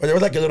there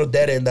was like a little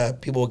dead end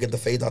that people would get the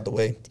fades out the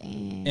way.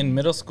 Dang. In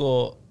middle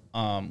school,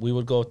 we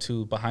would go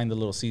to behind the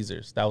Little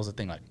Caesars. That was the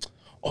thing. Like,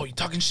 oh, you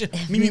talking shit?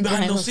 Meet me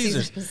behind Little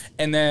Caesars.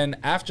 And then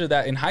after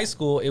that, in high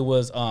school, it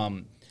was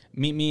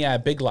meet me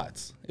at Big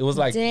Lots. It was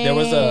like there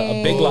was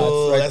a Big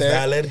Lots right there.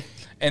 Valid.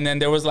 And then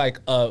there was like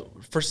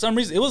for some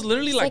reason it was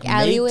literally like made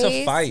alleyways?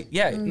 to fight.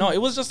 Yeah, no,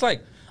 it was just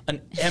like an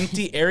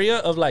empty area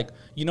of like,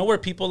 you know, where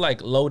people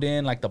like load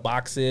in like the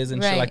boxes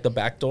and shit, like the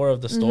back door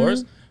of the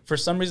stores. For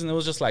some reason, it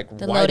was just like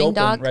The wide open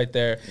dock? right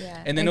there.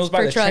 Yeah. And then And it was by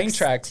for the train trucks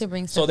tracks. to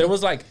bring So stuff there in.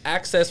 was like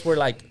access where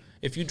like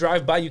if you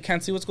drive by, you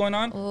can't see what's going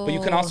on, but you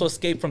can also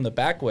escape from the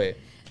back way.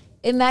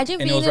 Imagine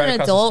And it being was right an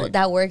across the adult street.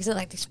 that works at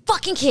like these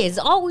fucking kids.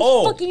 Always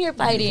fucking here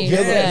fighting. You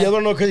ever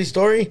know a crazy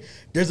story?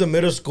 There's a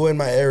middle school in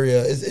my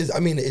area.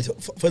 It's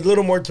for a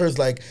little more towards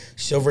like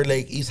Silver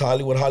Lake, East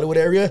Hollywood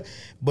area,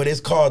 but it's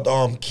called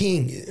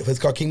King. It's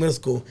called King Middle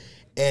School.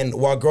 And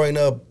while growing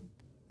up,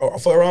 or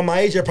for around my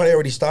age, I probably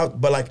already stopped.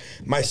 But like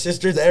my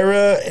sister's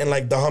era and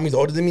like the homies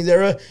older than me's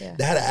era,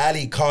 they had an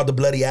alley called the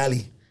Bloody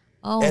Alley.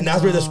 Oh, And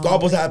that's where the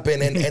squabbles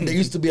happen. And there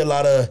used to be a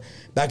lot of,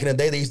 back in the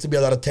day, there used to be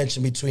a lot of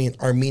tension between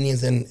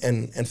Armenians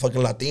and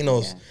fucking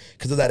Latinos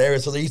because of that area.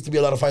 So there used to be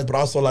a lot of fights, but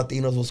also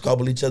Latinos will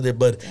squabble each other.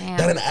 But they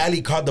had an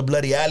alley called the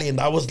Bloody Alley, and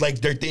that was like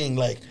their thing.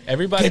 Like,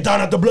 Everybody- get down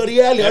at the Bloody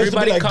Alley. I used to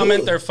be Everybody like, comment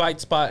dude. their fight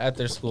spot at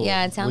their school.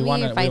 Yeah, tell me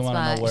wanna- your fight wanna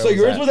know spot. where So it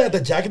yours at. was at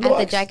the Jack in the At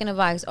Box? the Jack in the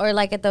Box, or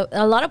like at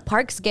a lot of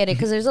parks get it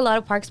because there's a lot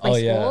of parks by Oh,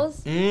 yeah.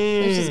 schools.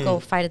 Let's just go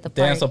fight at the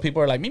park. Damn, so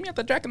people are like, meet me at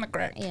the Jack in the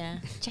Crack. Yeah,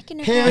 Jack in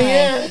the Hell Crack.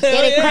 yeah.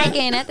 Get it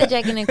cracking at the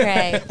Jack in the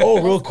Crack.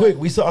 Oh, real quick,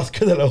 we saw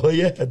Oscar de la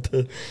Hoya at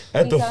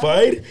the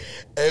fight,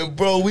 and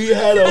bro, we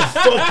had a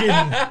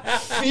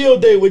fucking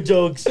field day with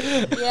jokes.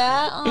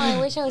 Yeah. Oh, I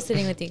wish I was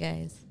sitting with you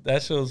guys.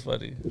 That shit was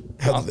funny.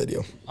 Have the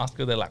video.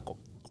 Oscar de la Co.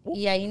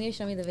 Yeah, you need to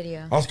show me the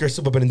video. Oscar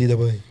super prendida,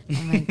 boy.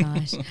 Oh my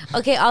gosh.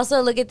 Okay,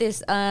 also look at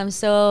this.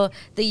 So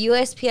the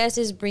USPS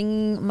is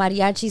bringing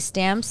mariachi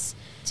stamps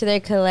to their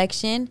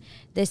collection,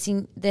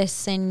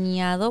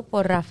 diseñado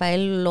por Rafael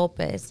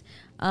López.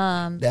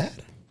 Dad?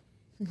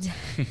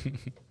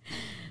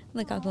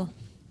 Look how cool.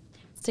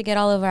 It's to get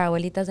all of our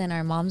abuelitas and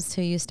our moms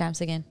to use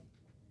stamps again.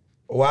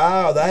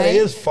 Wow, that Right?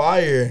 is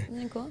fire.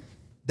 Isn't it cool?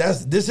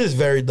 This is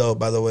very dope,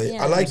 by the way.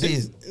 Yeah. I like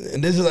these,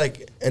 and this is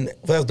like, and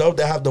that's dope.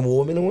 They have the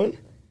woman one,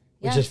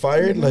 which Yeah. is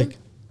fire. Like,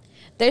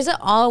 There's an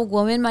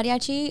all-woman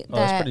mariachi that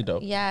that's pretty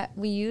dope. Yeah,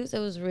 we used. It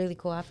was really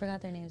cool. I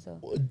forgot their names though.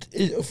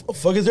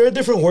 fuck, is there a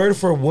different word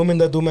for women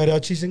that do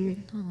mariachi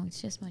singing? Oh,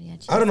 it's just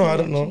mariachi. I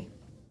don't know.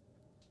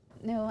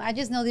 No, I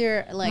just know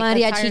they're like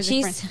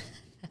Mariachis.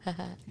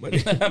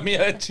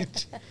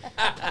 Mariachi.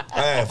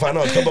 If I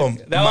know a couple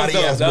of That was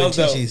dope. Marias That with was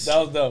dope. chichis. That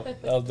was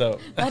dope. That was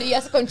dope.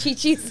 Marias con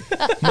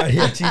chichis.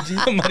 Maria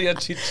chichis.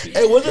 Mariachi.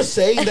 Hey, what's a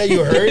saying that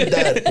you heard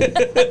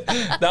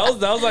that? That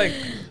was like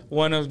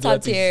one of Top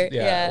Leti's- tier.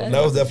 Yeah.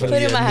 That was definitely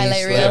Put in a my knee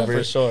highlight reel. Yeah, slapper.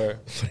 for sure.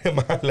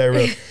 My highlight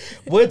reel.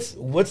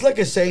 What's like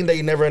a saying that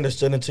you never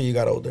understood until you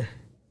got older?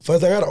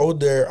 First, I got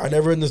older, I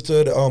never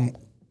understood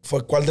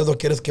for cuál dedo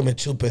quieres que me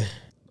chupe.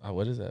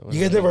 What is that? What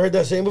You is guys that? never heard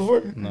that saying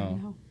before?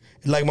 No.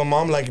 Like my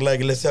mom, like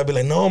let's say I'll be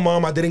like, no,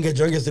 mom, I didn't get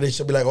drunk yesterday.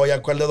 She'll be like, oh yeah,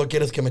 cuál dedo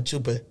quieres que me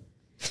chupe?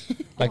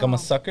 Like I'm a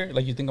sucker?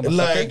 Like you think I'm a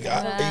Like sucker?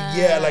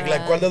 yeah, like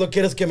cuál dedo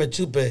quieres que me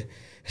chupe?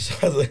 So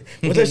I was like,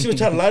 one time she was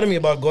trying to lie to me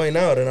about going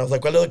out, and I was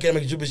like, cuál dedo quieres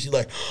que me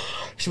chupe?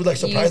 She was like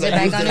surprised used I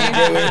it used back it. on in a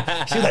her? great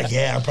way. She was like,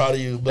 yeah, I'm proud of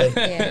you, but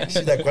Yeah.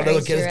 she's like, cuál dedo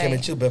Right, quieres que me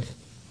right. chupe?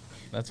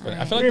 That's funny.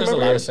 I feel like there's a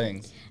lot of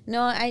sayings.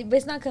 No,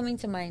 it's not coming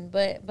to mind,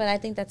 but I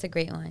think that's a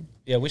great one.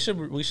 Yeah, we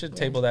should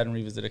table that and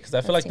revisit it because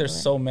I feel Let's like there's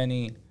table so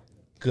many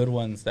good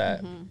ones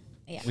that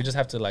Yeah. we just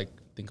have to like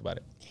think about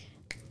it.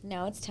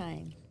 Now it's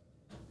time.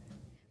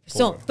 For-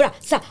 Sombra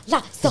Sala.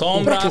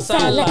 Sombra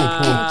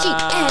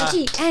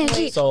Sala.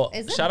 Angie. So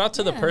Is it? shout out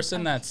to the Yeah.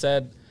 person that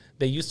said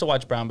they used to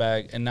watch Brown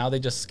Bag and now they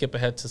just skip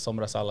ahead to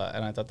Sombra Sala,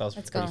 and I thought that was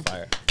Let's pretty go.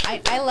 fire.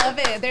 I love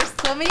it. There's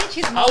so many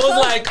chismosos. I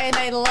was like- and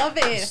I love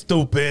it.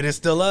 Stupid, it's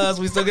still us.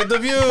 We still get the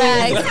views.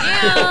 Facts.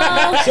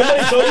 Ow.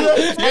 Somebody told you that?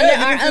 Yeah, you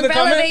didn't Our see the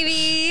umbrella comment?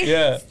 baby.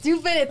 Yeah,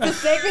 Stupid. It's a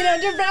segment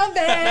under brown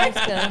bag.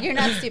 Let's go. You're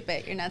not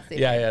stupid. You're not stupid.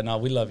 yeah. No,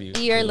 we love you.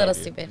 You're We a little love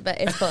you. stupid,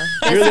 but it's cool.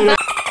 You're a little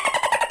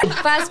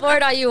Fast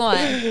forward all you want.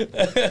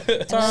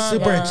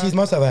 super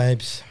chismosa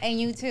vibes. And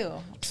you too.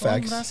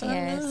 Facts.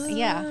 Yes.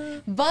 Yeah.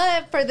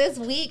 But for this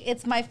week,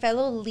 it's my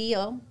fellow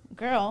Leo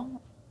girl,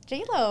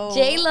 J-Lo.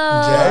 J-Lo.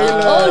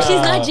 J-Lo. Oh,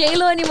 she's not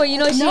J-Lo anymore. You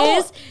know who she No,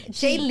 is?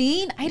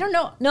 Jaylene. I don't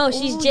know. No,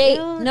 she's Ooh, J.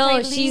 ew, No,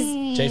 Jaylene.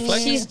 she's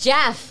J-Flex? she's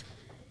Jaff.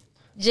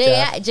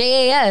 Jaff.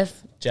 J-A-F.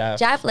 Jaff.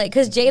 Jaffleck.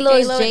 Because J-Lo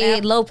is J-Lo J.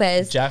 and F.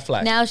 Lopez.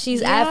 Jaffleck. Now she's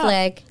Yeah.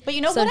 Affleck. But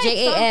you know so what I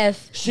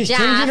J-A-F. She's Jaff.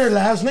 changing her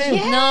last name?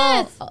 Yeah. No.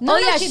 Yes. No, Oh, no,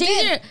 yeah. she She's did.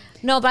 changing her.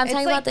 No, but I'm It's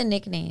talking like- about the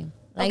nickname.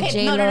 Like Okay,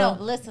 J-Lo. no.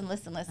 Listen.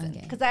 Okay.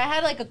 Because I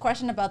had like a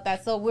question about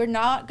that. So we're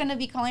not gonna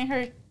be calling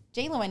her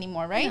J-Lo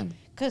anymore, right?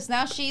 Because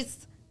now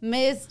she's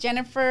Miss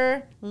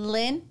Jennifer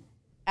Lynn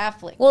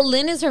Affleck. Well,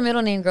 Lynn is her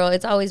middle name, girl.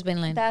 It's always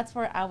been Lynn. That's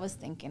where I was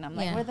thinking. I'm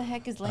like, Yeah. where the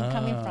heck is Lynn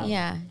coming from?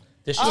 Yeah.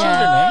 Did she change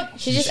her name?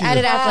 She just She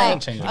added was-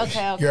 Affleck. Change it.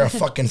 Okay. You're a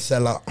fucking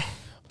sellout.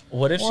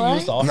 What if she What?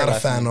 used all I'm her not a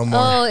last fan name? no more.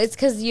 Oh, it's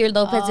because your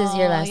Lopez is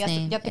your last ya te-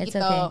 name. ya te It's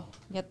quito. okay.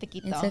 Ya te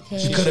quito. It's okay.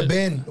 She could have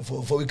been.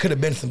 We could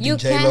have been something. You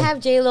J-Lo. can't have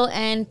J Lo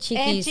and Chiquis.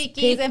 And Chiquis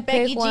Pick- and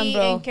Becky pick one, G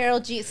bro. and Carol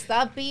G.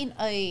 Stop being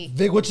a...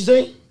 Vic, what you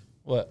say?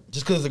 What?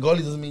 Just because it's a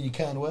goalie doesn't mean you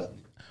can't. What?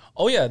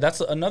 Oh yeah,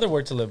 that's another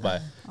word to live by.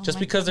 Just my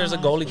because there's a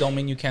God. goalie don't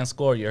mean you can't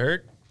score. You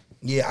heard?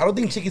 Yeah, I don't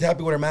think Chicky's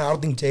happy with her man. I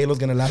don't think J-Lo's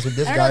gonna last with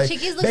this I don't know, guy.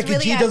 Chicky's looks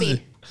really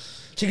happy.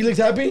 Chicky looks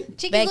happy.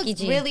 Chiquis Becky looks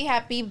G. really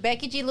happy.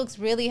 Becky G looks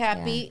really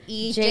happy.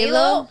 Yeah.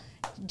 J-Lo...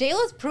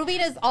 J-Lo's proving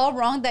us all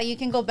wrong that you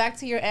can go back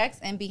to your ex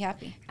and be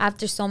happy.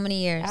 After so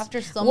many years.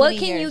 What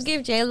can you years.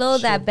 give J Lo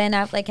that Ben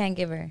Affleck can't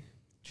give her?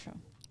 True.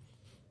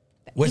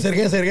 Wait, say it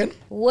again. Say it again.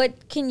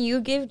 What can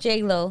you give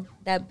J Lo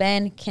that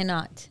Ben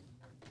cannot?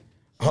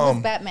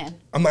 Batman.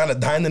 I'm not gonna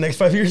die in the next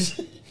 5 years.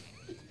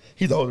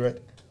 He's old, right?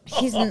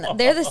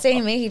 They're the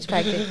same age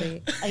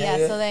practically.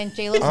 Yeah, so then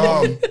J-Lo's...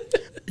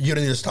 You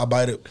don't need to stop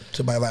by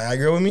to buy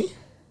Viagra with me.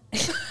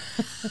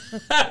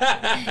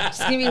 She's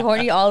gonna be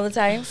horny all the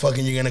time.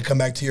 Fucking, you're gonna come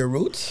back to your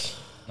roots.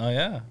 Oh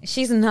yeah.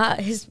 She's not.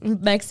 He's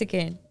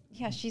Mexican,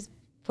 Yeah, she's...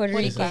 Puerto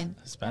Puerto Rican.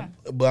 Hispanic.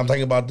 But I'm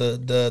talking about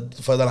the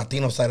for the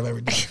Latino side of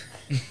everything.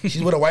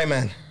 She's with a white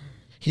man.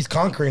 He's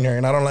conquering her,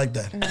 and I don't like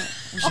that.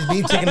 She's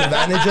being taken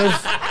advantage of,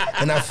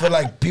 and I feel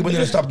like people need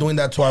to stop doing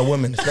that to our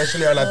women,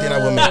 especially our Latina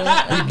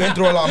women. We've been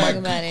through a lot. Talk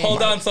about it.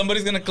 Hold on,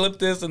 somebody's gonna clip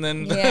this and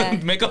then Yeah.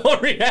 make a whole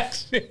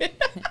reaction.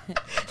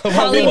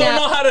 Probably people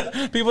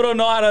not. People don't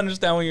know how to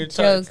understand when you're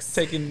Jokes.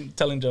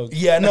 telling jokes.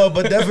 Yeah, no,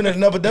 but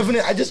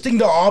definitely. I just think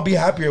they'll all be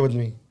happier with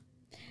me.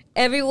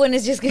 Everyone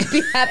is just gonna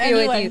be happy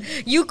with Anyone.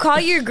 you. You call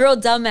your girl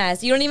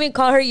dumbass. You don't even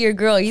call her your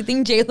girl. You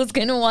think J Lo's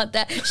gonna want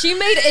that? She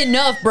made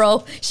enough,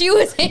 bro. She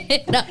was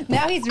enough.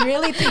 Now he's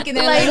really thinking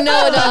that... Like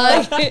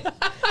no, dog.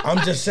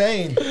 I'm just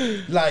saying,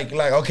 like,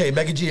 okay,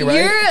 Becky G,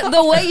 right?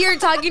 The way you're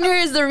talking to her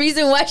is the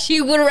reason why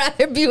she would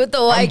rather be with the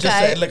I'm white just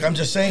guy. saying, I'm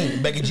just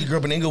saying, Becky G grew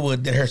up in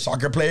Inglewood. Did her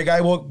soccer player guy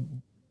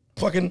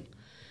fucking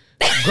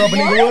grew up in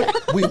Inglewood?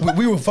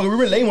 We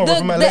were lame over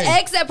from LA. The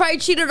ex that probably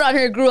cheated on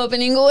her grew up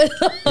in Inglewood.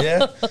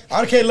 Yeah.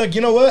 Okay, look,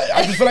 you know what?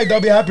 I just feel like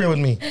they'll be happier with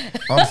me.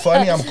 I'm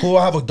funny. I'm cool.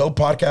 I have a dope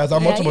podcast.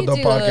 I'm Yeah, multiple you dope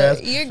do.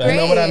 podcasts. You're You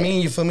know what I great.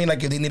 mean? You feel me?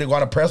 Like if they need to go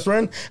on a press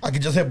run, I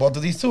could just hit both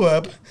of these two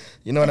up.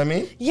 You know what I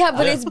mean? Yeah,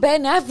 but it's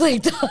Ben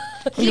Affleck. Though.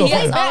 Who He you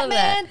has fucking- all of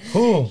that.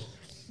 Who?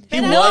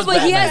 No,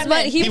 but he has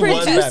money. He He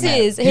was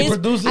produces. Batman. He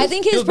produces? I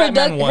think He his was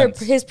Batman once.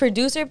 his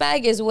producer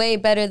bag is way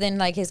better than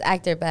like his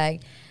actor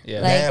bag. Yeah.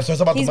 Like, Damn, so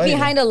it's about the he's money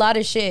behind then. a lot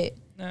of shit.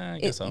 I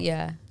guess so.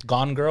 Yeah,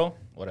 Gone Girl.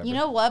 Whatever. You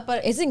know what?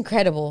 But it's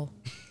incredible.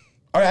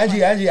 All right,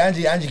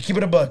 Angie, keep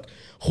it a buck.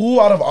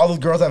 Who out of all those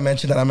girls I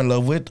mentioned that I'm in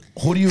love with,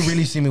 who do you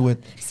really see me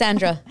with?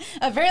 Sandra.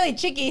 apparently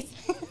Chickies.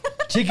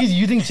 Chickies,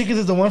 you think Chickies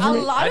is the one for A me?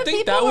 lot I of think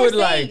people that were would,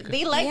 saying like-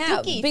 they like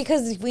Yeah, Dookie.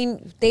 because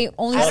they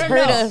only I don't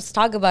heard know. us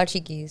talk about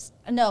Chiquis.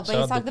 No, but Shout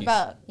he out talked Dookies.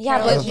 about... Yeah,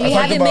 Carol but G. we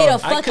talked haven't made a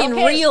about- fucking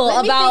Okay, reel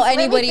let me about think, let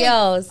me anybody think.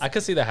 else. I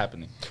could see that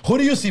happening. Who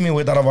do you see me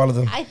with out of all of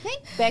them? I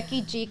think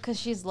Becky G, because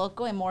she's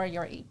local and more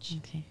your age.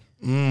 Okay.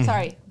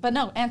 Sorry, but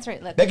no, answer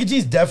it. Becky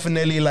G's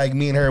definitely like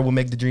me and her will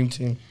make the dream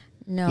team.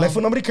 No, Like,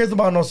 for nobody cares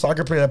about no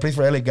soccer player that plays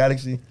for LA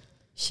Galaxy.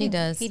 she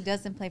does. He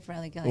doesn't play for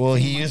LA Galaxy. Well,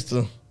 he anymore. used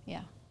to.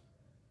 Yeah.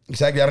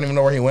 Exactly. I don't even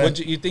know where he went. Would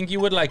you think you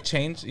would like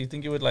change? You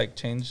think you would like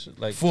change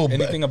like Fool,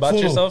 anything about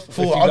fool, yourself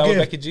fool, if you I'll got with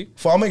give- Becky G?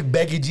 Fool, I'll make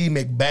Becky G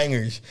make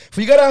bangers.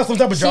 Fool, you gotta have some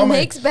type of She drama.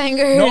 makes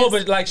bangers. No,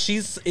 but like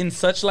she's in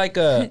such like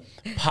a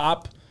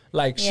pop.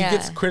 Like she Yeah.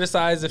 gets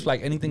criticized if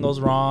like anything goes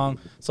wrong.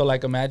 So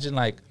like imagine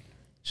like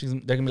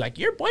they're gonna be like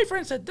your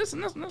boyfriend said this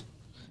and this and this.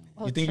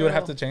 Oh, You think you would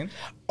have true. to change?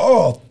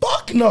 Oh,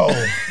 fuck no.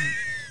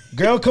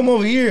 Girl, come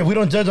over here. We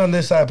don't judge on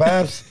this side,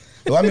 paps.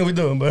 Well, I mean, we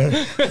do, but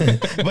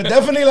but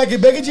definitely, like,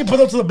 if Becky G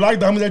pulls up to the block,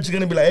 the homies are just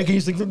gonna be like, hey, can you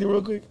sing something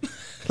real quick?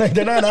 Like,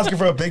 they're not asking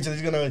for a picture. They're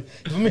just gonna, you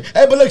feel me?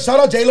 Hey, but look, shout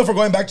out J-Lo for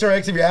going back to her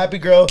ex. If you're happy,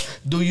 girl,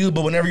 do you.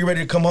 But whenever you're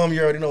ready to come home,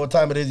 you already know what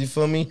time it is, you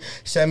feel me?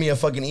 Send me a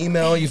fucking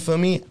email, you feel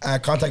me?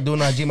 At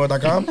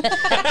contactduna@gmail.com.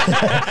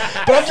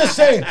 But I'm just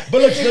saying.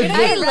 But look, look,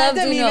 I look. love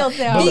Random to know emails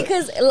now.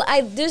 because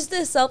just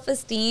the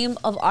self-esteem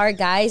of our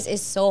guys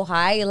is so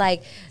high.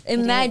 Like,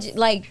 imagine,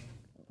 like,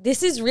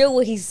 this is real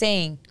what he's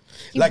saying.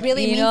 He Like,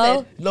 really you means know?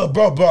 it. Look,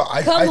 bro,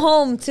 Come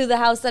home to the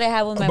house that I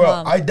have with my bro,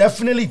 mom, I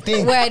definitely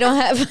think. where I don't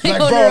have.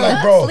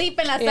 Like, bro, Sleep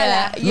in la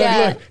Yeah, sala.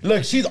 yeah.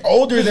 Look, she's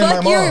older than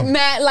Fuck my your mom.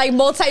 like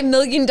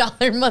multi-million-dollar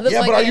motherfucker.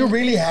 Yeah, but are you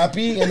really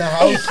happy in the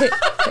house?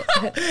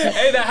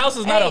 Hey, that house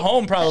is not a Hey,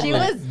 home probably. She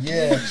was,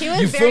 Yeah. she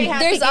was You very feel me?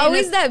 happy. There's getting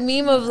always her- that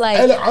meme of Hey,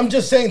 like, look, I'm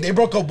just saying, they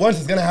broke up once,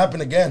 it's gonna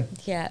happen again.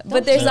 yeah,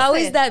 but there's jinx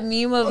always it. that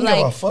meme of Don't give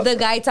a like fuck. the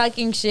guy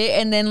talking shit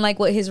and then like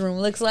what his room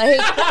looks like.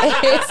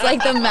 It's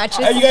like the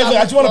mattress. Hey, you guys, is on I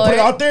the just want to put it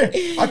floor. out there.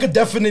 I could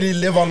definitely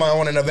live on my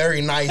own in a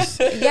very nice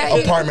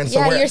apartment yeah,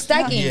 somewhere. you're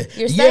stacking. Yeah,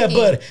 You're yeah, stacking.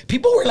 but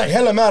people were like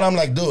hella mad. I'm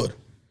like, dude,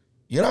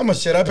 you know how much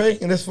shit I pay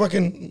in this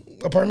fucking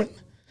apartment?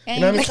 And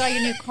You know what I you mean?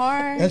 got your new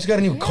car. And she got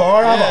a new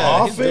car, I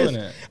have an he's doing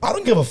office. it. I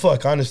don't give a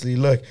fuck, honestly.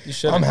 Look, You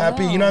shouldn't. I'm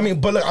happy. You know what I mean?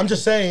 But look, I'm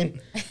just saying.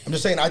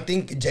 I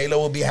think J-Lo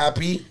will be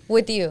happy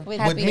With you. With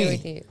Happier me.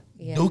 with you.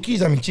 Yeah.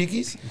 Dookies, I mean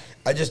Cheekies.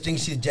 I just think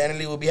she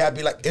genuinely will be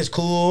happy. Like, it's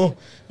cool.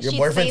 Your She'd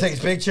boyfriend say- takes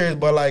pictures,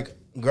 but like,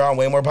 girl, I'm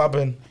way more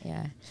popping.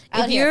 Yeah.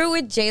 Out If here. you were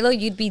with J-Lo,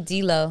 you'd be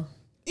D-Lo.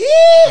 Yeah.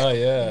 Oh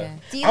yeah.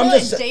 D-Lo I'm and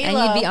just- And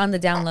J-Lo. you'd be on the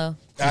down low.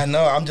 I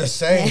know, I'm just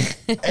saying.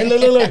 And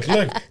look.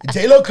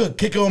 J-Lo could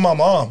kick it with my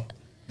mom.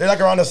 They're like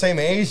around the same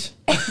age.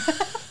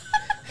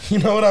 You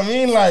know what I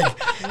mean? Like,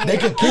 they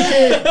could kick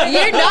it.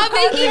 You're not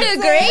making a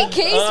great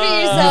case for You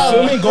yourself.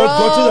 feel me? Go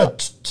bro.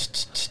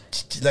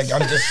 to the like.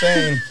 I'm just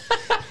saying.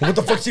 What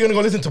the fuck she gonna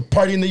go listen to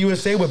Party in the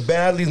USA with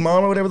Ben Ashley's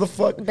mom or whatever the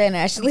fuck? Ben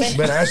Ashley.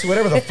 Ben Ashley,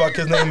 whatever the fuck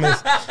his name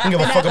is. I don't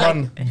give a fuck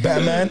about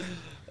Batman.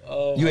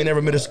 You ain't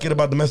never made a skit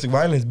about domestic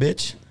violence,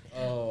 bitch.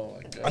 Oh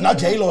my god. Not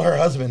J Lo, her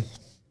husband.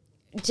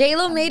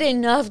 J-Lo made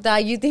enough,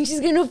 dog. You think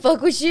she's gonna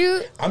fuck with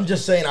you? I'm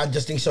just saying. I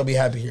just think she'll be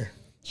happy here.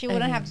 She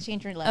wouldn't have to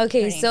change her life.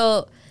 Okay,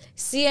 so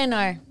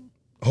CNR,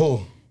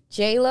 Who?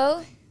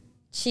 J-Lo,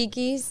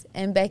 Cheekies,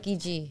 and Becky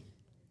G.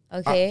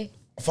 Okay?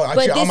 Fuck,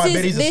 But actually, all my this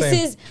biddies the same.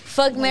 is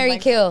fuck, marry, my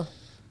kill.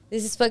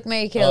 This is fuck,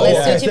 marry, kill. Oh, Let's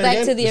yeah. switch it Say it back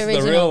again? to the This is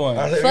original. the real one.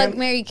 Say it Fuck, again?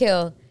 marry,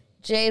 kill.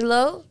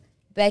 J-Lo,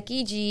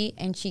 Becky G,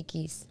 and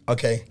Cheekies.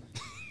 Okay.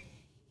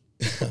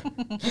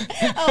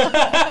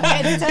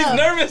 It's tough.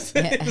 Nervous.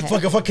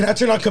 Fuck, can I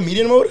turn on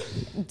comedian mode?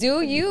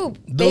 Do you,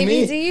 Do baby?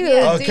 me? Do you?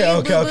 Yeah, Okay, do you,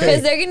 okay, boo-boo? okay.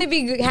 Because they're gonna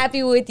be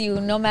happy with you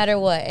no matter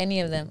what. Any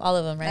of them, all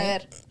of them, A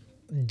right?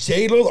 ver,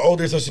 J Lo's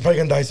older, so she's probably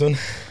gonna die soon.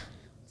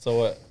 So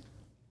what?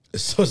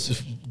 So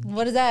she's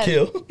what is that?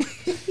 kill.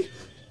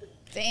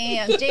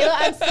 Damn, J-Lo,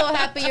 I'm so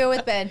happy you're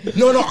with Ben.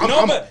 No, No,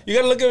 I'm but you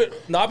gotta look at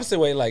it the opposite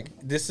way. Like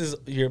this is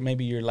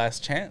maybe your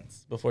last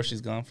chance before she's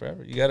gone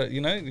forever. You gotta,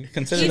 you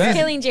consider She's that.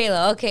 killing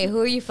J-Lo. Okay, who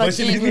are you But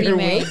she fucking and who leaving you her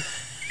marrying?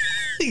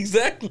 will.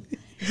 Exactly.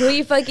 Who are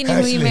you fucking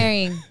and who you Ashley.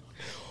 marrying?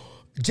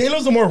 J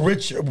Lo's the more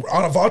rich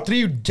out of all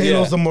three. J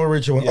Lo's Yeah. the more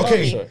richer one. Yeah,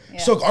 Okay, sure. Yeah.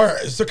 so all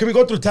right, so can we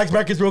go through tax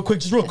brackets real quick?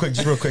 Just real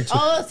quick.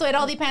 Oh, so it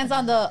all depends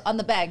on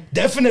the bag.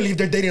 Definitely, if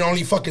they're dating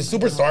only fucking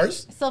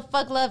superstars. So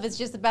fuck love is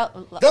just about.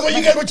 That's why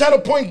you guys were trying to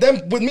point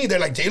them with me. They're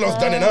like, J Lo's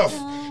done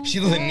enough. She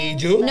doesn't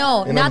need you.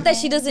 No, You know? not that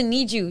she doesn't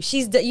need you.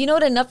 You know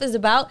what enough is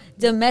about?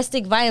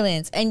 Domestic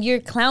violence, and you're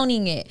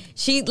clowning it.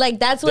 She like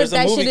that's what There's a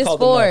that movie shit is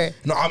called for.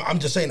 Enough. No, I'm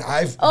just saying.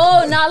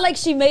 Oh, not like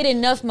she made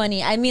enough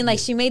money. I mean, like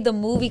she made the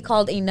movie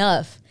called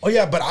Enough. Oh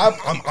yeah, but I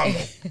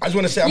just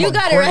want to say I'm You a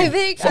got it great, right,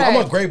 Vic? So I'm a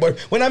Alright. great boy.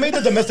 When I made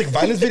the domestic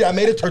violence video, I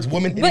made it towards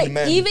women hitting But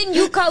men. even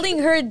you calling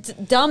her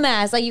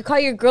dumbass, like you call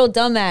your girl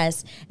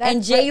dumbass, and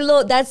That's J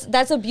Lo,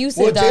 that's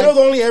abusive. well, dog. J Lo's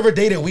only ever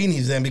dated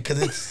weenies then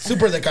because it's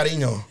super de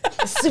cariño.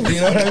 You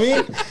know what I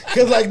mean?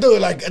 Because like,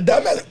 dude, like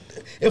dumbass.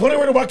 If one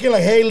were to walk in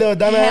like, hey, little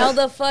dumbass. Hell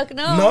the fuck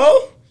no.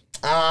 No?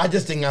 I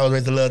just think I was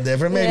raised a little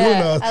different. Maybe Yeah,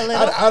 who knows? a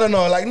little. I don't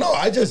know. Like, no,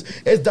 it's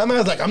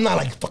dumbass. Like, I'm not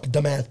like fucking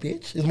dumbass,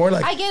 bitch. It's more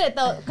like, I get it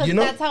though, because You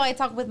know- that's how I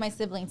talk with my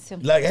siblings too.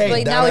 like, hey,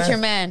 But now it's dumbass. your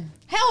man.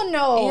 Hell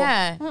no.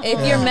 Yeah.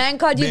 If your man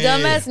called you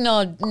Man. dumbass,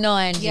 no,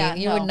 Angie, Yeah,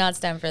 you no. would not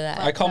stand for that.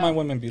 I call my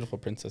women beautiful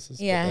princesses.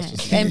 but Yeah, that's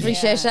just- and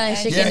princesa and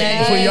Yeah. chicken Yeah, nuggets.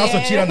 before you also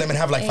cheat on them and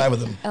have like 5 of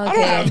them.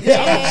 Okay.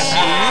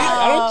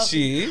 I don't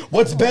cheat.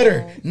 What's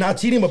better, not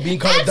cheating but being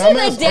called a Answer the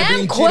dumbass, or damn being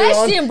cheated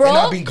question, on bro. and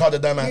not being called a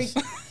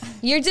dumbass?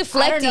 You're I don't know,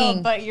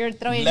 deflecting. but you're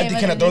throwing Letty, him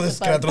can I throw underneath this?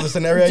 Can I the throw bus. the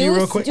scenario at you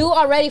real quick? Do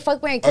already.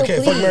 Fuck, marry, kill, Okay,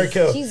 please. fuck, marry,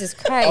 kill. Jesus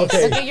Christ.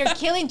 Okay. Okay, you're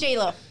killing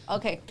J-Lo.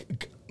 Okay.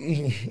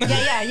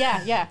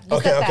 Yeah. You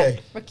Okay, said okay.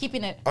 that. We're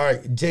keeping it. All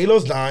right, J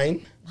Lo's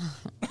 9.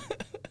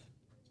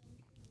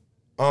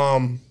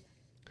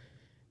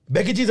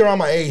 Becky G's around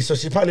my age, so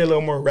she's probably a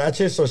little more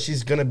ratchet. So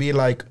she's gonna be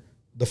like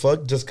the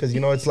fuck, just because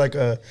it's like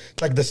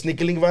the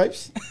sneaking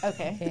vibes.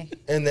 Okay.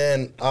 And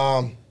then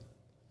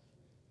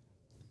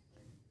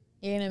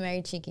You're gonna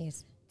marry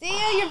Cheekies.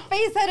 Damn, your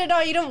face had it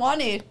all. You don't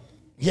want it.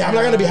 yeah, I'm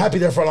not gonna be happy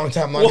there for a long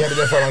time. I'm not gonna be happy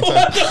there for a long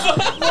time.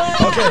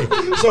 Okay,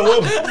 so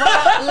what?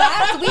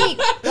 Last week,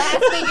 you're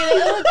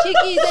like, oh,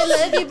 chickies, I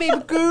love you,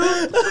 baby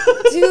girl.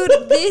 Dude,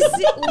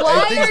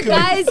 why things are could be-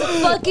 guys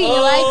fucking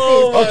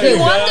Oh like this? my You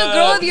want the God.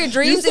 girl of your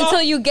dreams You saw-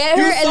 until you get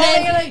her, you and saw-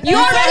 then like, you You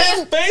saw his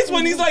already. face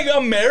when he's like,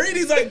 I'm married.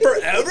 He's like,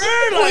 forever?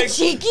 Like,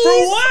 cheekies?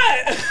 for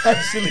what?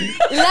 Actually,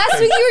 Last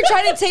week you were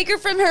trying to take her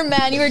from her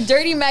man. You were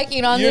dirty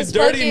macking on You're this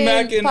dirty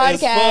fucking macking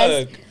as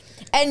podcast. fuck.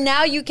 And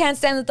now you can't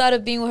stand the thought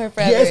of being with her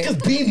forever. yeah, it's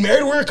because being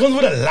married where it comes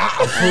with a lot,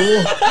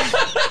 fool.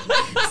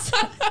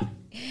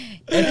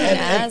 You're an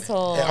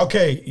asshole.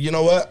 Okay, you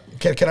know what?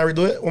 Can I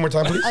redo it one more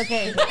time, please?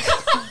 Okay.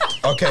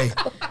 Okay.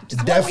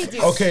 we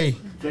do. Okay.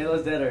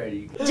 J-Lo's dead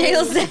already.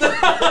 Jail said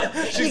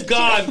She's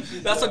gone.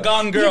 That's a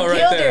gone girl right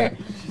killed there. her.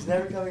 She's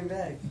never coming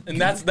back. And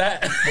that's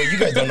that. Well, you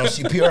guys don't know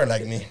CPR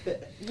like me.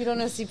 You don't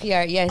know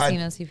CPR. Yes, you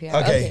know CPR.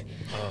 Okay.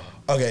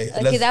 Okay.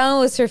 Okay, that one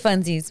was for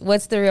funsies.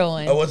 What's the real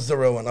one? Oh, what's the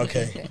real one?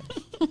 Okay.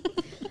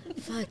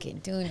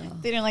 Fucking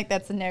Duno. Didn't like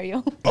that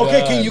scenario.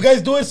 Okay, can you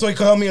guys do it so you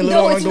can help me a little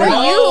No, along it's the for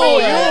way?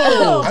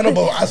 you. I know,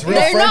 but as real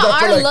They're friends, not I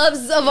feel our like,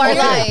 loves of our okay.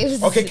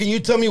 lives. Okay, can you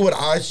tell me what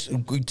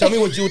tell me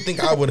what you would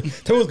think I would?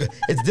 Tell me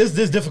it's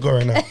this difficult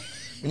right now.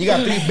 When you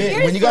got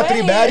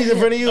three baddies in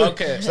front of you,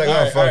 Okay. it's like, all oh,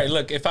 right, fuck. all right.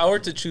 Look, if I were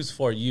to choose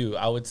for you,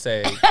 I would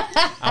say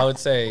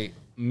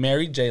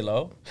marry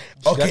J-Lo.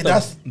 She's Okay, got the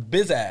that's-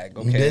 Bizag.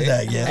 Okay.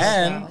 Bizag, yes.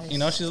 And, you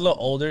know, she's a little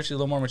older. She's a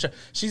little more mature.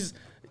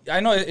 I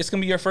know it's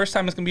going to be your first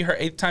time. It's going to be her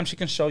 8th time. She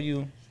can show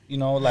you, you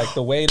know, like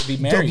the way to be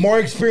married. The more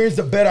experience,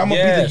 the better. I'm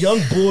gonna be the Yes. young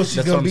bull. She's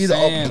That's gonna what be I'm the.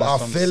 saying. I That's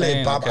what I'm feel it,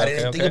 saying. Pop. I Okay,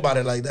 didn't think okay. about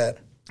it like that.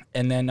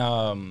 And then,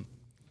 I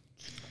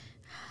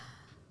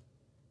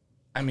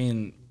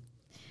mean,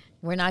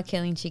 We're not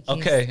killing Chiquis.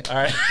 okay, all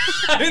right.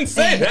 I didn't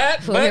say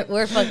that,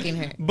 We're fucking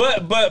her.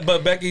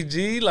 but Becky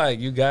G, like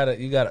you gotta.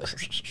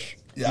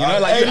 Yeah, You know,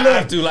 like you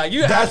have to, like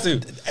you have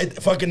to.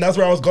 Fucking, that's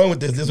where I was going with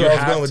this. This is You where I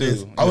was have going with to.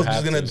 this. I You was just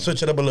have gonna to.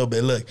 switch it up a little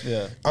bit. Look,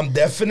 Yeah. I'm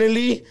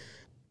definitely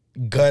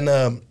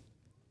gonna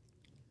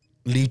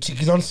leave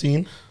Chiquis on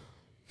scene.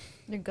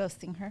 You're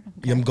ghosting her.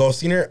 Yeah, I'm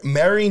ghosting her,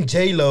 marrying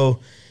J-Lo,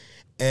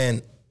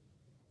 and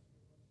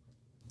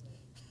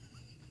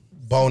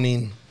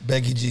boning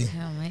Becky G.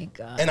 Oh my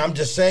god. And I'm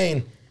just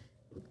saying,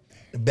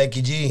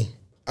 Becky G.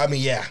 I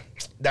mean, yeah,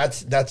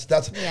 that's.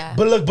 Yeah.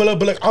 But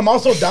look. I'm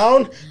also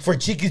down for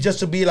Chiquis just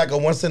to be like a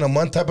once in a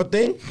month type of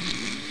thing.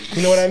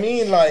 You know what I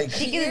mean? Like,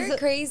 You're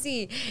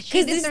crazy.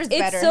 She Because deserves it's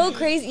better. so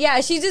crazy. Yeah,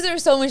 she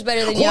deserves so much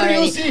better than you Who do you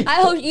already. see? I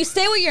hope you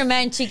stay with your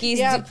man, Chiquis.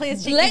 Yeah,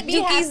 please, Chiquis, Let be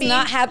Dookies happy.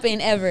 not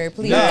happen ever,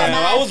 please. Nah,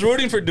 I was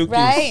rooting for Dookies.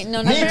 Right?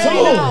 No, no, me no, too.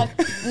 no, no.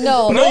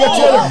 No. No, you got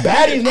two other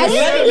baddies. No, As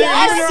Let her soon, leave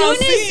as her soon on as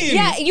scene.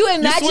 yeah, you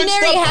imaginary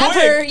switched up have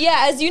quick. her. Yeah,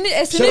 as soon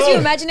as Shut you up.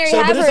 imaginary Shut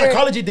up, have but it's a her.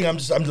 psychology thing. I'm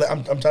trying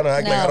to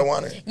act like I don't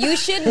want her. You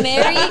should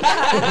marry.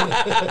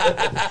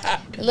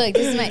 Look,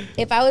 this is my.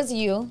 If I was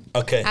you,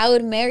 Okay. I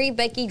would marry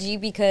Becky G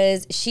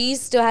because she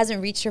still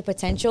hasn't reached her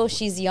potential.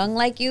 She's young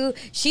like you.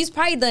 She's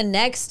probably the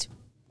next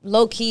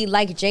low key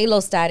like J-Lo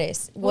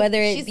status.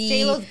 Whether it She's be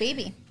J-Lo's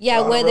baby.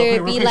 yeah, whether real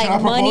it be quick, like can I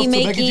propose money to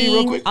Becky G real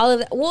making, quick? all of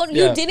that. Well,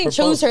 Yeah, you didn't propose.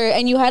 choose her,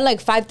 and you had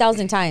like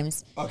 5,000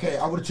 times. Okay,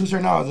 I would choose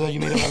her now. You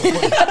made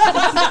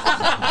it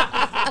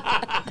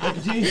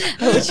Becky G,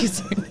 What would you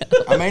say?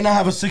 I may not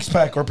have a six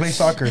pack or play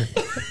soccer,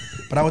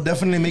 but I would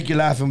definitely make you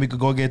laugh, and we could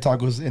go get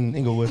tacos in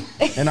Inglewood,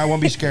 and I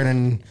won't be scared.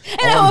 And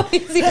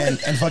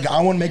fuck it,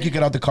 I won't make you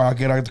get out the car. I'll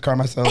get out the car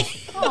myself.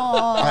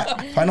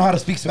 If I know how to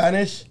speak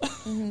Spanish,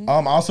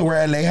 I also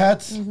wear LA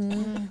hats.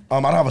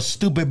 I don't have a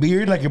stupid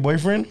beard like your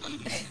boyfriend.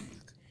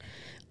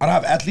 I don't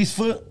have athlete's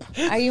foot.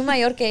 Are you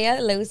mayor que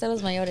ella? Le gustan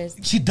los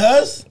mayores. She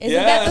does. Isn't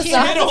Yeah, that the she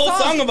song? made a whole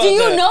song about Do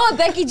you that. know a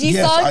Becky G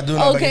Yes, song? I do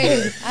know Okay.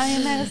 Becky G. I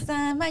am at a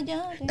sign, my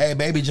daughter. Hey,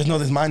 baby, just know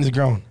this mind is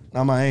grown.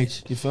 Not my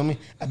age. You feel me?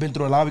 I've been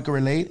through a lot. We can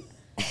relate.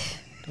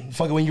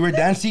 Fucking when you were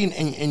dancing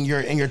and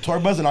your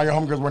tour bus and all your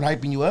homegirls weren't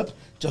hyping you up,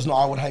 just know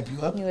I would hype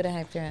you up. You would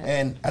have hyped her up.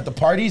 And at the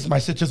parties, my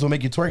sisters will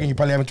make you twerk, and you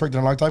probably haven't twerked in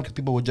a long time because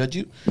people will judge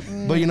you.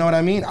 But you know what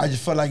I mean? I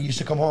just felt like you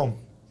should come home.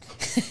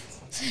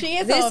 She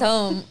is This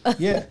home. home.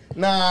 Yeah.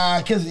 Nah,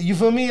 because you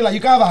feel me? Like, you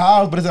can have a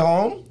house, but is it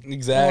home?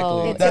 Exactly.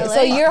 Whoa. That's-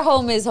 So your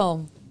home is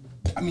home.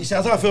 I mean,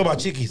 that's how I feel about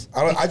Chiquis.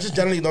 I just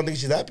generally don't think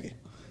she's happy.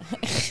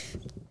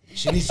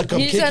 She needs to come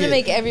You're just kick trying to it.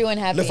 make everyone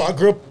happy. If I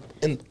grew up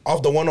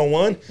off the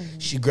 101,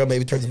 she grew up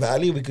maybe towards the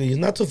valley. It's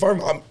not too far.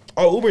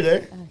 I'll Uber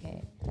there.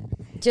 Okay.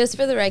 Just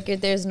for the record,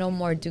 there's no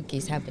more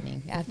Dookies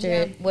happening. After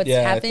Yeah. what's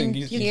Yeah, I happened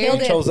think you here,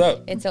 killed it. chose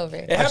up. it's over.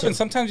 It happens.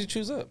 Sometimes you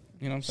choose up.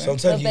 You know what I'm saying?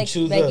 Sometimes So you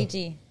choose Becky up.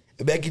 G.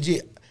 Becky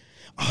G.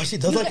 Oh, she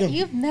does like him.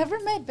 You've never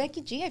met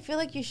Becky G? I feel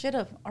like you should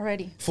have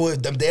already. For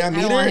the day I I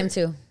meet don't her. want him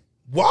to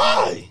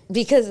Why?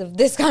 because of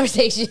this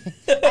conversation.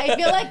 I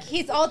feel like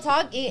he's all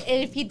talk.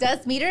 If he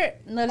does meet her,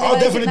 no le va I'll a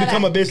decir definitely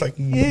become a nada. bitch. Like,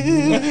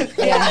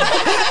 Yeah.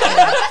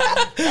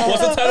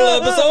 What's the title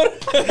of the episode?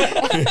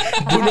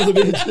 do another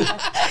bitch.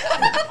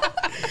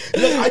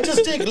 Look, I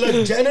just think.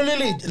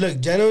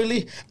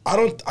 Generally,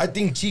 I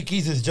think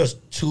Chiquis is just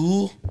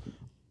too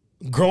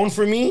grown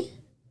for me.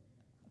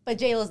 But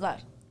J-Lo's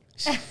not.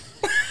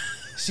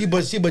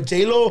 But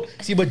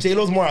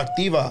J-Lo's more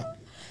activa.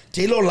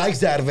 J-Lo likes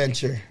the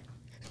adventure.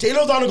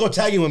 J-Lo's down to go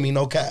tagging with me,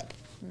 no cap.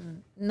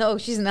 No,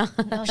 she's not.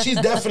 She's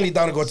definitely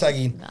down to go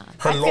tagging.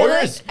 Her I feel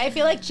lawyers. I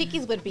feel like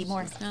Chiquis would be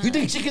more. You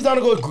think Chiquis down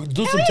to go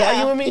do some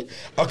tagging with me?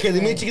 Okay,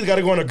 then me and Chiquis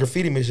gotta go on a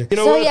graffiti mission. You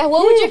know So what? yeah,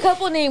 what would your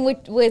couple name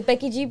with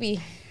Becky G be?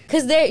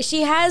 Because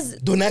she has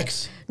Do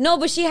next. no,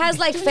 but she has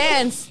like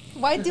fans.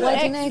 Why do What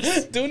X?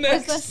 next? Do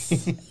next.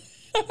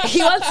 He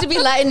wants to be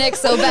Latinx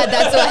so bad.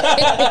 That's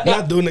why.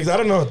 Not do next. I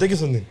don't know. Think of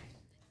something.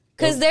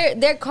 Because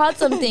they're called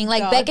something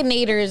like God.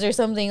 Beckonators or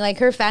something. Like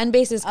her fan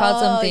base is called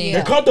Oh, something. yeah.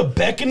 They're called the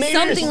Beckonators.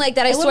 Something like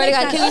that. I It would swear to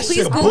make God. Can you sense.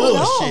 please Shit, Google?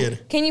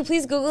 bullshit. Can you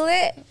please Google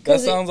it? That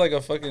 'Cause sounds like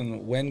a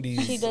fucking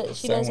Wendy's. She does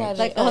sandwich. have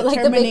Like it. a Like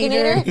the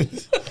Terminator.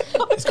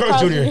 Baconator. It's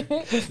Carl's Jr.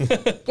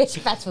 It's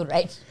fast food,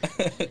 right?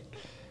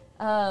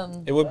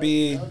 It would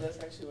be.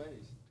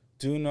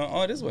 Do no.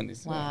 Oh, it is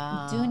Wendy's.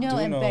 Wow. Duno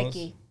and Dunos.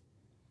 Becky.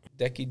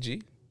 Becky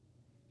G.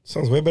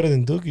 Sounds way better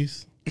than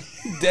Dookie's.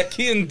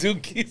 Decky and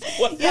Dookies.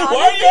 What? Yeah,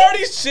 Why are you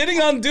already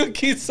shitting on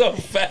Dookies so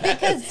fast?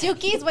 Because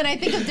Dookies, when I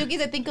think of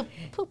Dookies, I think of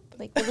poop,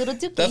 like the little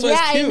Dookie. That's why Yeah,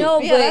 it's I cute. know,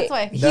 Yeah, but that's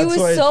why. he That's was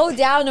why- so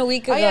down a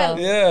week ago. yeah.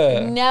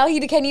 Yeah. Now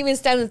he can't even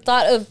stand the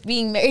thought of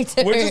being married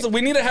to her.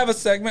 We need to have a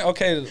segment.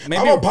 Okay, maybe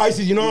I'm a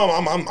Pisces, you know.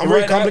 I'm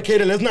very Right,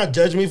 complicated. Let's not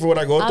judge me for what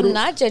I go through. I'm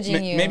not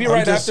judging you. maybe I'm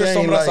right just after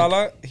saying, Sombra like-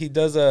 Sala, he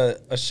does a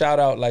shout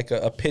out, like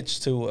a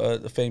pitch to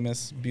a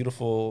famous,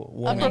 beautiful A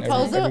woman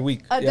proposal, every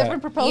week. a Yeah.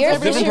 different proposal. You're a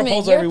every week. different fisherman.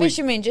 proposal You're every a week.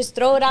 fisherman. Just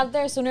throw it out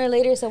there. Sooner or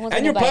later, someone's And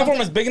gonna your buy platform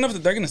it. is big enough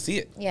that they're gonna see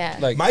it. Yeah.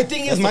 Like My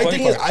thing that's is, the my funny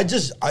thing is,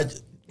 part.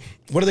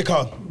 what are they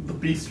called? The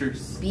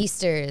Beasters.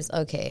 Beasters.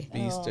 Okay.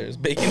 Beasters,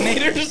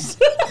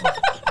 Baconators.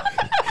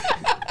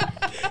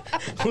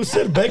 Who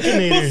said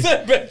baconator? Who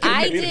said Baconators?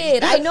 I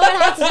did. I know it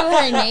had to do with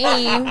her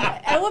name.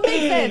 It would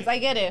make sense. I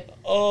get it.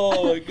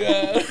 Oh my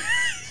god.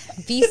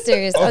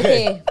 Beasters.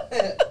 Okay.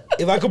 Okay.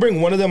 If I could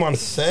bring one of them on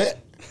set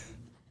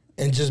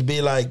and just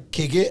be like,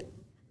 kick it,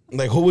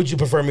 like, who would you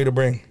prefer me to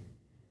bring?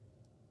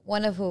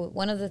 One of who?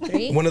 One of the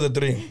three? One of the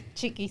three.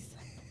 Chiquis.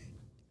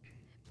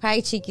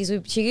 Probably Chiquis.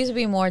 Chiquis would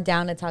be more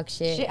down to talk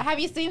shit. Have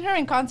you seen her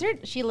in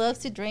concert? She loves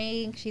to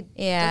drink. She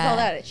Yeah. does all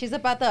that. She's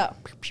about the.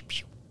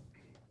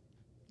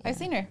 I've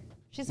seen her.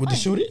 She's Would fun.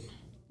 you shoot it?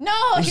 No,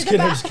 I'm she's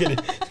just kidding.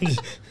 I'm about just kidding.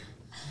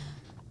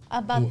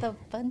 about the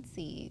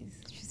funsies.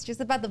 She's just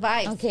about the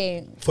vibes.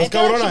 Okay. Fue I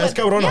feel like she cabrona, es would-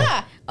 cabrona.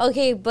 Yeah,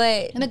 Okay,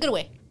 but in a good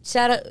way.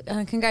 shout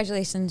out,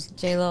 congratulations,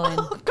 J Lo.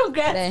 And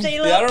Congrats, Ben.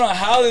 J-Lo. Yeah, I don't know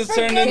how this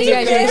turned into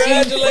Congratulations.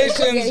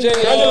 congratulations, J-Lo.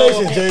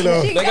 Congratulations,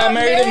 J-Lo. She They got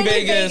married in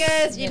Vegas.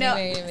 You Getting know,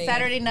 married in Vegas.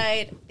 Saturday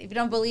night. If you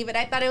don't believe it,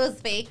 I thought it was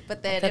fake,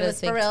 but then Thought it was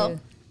for fake, real. too.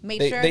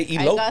 Made They- sure they I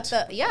got eloped.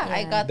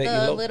 I got They the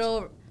eloped.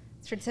 little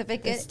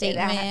certificate. The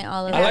statement,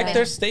 all of I that. like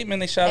their statement.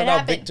 They shouted It out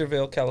happened.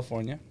 Victorville,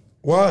 California.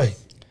 Why?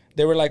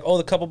 They were like, "Oh,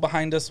 the couple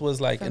behind us was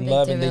like From in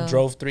love, and they Victorville.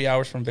 drove 3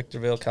 hours from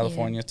Victorville,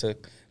 California, to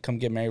come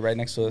get married right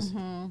next to us."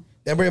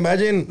 Ever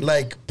imagine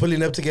like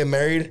pulling up to get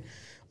married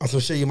on some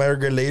shit you might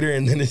regret later,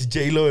 and then it's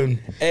J-Lo and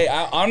Hey,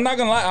 I'm not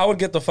gonna lie. I would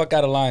get the fuck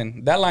out of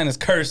line. That line is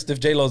cursed if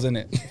J Lo's in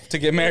it to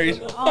get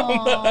married.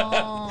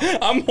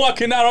 I'm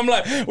walking out. I'm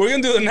like, we're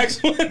gonna do the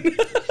next one.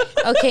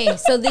 Okay,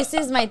 so this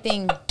is my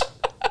thing.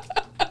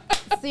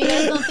 So you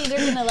guys don't think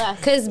they're gonna last?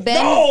 Because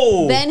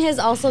No! Ben has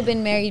also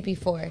been married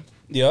before,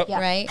 Yep. Yeah.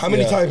 right? how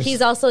many Yeah. times? He's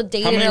also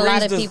dated a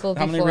lot of people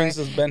How many before. rings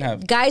does Ben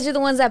have? Guys are the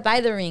ones that buy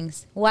the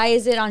rings. Why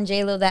is it on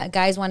J Lo that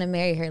guys want to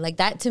marry her? Like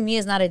that to me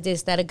is not a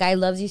diss. That a guy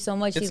loves you so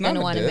much he's It's not gonna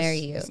a want to diss. marry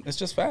you. It's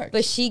just facts.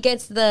 But she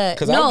gets the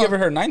Because no. I'll give her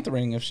her 9th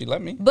ring if she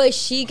let me. But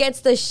she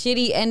gets the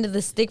shitty end of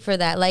the stick for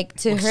that. Like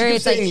to She her, keeps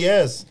it's like saying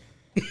yes.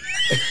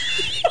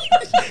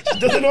 She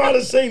doesn't know how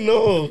to say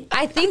no.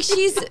 I think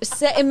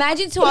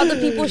imagine to all the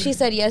people she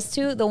said yes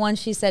to, the ones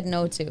she said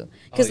no to.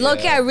 Because Oh,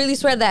 Loki, yeah. I really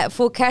swear that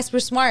full Casper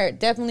Smart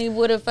definitely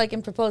would have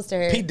fucking proposed to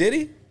her. P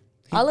Diddy.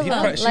 All of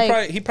them,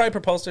 like- He probably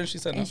proposed to her and she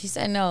said no. And she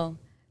said no.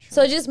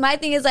 So just my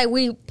thing is like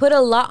we put a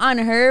lot on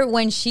her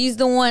when she's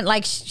the one,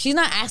 like she's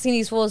not asking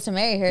these fools to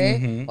marry her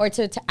Mm-hmm. or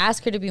to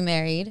ask her to be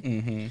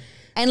married.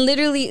 And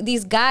literally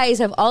these guys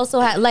have also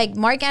had like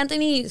Mark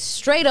Anthony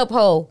straight up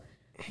hoe,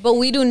 but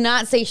we do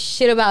not say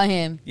shit about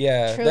him.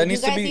 Yeah, True. that You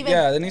needs to guys be. even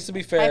Yeah, that needs to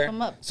be fair.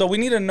 them up. So we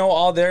need to know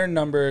all their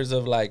numbers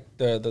of like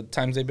the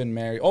times they've been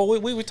married. Oh,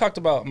 we talked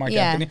about Mark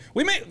Yeah. Anthony.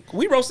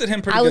 We roasted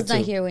him pretty I was good not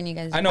too. here when you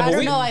guys. I know, I but don't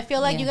we know. I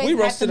feel like Yeah. you guys We hyped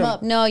roasted them him.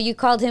 up. No, you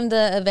called him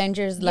the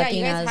Avengers Yeah,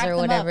 you guys Latinas hyped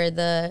or them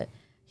whatever.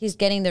 He's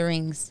getting the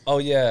rings. Oh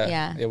yeah,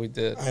 Yeah. we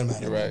did. I'm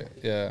mad You're at right.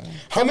 Yeah.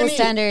 How Double many?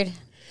 standard.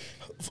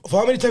 For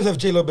how many times have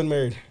J-Lo been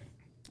married?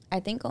 I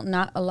think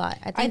not a lot.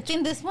 I I think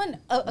think this one.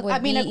 would I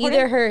mean, be according,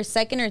 either her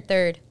second or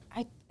third.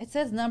 it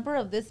says number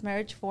of this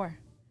marriage 4.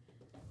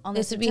 On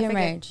This the would be her certificate,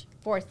 marriage.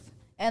 4th.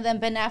 And then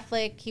Ben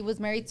Affleck, he was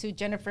married to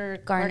Jennifer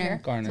Garner.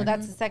 Garner. So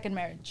that's the second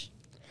marriage.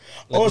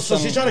 Oh, so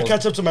she's trying to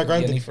catch up to Mark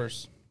Anthony Anthony.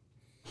 first.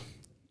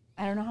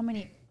 I don't know how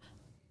many.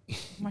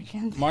 Mark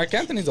Anthony. Mark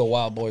Anthony's a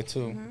wild boy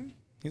too.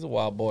 He's a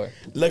wild boy.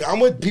 Like, I'm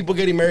with people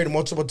getting married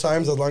multiple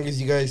times as long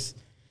as you guys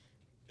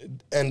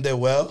end it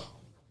well.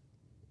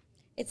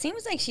 It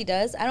seems like she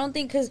does. I don't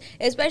think because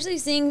especially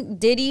seeing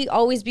Diddy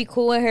always be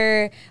cool with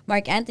her,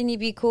 Mark Anthony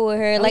be cool with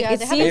her. Like yeah, it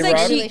they have seems a like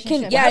good she relationship.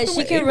 can. What Yeah, happened she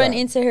with can run A-Rod?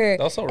 into her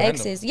That was so random.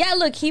 exes. Yeah,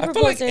 look, he I feel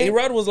proposed like to A her.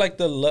 Rod was like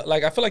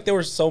like I feel like they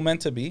were so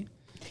meant to be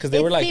because they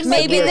It were like seems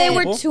Maybe similar they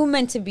were people. too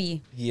meant to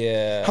be.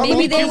 Yeah. How Maybe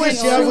many they kids were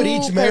does she have with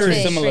each too marriage?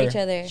 perfect Similar. for each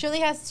other. She only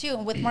has 2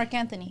 with Mark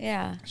Anthony.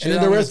 Yeah, And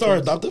then the rest are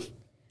adoptive?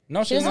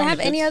 No, she doesn't have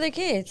any other She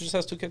kids. just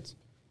has 2 kids.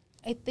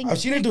 I think I've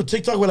seen her do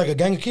TikTok with like a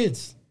gang of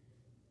kids.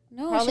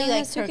 No, probably she only like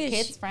has 2 her kids.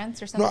 kids,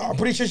 friends, or No, something. I'm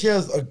pretty sure she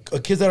has a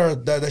kids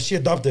that she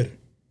adopted.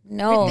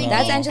 No, You're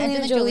that's thinking Angelina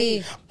Angelina Jolie.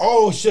 Jolie.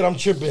 Oh shit, I'm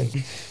tripping.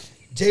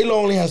 J-Lo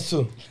only has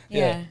 2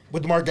 Yeah.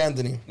 with Mark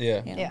Anthony.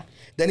 Yeah. Yeah.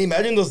 Then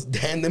imagine those,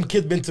 damn, them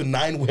kids been to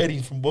 9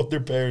 weddings from both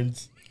their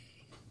parents.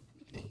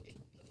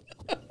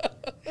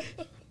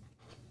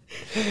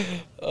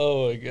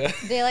 Oh my god.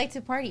 They like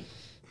to party.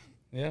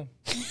 Yeah.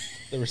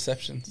 The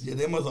receptions. Yeah,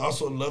 they must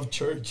also love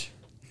church.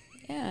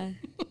 Yeah.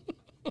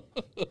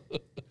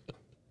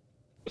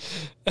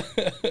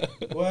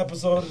 What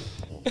episode?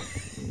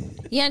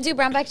 You gonna do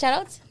brown bag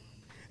shoutouts?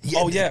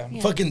 Oh, yeah.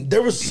 Fucking,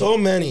 there were so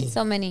many.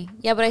 So many.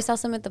 Yeah, but I saw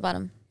some at the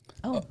bottom.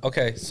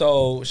 Okay,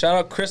 so shout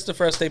out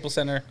Christopher at Staples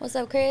Center. What's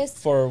up, Chris?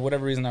 For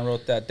whatever reason, I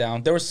wrote that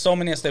down. There were so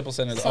many at Staples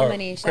Center. So or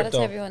many. Shout out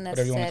to everyone that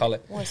whatever you want to said call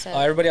it. what's up.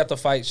 Everybody at the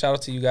fight. Shout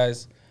out to you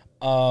guys.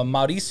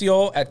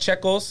 Mauricio at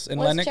Checos in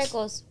What's Lennox.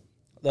 Checos?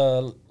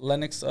 The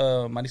Lennox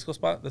Marisco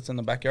spot that's in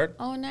the backyard.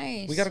 Oh,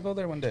 nice. We gotta go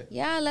there one day.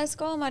 Yeah, let's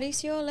go,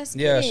 Mauricio. Let's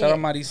Yeah, get shout out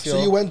it. Mauricio.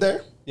 So you went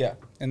there? Yeah,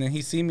 and then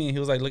he see me and he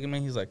was like, look at me.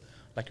 He's like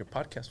your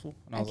podcast, fool.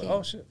 And I was Okay. like,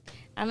 oh shit.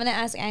 I'm going to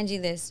ask Angie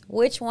this.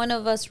 Which one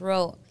of us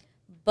wrote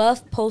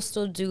Buff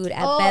Postal Dude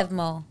at Oh.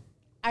 Bevmo?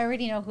 I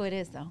already know who it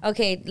is, though.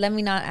 Okay, let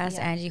me not ask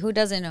Yeah. Angie. Who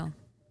doesn't know?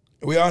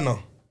 We all know.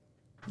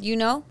 You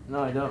know?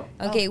 No, I don't.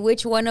 Okay,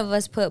 which one of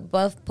us put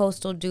Buff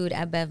Postal Dude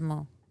at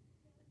Bevmo?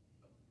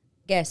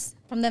 Guess.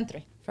 From them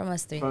three. From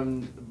us three.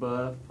 From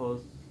Buff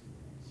Post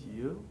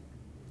you?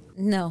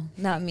 No,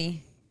 not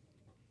me.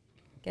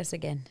 Guess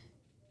again.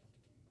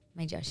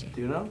 My Joshie.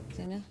 Do you know?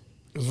 Do you know?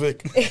 It's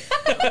Vic.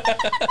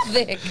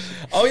 Vic.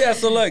 Oh yeah,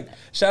 so look,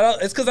 shout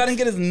out. It's because I didn't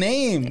get his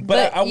name,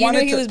 but I you wanted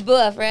knew he to. was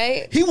buff,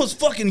 right? He was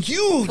fucking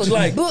huge. Fucking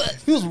Like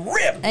buff. he was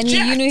ripped. And you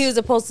jacked. knew he was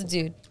a postal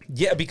dude.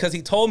 Yeah, because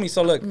he told me.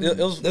 So look, it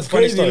was That's a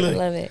funny crazy, story. look.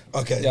 Love it.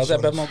 Okay. Yeah, I was at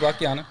sure. Bevmo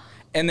Glockiana,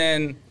 and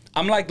then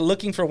I'm like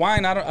looking for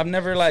wine. I've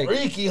never like.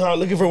 Freaky, huh?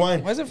 Looking for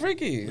wine. Why is it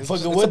freaky? It's,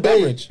 Fucking it's what a day?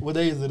 beverage. What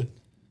day is it?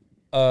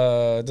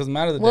 It doesn't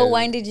matter the day. What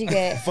wine did you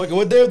get? Fucking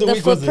what day of the, The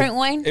week was footprint it?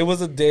 wine? It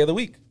was a day of the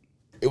week.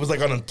 It was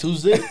like on a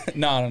Tuesday.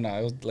 No.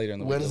 It was later in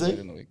the week. It was Wednesday?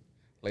 later in the week.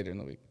 Later in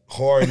the week.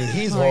 Horny.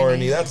 He's Horny.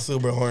 horny. That's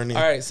super horny.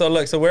 All right, so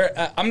look, so we're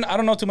I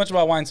don't know too much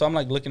about wine, so I'm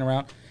like looking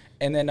around,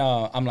 and then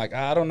I'm like,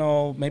 I don't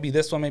know, maybe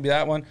this one, maybe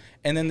that one,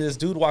 and then this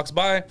dude walks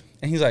by,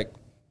 and he's like,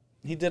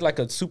 he did like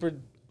a super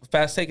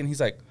fast take, and he's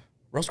like,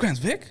 Rosecrans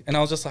Vic, and I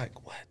was just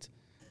like, what?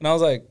 And I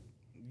was like,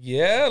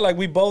 yeah, like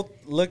we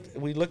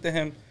looked at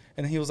him,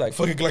 and he was like,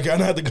 Fucking Glockiana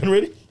had the gun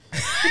ready.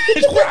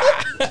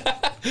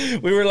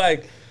 we were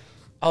like.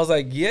 I was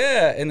like,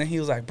 yeah. And then he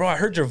was like, bro, I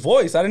heard your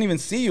voice. I didn't even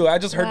see you. I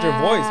just heard your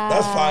voice.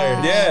 That's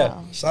fire.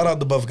 Yeah. Shout out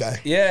the buff guy.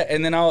 Yeah.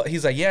 And then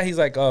he's like, yeah. He's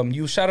like,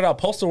 you shouted out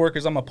postal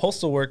workers. I'm a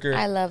postal worker.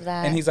 I love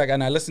that. And he's like,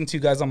 and I listened to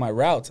you guys on my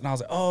routes. And I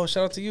was like, oh,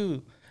 shout out to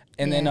you.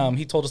 And Yeah. then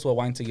he told us what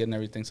wine to get and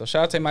everything. So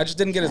shout out to him. I just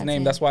didn't get his Shout out to name.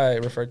 him. That's why I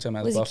referred to him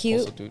as Was he Buff cute?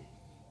 Postal Dude.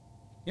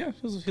 Yeah,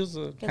 he was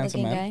a handsome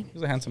looking man. guy. He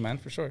was a handsome man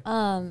for sure.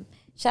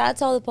 Shout out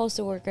to all the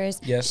postal workers.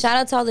 Yes. Shout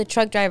out to all the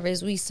truck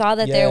drivers. We saw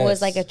that there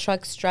was Yes. like a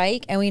truck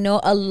strike, and we know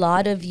a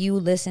lot of you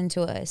listen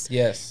to us.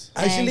 Yes.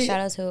 And Actually, shout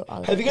out to all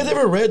of have you them. guys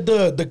ever read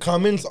the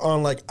comments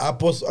on like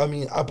Apple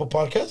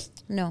Podcast?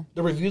 No.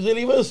 The reviews they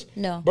leave us?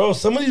 No. Bro,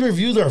 some of these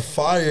reviews are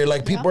fire.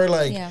 Like people are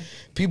like, Yeah.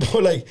 people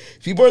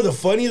are the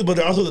funniest, but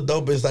they're also the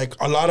dopest. Like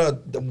a lot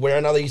of where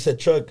now that you said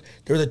truck,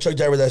 there was a truck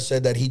driver that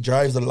said that he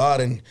drives a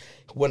lot, and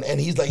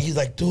he's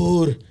like,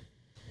 dude.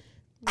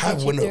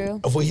 Get you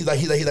through. He's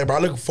like, bro, I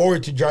look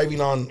forward to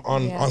driving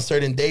on Yeah.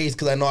 certain days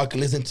because I know I can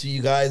listen to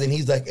you guys. And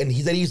he said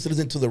he used to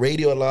listen to the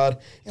radio a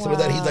lot. Some of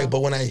that he's Wow. like,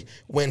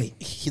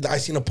 but I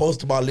seen a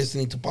post about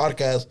listening to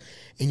podcasts,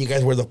 and you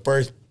guys were the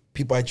first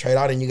people I tried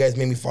out, and you guys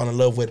made me fall in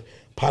love with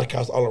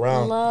podcasts all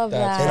around. Love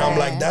That's- that. And I'm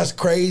like, that's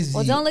crazy.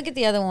 Well, don't look at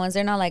the other ones.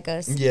 They're not like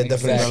us. Yeah,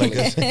 definitely not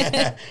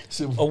like us.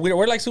 Super- Oh,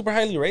 we're like super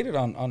highly rated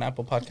on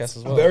Apple Podcasts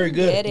as well. Very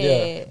good. Get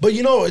it. But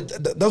you know,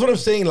 that's what I'm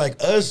saying.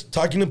 Like us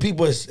talking to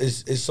people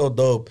is so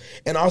dope.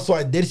 And also,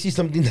 I did see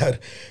something that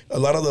a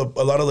lot of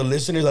the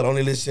listeners that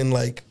only listen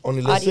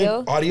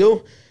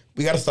audio.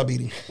 We gotta stop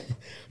eating.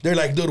 They're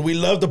like, dude, we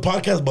love the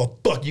podcast, but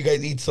fuck, you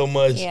guys eat so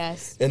much.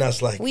 Yes. And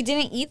that's like, We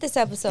didn't eat this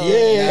episode.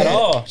 yeah, At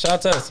all. Shout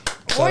out to us.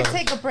 Or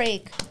take a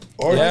break.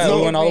 Or Yeah, no,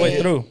 we went all the way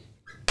great. through.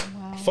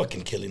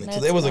 fucking killing it. Let's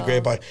Today was a go.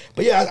 great podcast.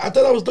 But yeah, I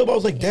thought that was dope. I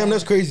was like, damn,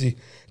 that's crazy.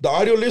 The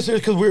audio listeners,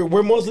 because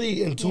we're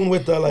mostly in tune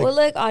with the like, Well,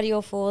 look,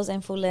 audio fools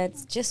and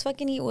foolettes, just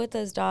fucking eat with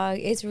us, dog.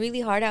 It's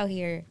really hard out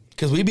here.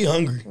 because we be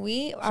hungry.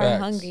 We are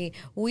Facts. hungry.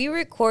 We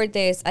record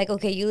this like,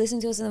 okay, you listen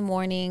to us in the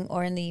morning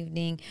or in the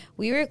evening.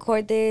 We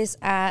record this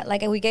at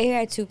like we get here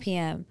at 2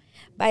 p.m.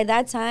 By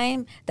that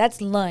time, that's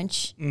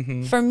lunch.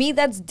 For me,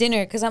 that's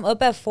dinner because I'm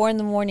up at 4 in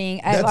the morning.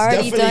 I've That's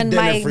already definitely done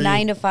dinner my for you.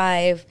 9 to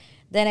 5.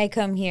 Then I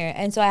come here,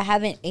 and so I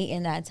haven't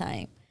eaten that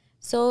time.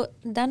 So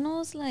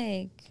danos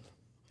like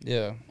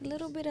Yeah. a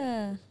little bit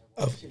of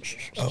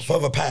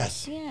Of a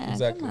pass. yeah.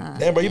 Exactly. Come on.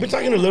 Damn, bro, you've been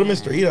talking to Little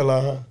Mr. Eat a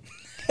lot,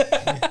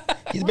 huh?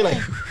 He's been like,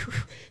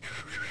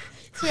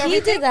 He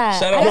did that.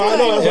 Shout I out. no, I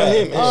know that's Yeah. not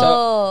him.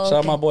 Oh, Shout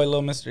out my boy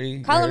Lil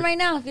Mystery. Call him right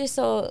now if you're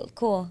so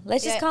cool.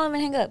 Let's just Yeah. call him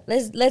and hang up.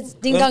 Let's ding Let's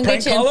dong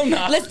prank ditch him. call him?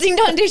 Nah. Let's ding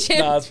dong ditch him.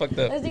 Nah, it's fucked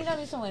up. Let's ding dong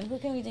ditch someone. Who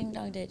can we ding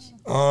dong ditch?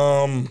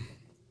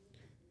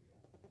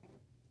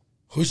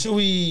 Who should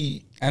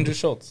we? Andrew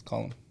Schultz.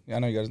 Call him. Yeah, I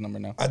know you got his number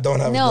now. I don't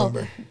have his No,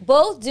 number.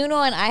 both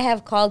Duno and I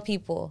have called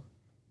people.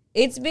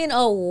 It's been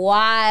a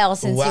while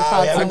since Wow, you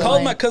called yeah, I I someone.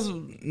 called my because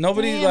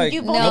nobody Damn, like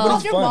you both No. called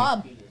nobody's your fun.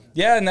 mom.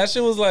 Yeah, and that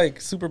shit was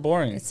like super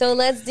boring. So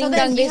let's ding then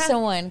dong you ditch have-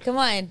 someone. Come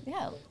on,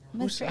 Yeah.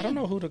 I don't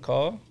know who to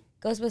call.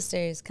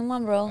 Ghostbusters. Come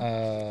on, bro.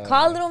 Uh,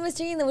 Call little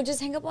Mr. E and then we'll just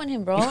hang up on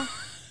him, bro.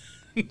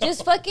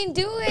 Just fucking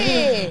do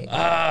it.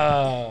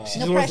 She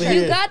just wants to You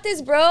hear. got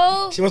this,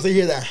 bro. She wants to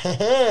hear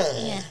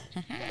that.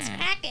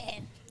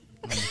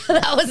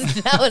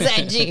 That was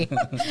Angie.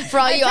 For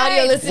all you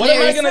audio listeners. What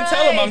am I gonna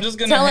tell him? I'm just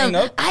gonna Tell hang him,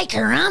 up. ay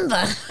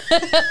caramba.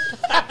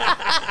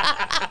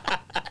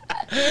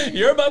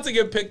 You're about to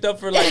get picked up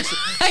for like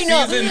I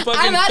know. season fucking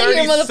I'm out of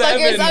here,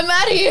 motherfuckers. 37 I'm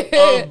out of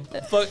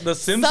here. Fuck The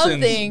Simpsons.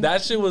 Something.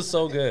 That shit was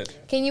so good.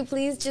 Can you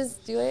please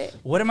just do it?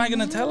 What am I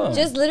gonna tell him?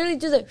 Just literally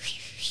do the.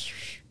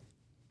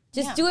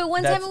 Just do it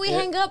one time That's and we it?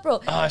 hang up,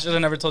 bro. I should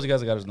have never told you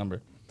guys I got his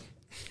number.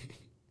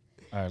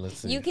 All right, let's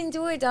see. You can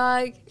do it,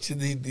 dog. Vic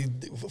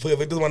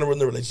doesn't want to run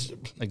the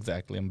relationship.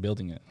 Exactly. I'm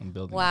building it.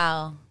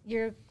 Wow.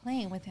 You're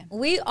playing with him.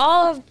 We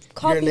all have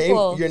called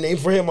people. Your name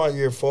for him on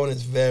your phone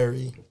is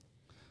very.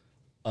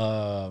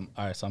 All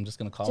right, so I'm just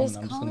gonna call Just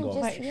him. I'm just call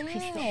gonna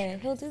him. go. Yeah,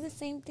 he'll do the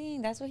same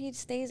thing. That's what he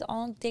stays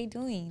all day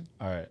doing.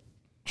 All right.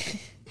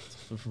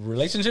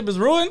 Relationship is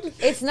ruined.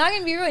 It's not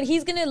gonna be ruined.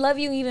 He's gonna love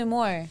you even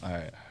more. All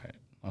right.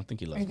 I don't think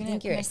he loves I me.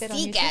 think you're a Connect it on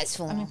sick YouTube? ass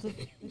fool. I mean,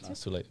 No,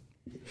 it's too late.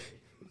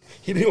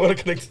 He didn't want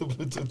to connect to the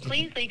Bluetooth.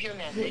 Please leave your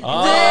message.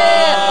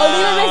 Oh,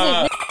 leave a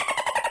message.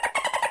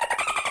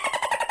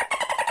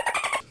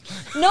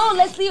 No,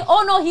 let's leave.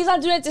 Oh no, he's on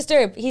Do Not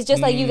Disturb. He's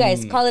just like you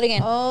guys. Call it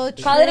again. Oh,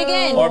 Call it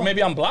again. Or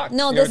maybe I'm blocked.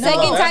 No, You the ever think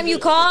second about that? time you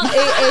call, it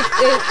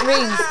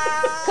rings.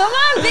 Come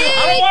on, I Vic.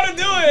 don't want to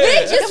do it.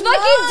 Vic, just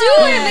fucking do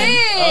it,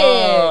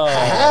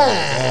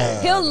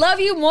 Vic. He'll love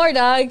you more,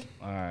 dog.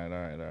 All right.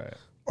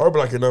 Or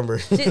block your number.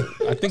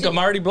 I think I'm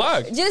already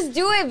blocked. Just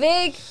do it,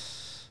 Vic.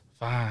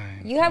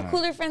 Fine. You have All right.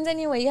 cooler friends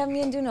anyway. You have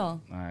me and Duno.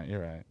 All right,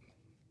 you're right.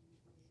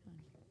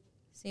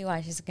 See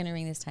why? She's gonna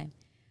ring this time.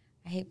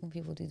 I hate when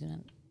people do not.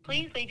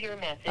 Please leave your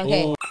message.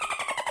 Okay. Ooh.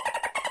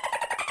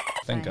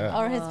 Thank God.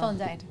 Or his phone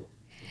died.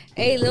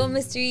 Hey, little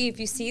mystery,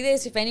 if you see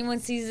this, if anyone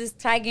sees this,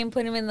 tag him,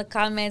 put him in the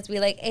comments. Be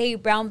like, hey,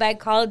 Brown Bag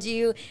called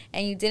you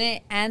and you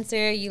didn't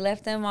answer. You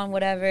left him on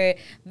whatever.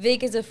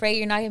 Vic is afraid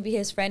you're not going to be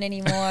his friend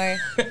anymore.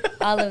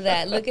 All of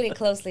that. Look at it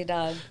closely,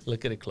 dog.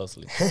 Look at it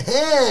closely.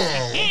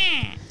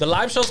 The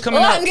live show's Oh,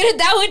 coming up. I'm good at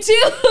that one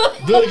too.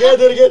 Do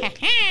it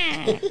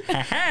again.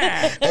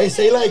 Hey,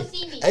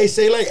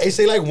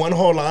 say like one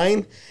whole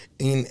line,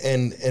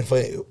 and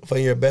for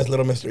your best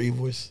Little Mr. E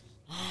voice.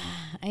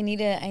 I need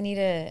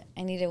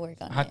to work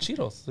on Hot it.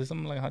 Cheetos. Say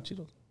something like Hot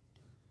Cheetos.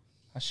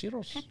 Hot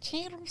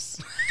Cheetos.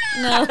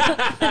 No.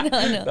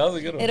 That was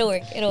a good one.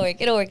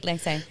 It'll work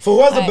next time. For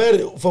who has the All right.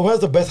 best? For who has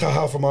the best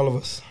haha from all of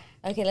us?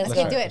 Okay, let's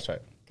Let's go. try do it. Let's try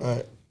it. All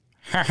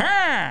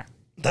right.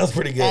 That's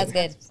pretty good. That's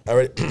good. All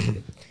right.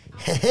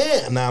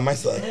 Nah, my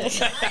son.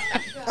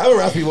 I'm a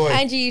rappy boy.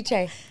 Angie, you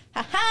try.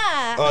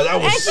 Ha Oh, that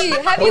was. Angie,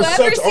 have that you was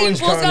ever such seen Orange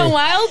Fools County. Gone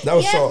Wild? That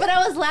was Yes, so. but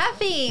I was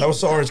laughing. That was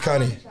so Orange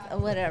County.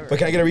 Whatever. But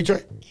can I get a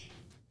retry?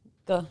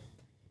 Go.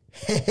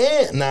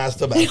 Nah, it's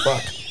still bad.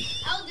 Fuck.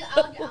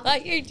 What are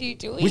you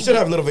doing? We should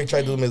have Little Vic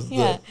try to do this.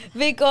 Yeah.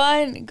 Vic, go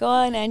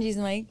on Angie's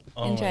mic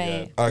Oh and my try God.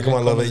 it. All right, come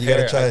on, Love It. You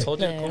gotta try. I told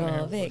you to come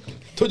Little here. Vic.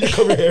 Told you to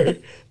cover here.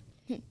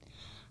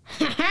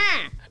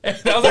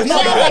 That was actually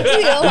No, good. like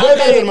Tito. Way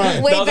better than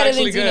mine. Way That was better than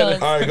actually good.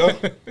 Tito's. All right,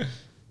 go.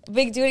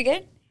 Vic, do it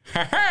again.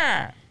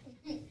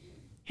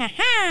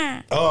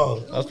 Oh.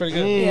 That was pretty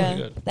good. Yeah,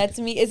 Pretty good. that's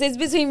me. It's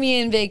between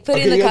me and Vic. Put it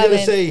Okay, in the you gotta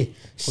comments. say Who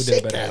did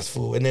sick better? ass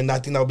fool, and then I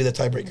think that would be the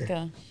tiebreaker.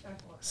 Go.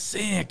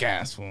 Sick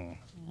ass fool.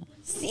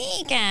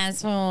 Sick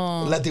ass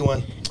fool. Letty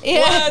one.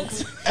 Yeah.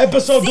 What?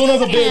 Episode do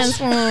another Ass bitch.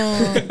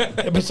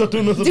 fool. Episode do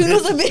another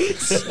Duno's a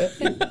bitch.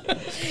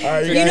 bitch. All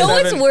right, You guys know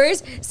have what's it.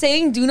 worse?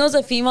 Saying Duno's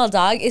a female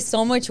dog is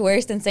so much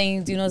worse than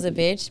saying Duno's a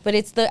bitch, but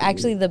it's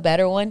actually the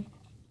better one.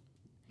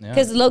 Yeah.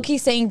 Because low-key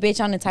saying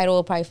bitch on the title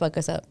will probably fuck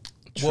us up.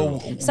 Well,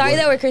 Sorry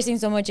that we're cursing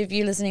so much if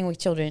you're listening with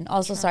children.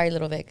 Also, sorry,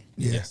 little Vic.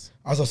 Yes.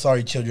 Also,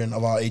 sorry, children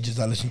of all ages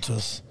that listen to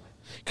us.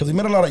 Because we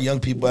met a lot of young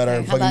people at our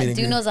How fucking about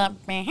meeting. Duno's a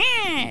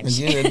And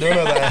you don't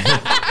know that.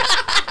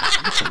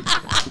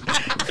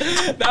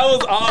 That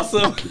was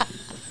awesome.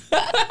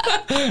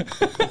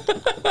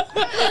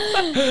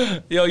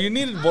 Yo, you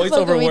needed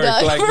voiceover me, work.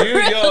 dog. Like, For you,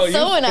 real, yo, you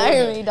someone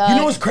hire me, dog. You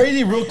know what's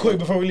crazy? Real quick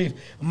before we leave,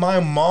 one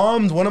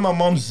of my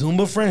mom's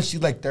Zumba friends.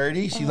 She's like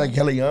 30. She's like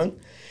hella young.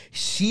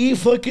 She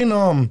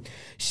fucking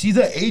she's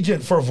an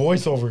agent for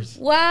voiceovers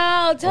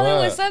Wow, tell me What?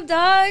 what's up,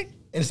 dog.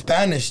 in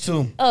Spanish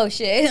too. Oh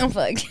shit, I'm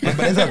fucked. But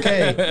it's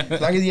okay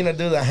as long as you don't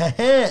do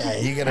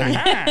that.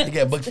 You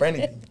get booked for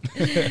anything.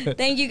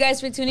 Thank you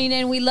guys for tuning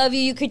in. We love you.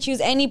 You could choose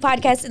any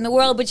podcast in the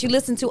world, but you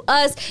listen to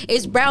us.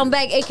 It's Brown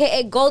Bag,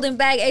 aka Golden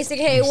Bag,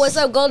 aka What's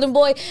Up, Golden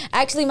Boy.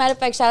 Actually, matter of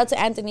fact, shout out to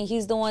Anthony.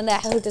 He's the one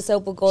that hooked us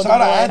up with Golden Shout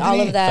Boy out and all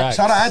Anthony. of that. Facts.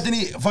 Shout out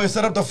Anthony for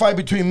set up the fight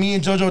between me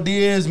and JoJo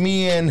Diaz,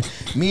 me and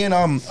You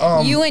and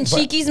but-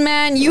 Cheeky's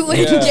man, you and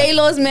Yeah.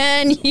 J-Lo's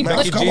man. You Man, know?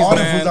 let's Becky come G's on,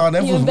 them man. fools out.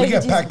 Them You fools, and we Becky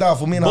get G's packed out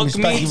for me and Book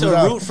respect me you to fools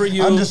out. root for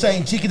you. I'm just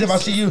saying, Chiquita, if I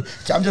see you,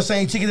 I'm just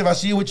saying, Chiquita, if I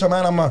see you with your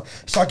man, I'ma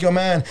suck your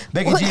man.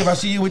 Becky G, if I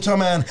see you with your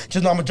man,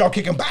 just know I'ma drop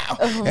kick and bow.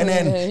 And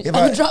then gosh. if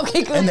I'ma drop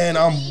kick him. and then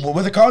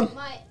what's it called?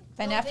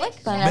 Ben Affleck?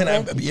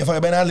 If I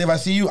Ben Affleck, if I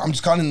see you, I'm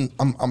just calling.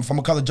 I'm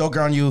gonna call the Joker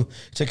on you.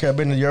 Take care of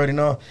business. You already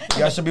know.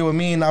 Y'all should be with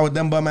me, not with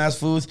them bum ass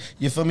fools.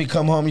 You feel me?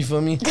 Come home. You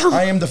feel me?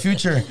 I am the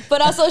future.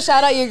 But also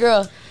shout out your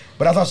girl.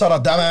 But I thought shout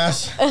out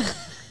dumbass.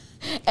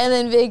 And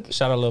then Vic.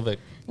 Shout out Lil Vic.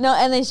 No,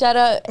 and then shout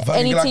out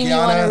any team you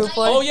want to root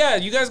for. Oh yeah,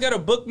 you guys gotta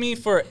book me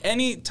for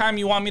any time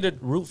you want me to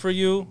root for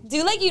you.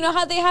 Do like, you know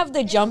how they have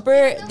the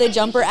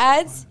jumper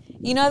ads?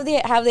 You know how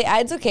they have the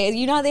ads? Okay,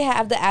 you know how they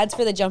have the ads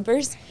for the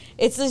jumpers?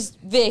 It's just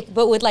Vic,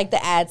 but with like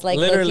the ads, like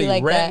literally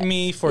like rent that.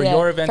 me for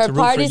your event for to root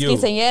for parties, you.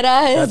 quinceañeras,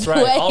 That's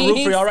right. I'll root for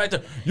weddings. y'all right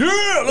there.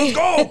 Yeah, let's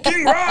go,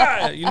 King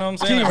Ryan. You know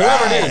what I'm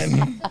saying?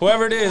 Like,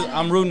 whoever it is,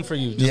 I'm rooting for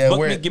you. Just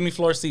book me, give me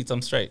floor seats.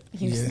 I'm straight.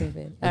 You're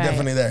stupid. We're All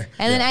definitely there.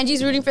 And then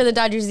Angie's rooting for the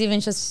Dodgers, even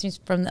just she's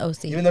from the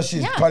OC. Even though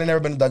she's probably never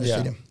been to Dodger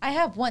Stadium. I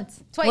have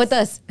once. Twice. With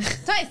us.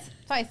 Twice.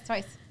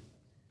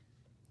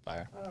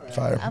 Fire.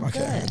 Fire. I'm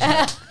Okay.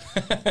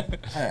 good.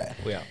 All right.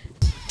 We out.